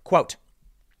realistic. Quote,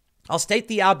 I'll state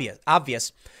the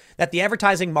obvious that the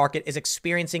advertising market is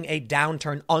experiencing a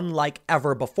downturn unlike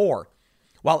ever before.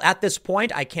 While at this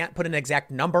point, I can't put an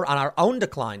exact number on our own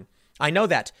decline. I know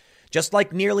that, just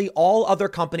like nearly all other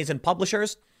companies and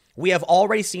publishers, we have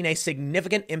already seen a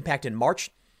significant impact in March,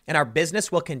 and our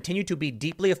business will continue to be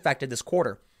deeply affected this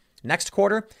quarter. next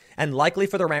quarter, and likely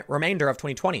for the remainder of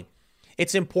 2020.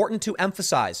 It's important to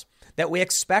emphasize that we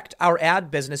expect our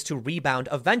ad business to rebound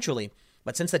eventually,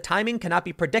 but since the timing cannot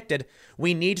be predicted,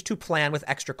 we need to plan with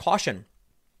extra caution.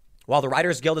 While the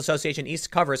Writers Guild Association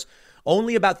East covers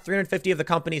only about 350 of the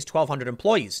company's 1,200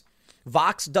 employees,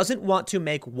 Vox doesn't want to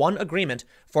make one agreement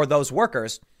for those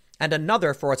workers and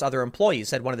another for its other employees,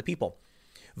 said one of the people.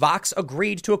 Vox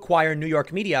agreed to acquire New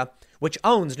York Media, which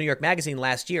owns New York Magazine,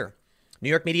 last year. New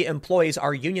York Media employees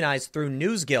are unionized through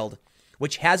News Guild,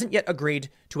 which hasn't yet agreed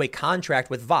to a contract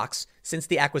with Vox since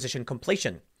the acquisition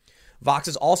completion. Vox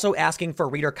is also asking for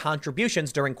reader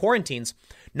contributions during quarantines,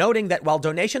 noting that while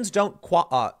donations don't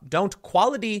qualify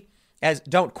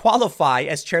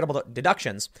as charitable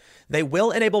deductions, they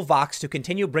will enable Vox to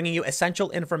continue bringing you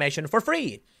essential information for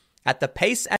free at the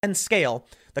pace and scale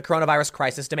the coronavirus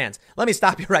crisis demands. Let me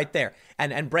stop you right there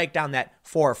and break down that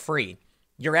for free.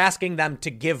 You're asking them to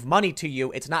give money to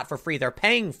you. It's not for free. They're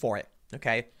paying for it.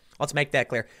 Okay, let's make that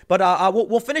clear. But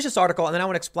we'll finish this article, and then I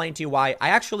want to explain to you why I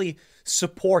actually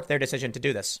support their decision to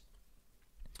do this.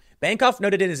 Bankoff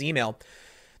noted in his email,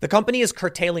 the company is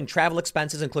curtailing travel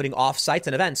expenses, including off-sites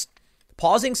and events,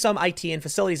 pausing some IT and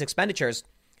facilities expenditures,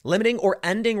 limiting or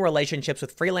ending relationships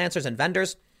with freelancers and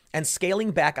vendors, and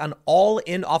scaling back on all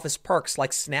in-office perks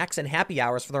like snacks and happy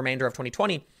hours for the remainder of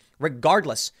 2020,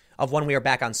 regardless of when we are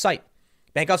back on site.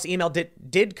 Bankoff's email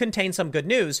did contain some good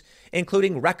news,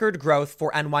 including record growth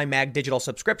for NY Mag digital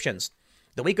subscriptions.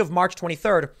 The week of March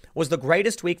 23rd was the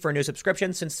greatest week for new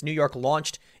subscriptions since New York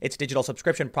launched its digital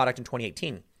subscription product in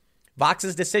 2018.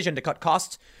 Vox's decision to cut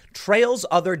costs trails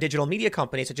other digital media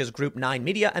companies such as Group 9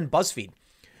 Media and BuzzFeed.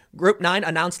 Group 9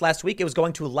 announced last week it was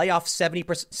going to lay off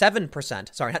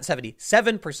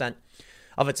 7%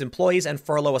 of its employees and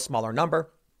furlough a smaller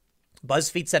number.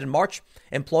 BuzzFeed said in March,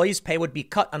 employees' pay would be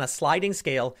cut on a sliding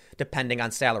scale depending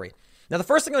on salary. Now, the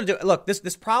first thing I'm going to do, look,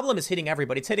 this problem is hitting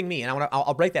everybody. It's hitting me, and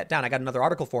I'll break that down. I got another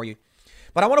article for you.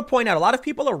 But I want to point out, a lot of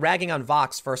people are ragging on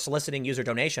Vox for soliciting user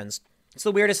donations. It's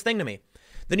the weirdest thing to me.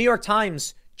 The New York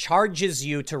Times charges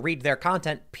you to read their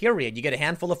content, period. You get a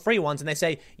handful of free ones, and they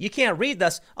say, you can't read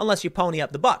this unless you pony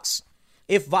up the bucks.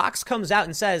 If Vox comes out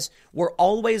and says, we're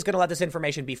always going to let this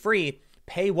information be free,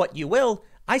 pay what you will,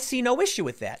 I see no issue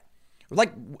with that.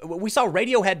 Like, we saw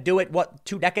Radiohead do it,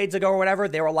 2 decades ago or whatever?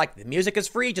 They were like, the music is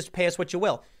free, just pay us what you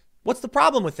will. What's the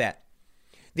problem with that?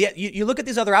 You look at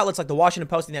these other outlets like the Washington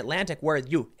Post and the Atlantic where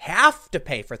you have to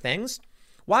pay for things.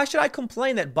 Why should I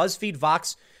complain that BuzzFeed,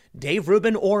 Vox, Dave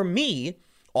Rubin, or me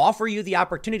offer you the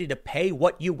opportunity to pay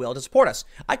what you will to support us?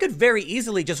 I could very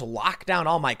easily just lock down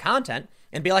all my content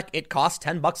and be like, it costs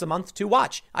 $10 a month to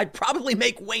watch. I'd probably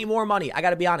make way more money. I got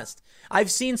to be honest. I've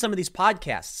seen some of these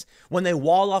podcasts when they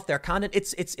wall off their content.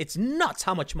 It's nuts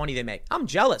how much money they make. I'm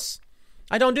jealous.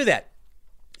 I don't do that.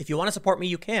 If you want to support me,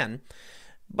 you can.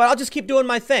 But I'll just keep doing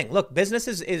my thing. Look, business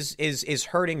is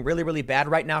hurting really, really bad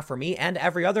right now for me and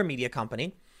every other media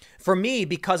company. For me,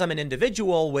 because I'm an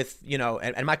individual with,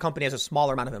 and my company has a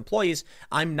smaller amount of employees,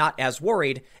 I'm not as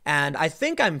worried. And I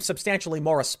think I'm substantially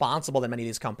more responsible than many of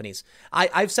these companies.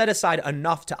 I've set aside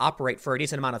enough to operate for a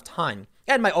decent amount of time.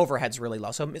 And my overhead's really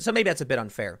low. So maybe that's a bit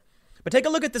unfair. But take a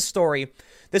look at this story.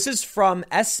 This is from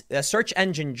Search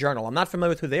Engine Journal. I'm not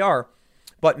familiar with who they are,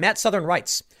 but Matt Southern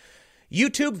writes,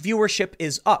 YouTube viewership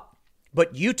is up,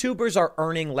 but YouTubers are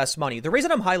earning less money. The reason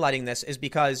I'm highlighting this is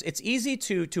because it's easy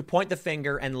to point the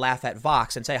finger and laugh at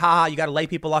Vox and say, you got to lay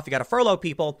people off, you got to furlough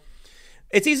people.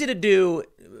 It's easy to do,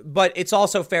 but it's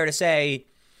also fair to say,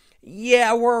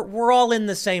 yeah, we're all in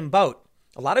the same boat.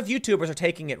 A lot of YouTubers are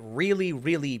taking it really,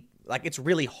 really, it's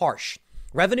really harsh.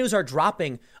 Revenues are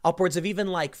dropping upwards of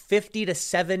even 50 to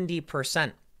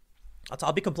 70%.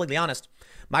 I'll be completely honest.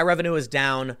 My revenue is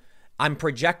down. I'm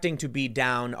projecting to be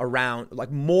down around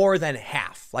more than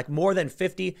half, more than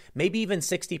 50, maybe even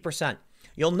 60%.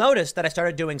 You'll notice that I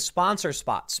started doing sponsor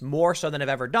spots more so than I've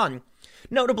ever done.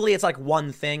 Notably, it's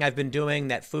one thing I've been doing,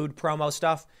 that food promo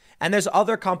stuff. And there's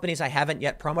other companies I haven't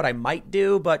yet promoted I might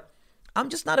do, but I'm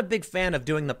just not a big fan of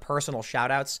doing the personal shout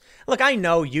outs. Look, I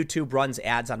know YouTube runs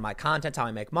ads on my content, how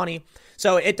I make money.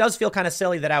 So it does feel kind of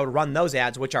silly that I would run those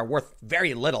ads, which are worth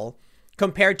very little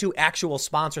compared to actual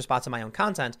sponsor spots on my own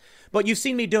content. But you've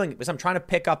seen me doing it because I'm trying to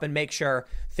pick up and make sure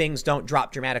things don't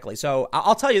drop dramatically. So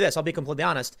I'll tell you this, I'll be completely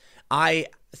honest. I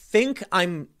think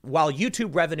while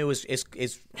YouTube revenue is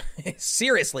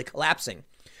seriously collapsing,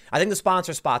 I think the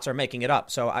sponsor spots are making it up.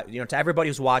 So, to everybody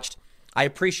who's watched, I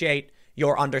appreciate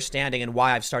your understanding and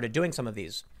why I've started doing some of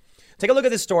these. Take a look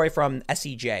at this story from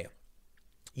SEJ.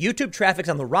 YouTube traffic's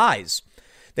on the rise.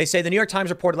 They say the New York Times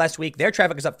reported last week their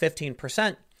traffic is up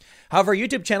 15%. However,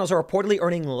 YouTube channels are reportedly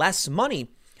earning less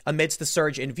money amidst the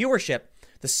surge in viewership.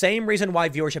 The same reason why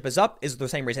viewership is up is the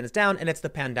same reason it's down, and it's the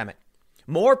pandemic.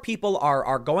 More people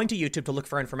are going to YouTube to look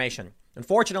for information.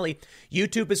 Unfortunately,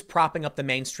 YouTube is propping up the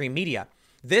mainstream media.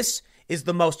 This is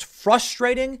the most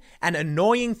frustrating and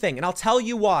annoying thing, and I'll tell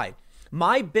you why.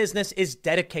 My business is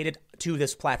dedicated to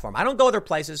this platform. I don't go other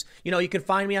places. You can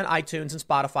find me on iTunes and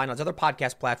Spotify and those other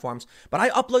podcast platforms, but I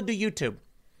upload to YouTube.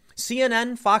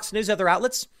 CNN, Fox News, other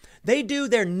outlets, they do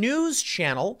their news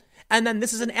channel, and then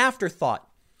this is an afterthought.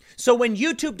 So when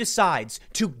YouTube decides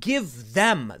to give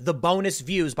them the bonus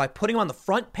views by putting them on the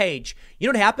front page, you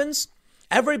know what happens?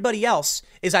 Everybody else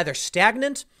is either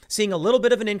stagnant, seeing a little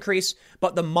bit of an increase,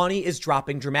 but the money is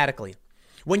dropping dramatically.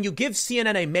 When you give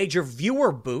CNN a major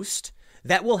viewer boost,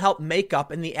 that will help make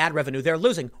up in the ad revenue they're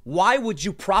losing. Why would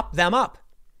you prop them up?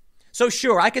 So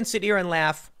sure, I can sit here and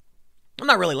laugh. I'm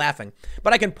not really laughing,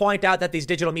 but I can point out that these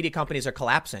digital media companies are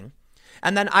collapsing.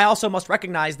 And then I also must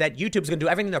recognize that YouTube's going to do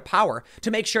everything in their power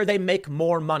to make sure they make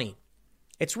more money.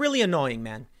 It's really annoying,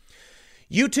 man.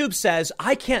 YouTube says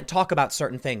I can't talk about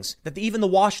certain things that even the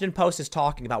Washington Post is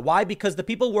talking about. Why? Because the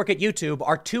people who work at YouTube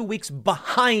are 2 weeks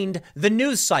behind the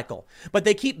news cycle, but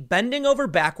they keep bending over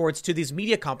backwards to these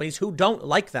media companies who don't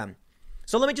like them.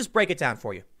 So let me just break it down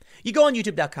for you. You go on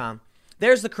youtube.com,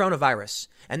 there's the coronavirus,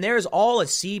 and there's all of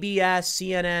CBS,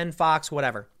 CNN, Fox,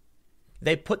 whatever.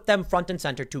 They put them front and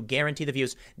center to guarantee the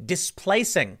views,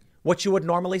 displacing what you would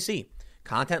normally see,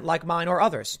 content like mine or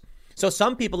others. So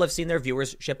some people have seen their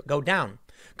viewership go down.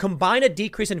 Combine a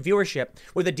decrease in viewership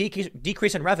with a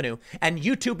decrease in revenue, and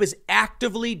YouTube is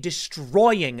actively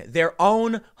destroying their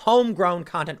own homegrown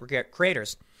content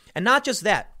creators. And not just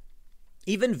that,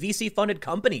 even VC-funded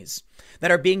companies that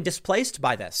are being displaced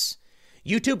by this.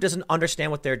 YouTube doesn't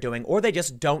understand what they're doing, or they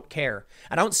just don't care.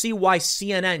 I don't see why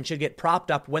CNN should get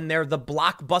propped up when they're the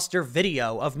Blockbuster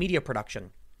Video of media production.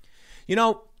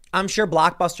 I'm sure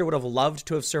Blockbuster would have loved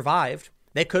to have survived.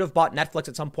 They could have bought Netflix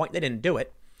at some point. They didn't do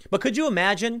it. But could you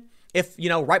imagine if,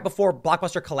 right before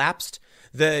Blockbuster collapsed,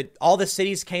 all the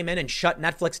cities came in and shut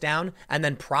Netflix down and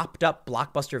then propped up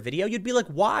Blockbuster Video? You'd be like,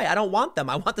 why? I don't want them.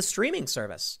 I want the streaming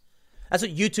service. That's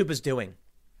what YouTube is doing.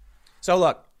 So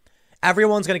look,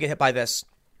 everyone's going to get hit by this.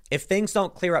 If things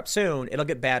don't clear up soon, it'll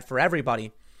get bad for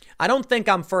everybody. I don't think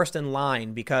I'm first in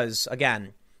line because,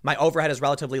 again, my overhead is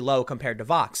relatively low compared to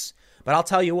Vox. But I'll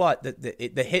tell you what,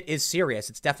 the hit is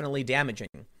serious. It's definitely damaging.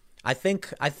 I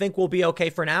think we'll be okay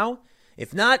for now.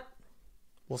 If not,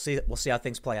 we'll see how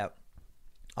things play out.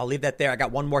 I'll leave that there. I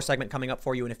got one more segment coming up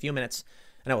for you in a few minutes,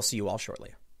 and I will see you all shortly.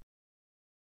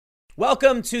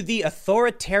 Welcome to the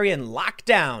authoritarian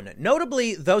lockdown,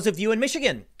 notably those of you in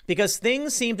Michigan, because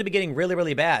things seem to be getting really,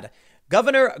 really bad.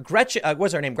 Governor Gretchen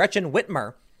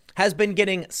Whitmer has been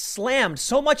getting slammed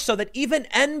so much so that even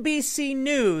NBC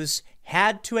News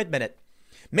had to admit it.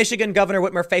 Michigan Governor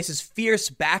Whitmer faces fierce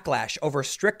backlash over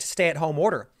strict stay-at-home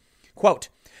order. Quote,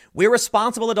 "We're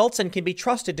responsible adults and can be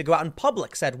trusted to go out in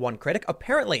public," said one critic.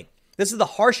 Apparently, this is the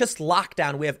harshest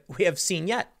lockdown we have seen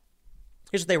yet.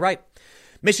 Here's what they write.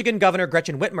 Michigan Governor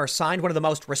Gretchen Whitmer signed one of the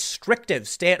most restrictive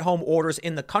stay-at-home orders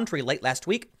in the country late last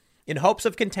week in hopes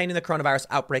of containing the coronavirus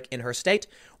outbreak in her state,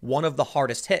 one of the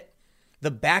hardest hit.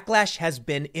 The backlash has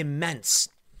been immense.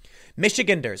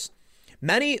 Michiganders,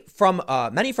 many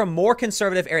from more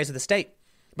conservative areas of the state,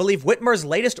 believe Whitmer's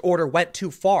latest order went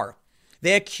too far.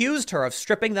 They accused her of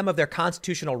stripping them of their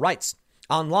constitutional rights.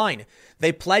 Online,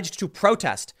 they pledged to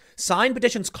protest, signed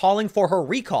petitions calling for her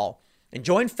recall, and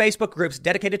joined Facebook groups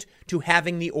dedicated to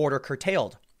having the order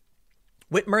curtailed.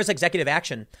 Whitmer's executive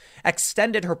action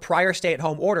extended her prior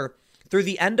stay-at-home order through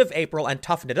the end of April and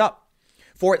toughened it up.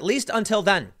 For at least until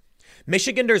then,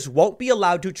 Michiganders won't be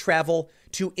allowed to travel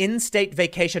to in-state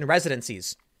vacation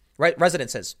residences.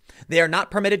 They are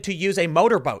not permitted to use a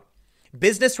motorboat.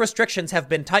 Business restrictions have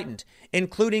been tightened,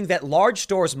 including that large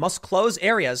stores must close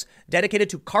areas dedicated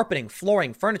to carpeting,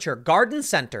 flooring, furniture, garden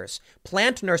centers,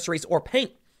 plant nurseries, or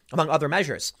paint, among other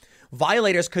measures.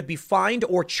 Violators could be fined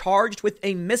or charged with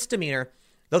a misdemeanor,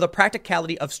 though the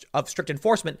practicality of strict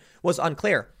enforcement was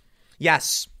unclear.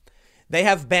 Yes, they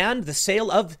have banned the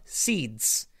sale of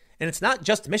seeds. And it's not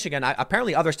just Michigan.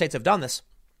 Apparently other states have done this.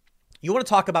 You want to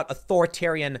talk about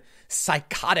authoritarian,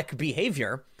 psychotic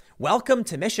behavior? Welcome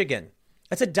to Michigan.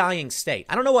 That's a dying state.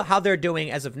 I don't know how they're doing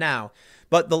as of now,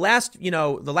 but the last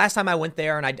time I went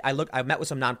there and I met with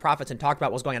some nonprofits and talked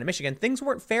about what was going on in Michigan, things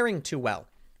weren't faring too well.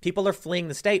 People are fleeing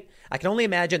the state. I can only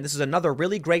imagine this is another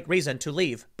really great reason to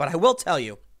leave. But I will tell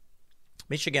you,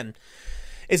 Michigan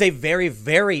is a very,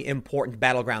 very important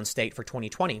battleground state for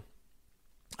 2020.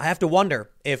 I have to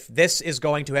wonder if this is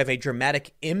going to have a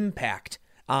dramatic impact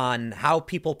on how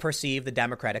people perceive the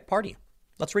Democratic Party.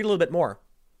 Let's read a little bit more.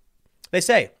 They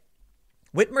say,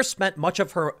 Whitmer spent much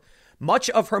of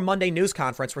her Monday news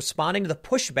conference responding to the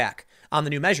pushback on the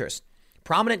new measures.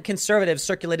 Prominent conservatives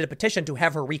circulated a petition to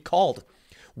have her recalled,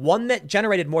 one that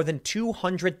generated more than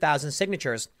 200,000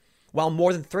 signatures, while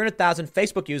more than 300,000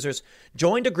 Facebook users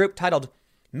joined a group titled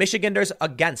Michiganders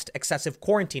Against Excessive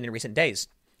Quarantine in recent days.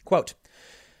 Quote,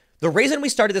 "The reason we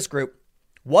started this group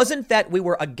wasn't that we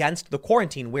were against the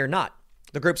quarantine. We're not."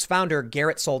 The group's founder,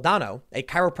 Garrett Soldano, a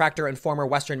chiropractor and former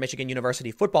Western Michigan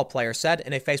University football player, said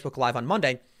in a Facebook Live on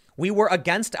Monday, "We were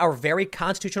against our very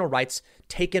constitutional rights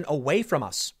taken away from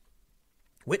us."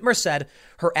 Whitmer said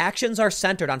her actions are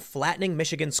centered on flattening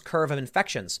Michigan's curve of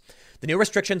infections. The new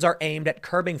restrictions are aimed at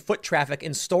curbing foot traffic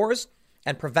in stores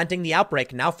and preventing the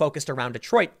outbreak, now focused around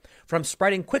Detroit, from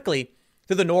spreading quickly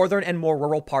through the northern and more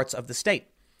rural parts of the state,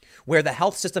 where the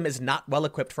health system is not well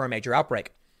equipped for a major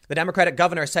outbreak. The Democratic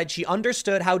governor said she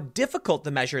understood how difficult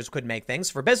the measures could make things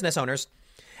for business owners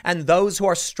and those who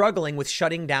are struggling with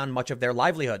shutting down much of their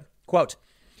livelihood. Quote,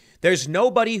 "There's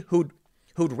nobody who'd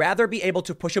rather be able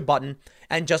to push a button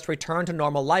and just return to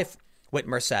normal life,"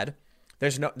 Whitmer said.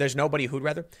 There's nobody who'd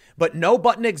rather, but no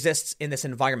button exists in this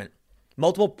environment.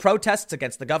 Multiple protests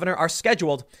against the governor are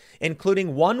scheduled,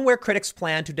 including one where critics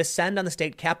plan to descend on the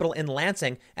state capitol in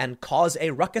Lansing and cause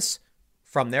a ruckus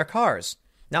from their cars.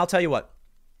 Now, I'll tell you what,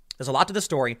 there's a lot to the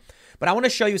story, but I want to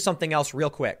show you something else real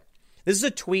quick. This is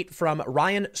a tweet from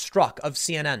Ryan Struck of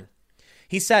CNN.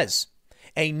 He says,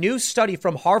 "A new study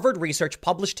from Harvard Research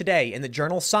published today in the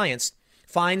journal Science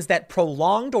finds that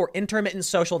prolonged or intermittent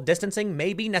social distancing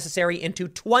may be necessary into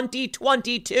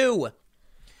 2022.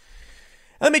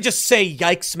 Let me just say,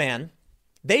 yikes, man.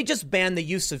 They just banned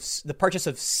the purchase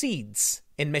of seeds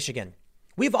in Michigan.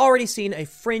 We've already seen a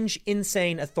fringe,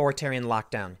 insane authoritarian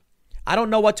lockdown. I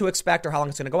don't know what to expect or how long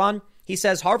it's going to go on." He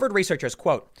says Harvard researchers,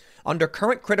 quote, "Under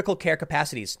current critical care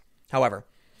capacities, however,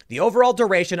 the overall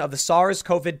duration of the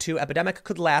SARS-CoV-2 epidemic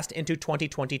could last into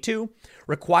 2022,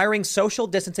 requiring social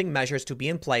distancing measures to be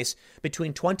in place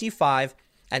between 25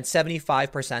 and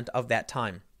 75% of that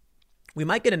time." We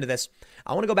might get into this.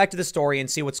 I want to go back to the story and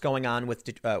see what's going on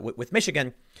with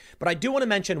Michigan. But I do want to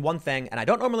mention one thing, and I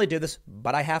don't normally do this,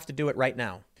 but I have to do it right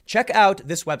now. Check out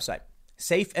this website,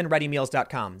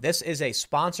 safeandreadymeals.com. This is a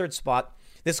sponsored spot.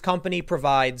 This company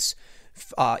provides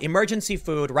emergency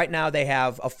food. Right now, they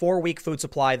have a 4-week food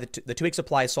supply. The 2-week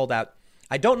supply is sold out.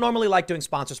 I don't normally like doing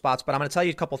sponsor spots, but I'm going to tell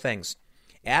you a couple things.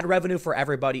 Ad revenue for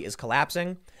everybody is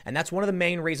collapsing, and that's one of the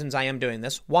main reasons I am doing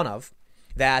this. One of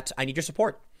that, I need your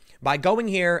support. By going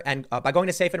here and by going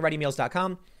to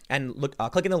safeandreadymeals.com and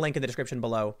clicking the link in the description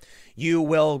below, you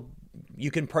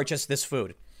can purchase this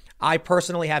food. I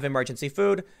personally have emergency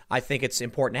food. I think it's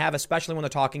important to have, especially when they're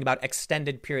talking about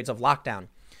extended periods of lockdown.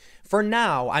 For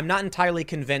now, I'm not entirely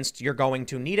convinced you're going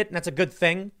to need it, and that's a good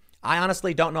thing. I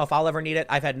honestly don't know if I'll ever need it.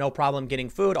 I've had no problem getting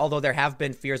food, although there have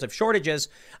been fears of shortages.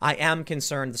 I am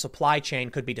concerned the supply chain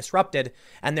could be disrupted,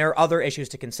 and there are other issues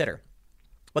to consider.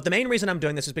 But the main reason I'm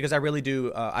doing this is because I really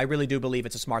do believe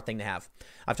it's a smart thing to have.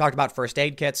 I've talked about first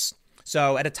aid kits.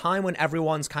 So at a time when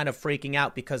everyone's kind of freaking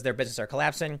out because their businesses are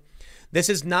collapsing, this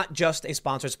is not just a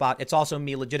sponsored spot. It's also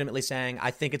me legitimately saying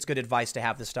I think it's good advice to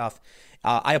have this stuff.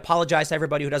 I apologize to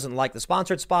everybody who doesn't like the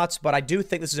sponsored spots, but I do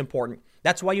think this is important.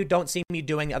 That's why you don't see me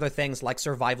doing other things like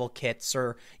survival kits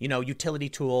or, utility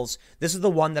tools. This is the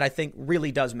one that I think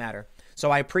really does matter.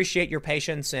 So I appreciate your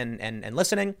patience and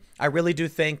listening. I really do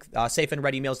think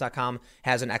safeandreadymeals.com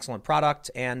has an excellent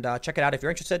product, and check it out if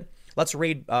you're interested. Let's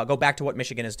go back to what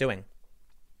Michigan is doing.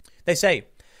 They say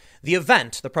the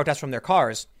event, the protest from their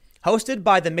cars, hosted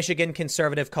by the Michigan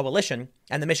Conservative Coalition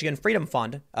and the Michigan Freedom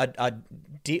Fund, a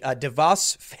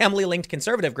DeVos family-linked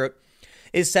conservative group,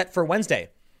 is set for Wednesday.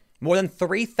 More than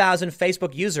 3,000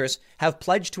 Facebook users have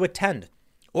pledged to attend.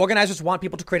 Organizers want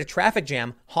people to create a traffic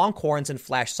jam, honk horns, and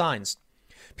flash signs.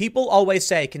 People always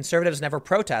say conservatives never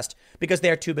protest because they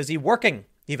are too busy working,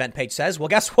 the event page says. Well,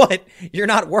 guess what? You're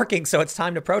not working, so it's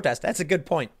time to protest. That's a good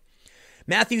point.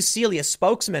 Matthew Seeley, a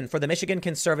spokesman for the Michigan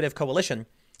Conservative Coalition,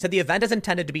 said the event is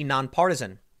intended to be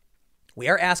nonpartisan. "We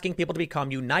are asking people to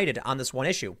become united on this one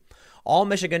issue. All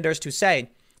Michiganders to say,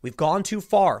 we've gone too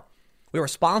far. We're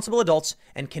responsible adults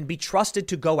and can be trusted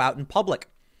to go out in public."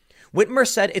 Whitmer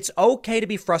said it's okay to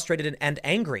be frustrated and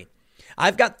angry.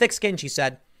 "I've got thick skin," she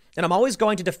said, "and I'm always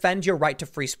going to defend your right to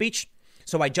free speech.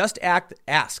 So I just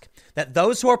ask that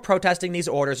those who are protesting these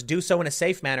orders do so in a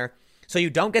safe manner so you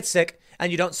don't get sick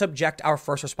and you don't subject our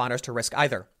first responders to risk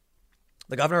either."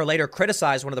 The governor later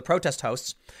criticized one of the protest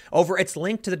hosts over its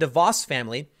link to the DeVos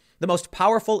family, the most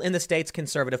powerful in the state's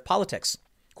conservative politics.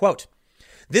 Quote,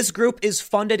 "This group is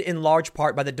funded in large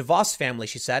part by the DeVos family,"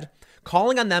 she said,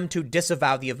 calling on them to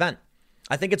disavow the event.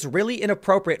 I think it's really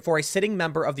inappropriate for a sitting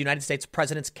member of the United States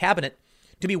president's cabinet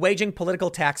to be waging political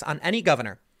attacks on any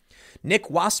governor. Nick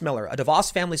Wassmiller, a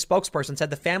DeVos family spokesperson, said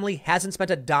the family hasn't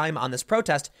spent a dime on this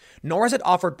protest, nor has it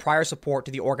offered prior support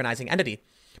to the organizing entity,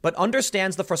 but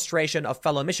understands the frustration of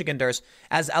fellow Michiganders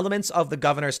as elements of the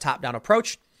governor's top-down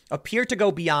approach appear to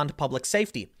go beyond public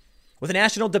safety. With a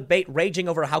national debate raging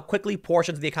over how quickly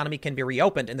portions of the economy can be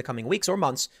reopened in the coming weeks or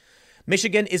months,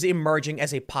 Michigan is emerging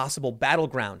as a possible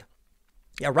battleground.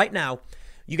 Yeah, right now,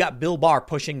 you got Bill Barr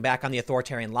pushing back on the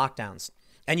authoritarian lockdowns.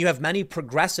 And you have many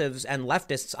progressives and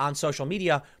leftists on social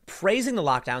media praising the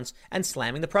lockdowns and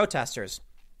slamming the protesters.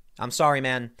 I'm sorry,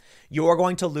 man. You're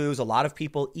going to lose a lot of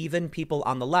people, even people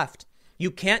on the left. You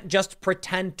can't just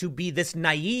pretend to be this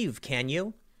naive, can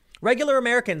you? Regular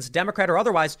Americans, Democrat or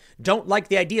otherwise, don't like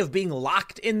the idea of being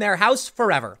locked in their house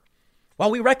forever.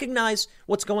 While we recognize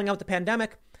what's going on with the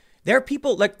pandemic, there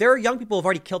are young people who have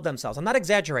already killed themselves. I'm not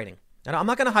exaggerating. And I'm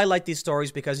not going to highlight these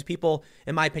stories because people,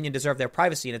 in my opinion, deserve their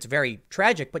privacy, and it's very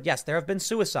tragic. But yes, there have been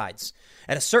suicides.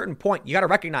 At a certain point, you got to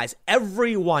recognize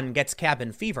everyone gets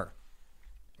cabin fever.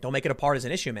 Don't make it a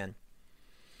partisan issue, man.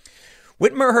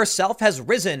 Whitmer herself has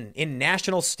risen in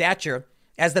national stature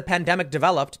as the pandemic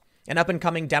developed, an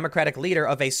up-and-coming Democratic leader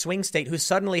of a swing state who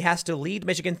suddenly has to lead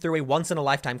Michigan through a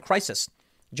once-in-a-lifetime crisis.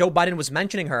 Joe Biden was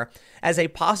mentioning her as a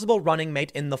possible running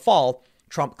mate in the fall.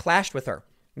 Trump clashed with her.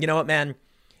 You know what, man?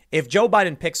 If Joe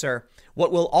Biden picks her,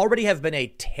 what will already have been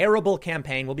a terrible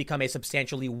campaign will become a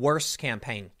substantially worse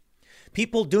campaign.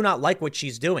 People do not like what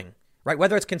she's doing, right?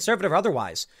 Whether it's conservative or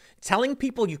otherwise. Telling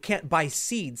people you can't buy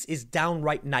seeds is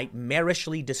downright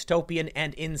nightmarishly dystopian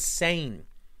and insane.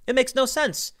 It makes no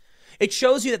sense. It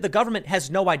shows you that the government has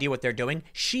no idea what they're doing.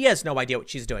 She has no idea what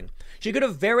she's doing. She could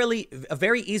have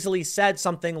very easily said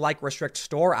something like restrict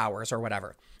store hours or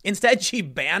whatever. Instead, she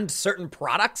banned certain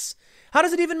products. How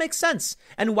does it even make sense?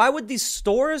 And why would these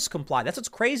stores comply? That's what's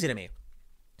crazy to me.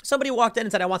 Somebody walked in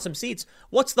and said, I want some seeds.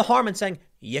 What's the harm in saying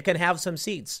you can have some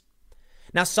seeds?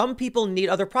 Now, some people need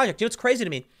other projects. You know, it's crazy to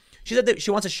me. She said that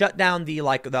she wants to shut down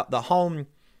the home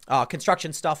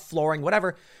construction stuff, flooring,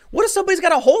 whatever. What if somebody's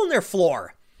got a hole in their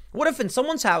floor? What if in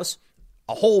someone's house,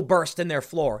 a hole burst in their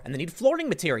floor and they need flooring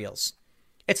materials?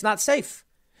 It's not safe.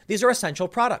 These are essential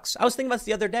products. I was thinking about this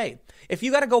the other day. If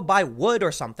you got to go buy wood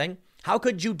or something, how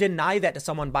could you deny that to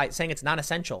someone by saying it's not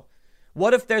essential?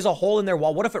 What if there's a hole in their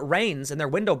wall? What if it rains and their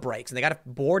window breaks and they got to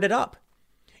board it up?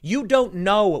 You don't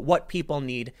know what people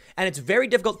need, and it's very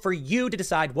difficult for you to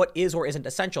decide what is or isn't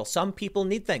essential. Some people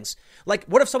need things. Like,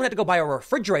 what if someone had to go buy a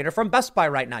refrigerator from Best Buy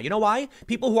right now? You know why?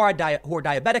 People who are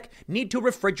diabetic need to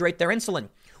refrigerate their insulin.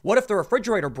 What if the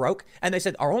refrigerator broke and they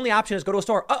said our only option is go to a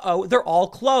store? They're all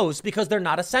closed because they're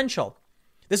not essential.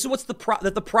 This is what's the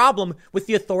problem with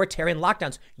the authoritarian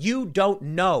lockdowns. You don't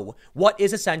know what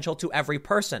is essential to every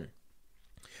person.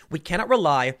 We cannot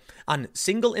rely on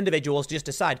single individuals to just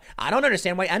decide. I don't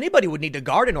understand why anybody would need to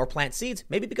garden or plant seeds.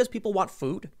 Maybe because people want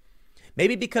food.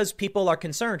 Maybe because people are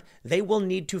concerned they will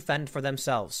need to fend for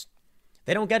themselves.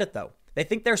 They don't get it, though. They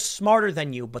think they're smarter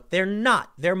than you, but they're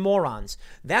not. They're morons.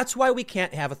 That's why we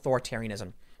can't have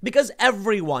authoritarianism. Because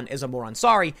everyone is a moron.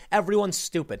 Sorry, everyone's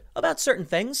stupid about certain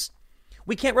things.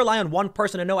 We can't rely on one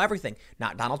person to know everything.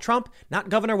 Not Donald Trump, not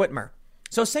Governor Whitmer.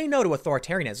 So say no to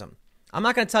authoritarianism. I'm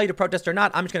not going to tell you to protest or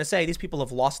not. I'm just going to say these people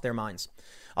have lost their minds.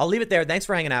 I'll leave it there. Thanks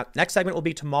for hanging out. Next segment will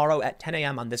be tomorrow at 10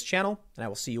 a.m. on this channel, and I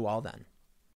will see you all then.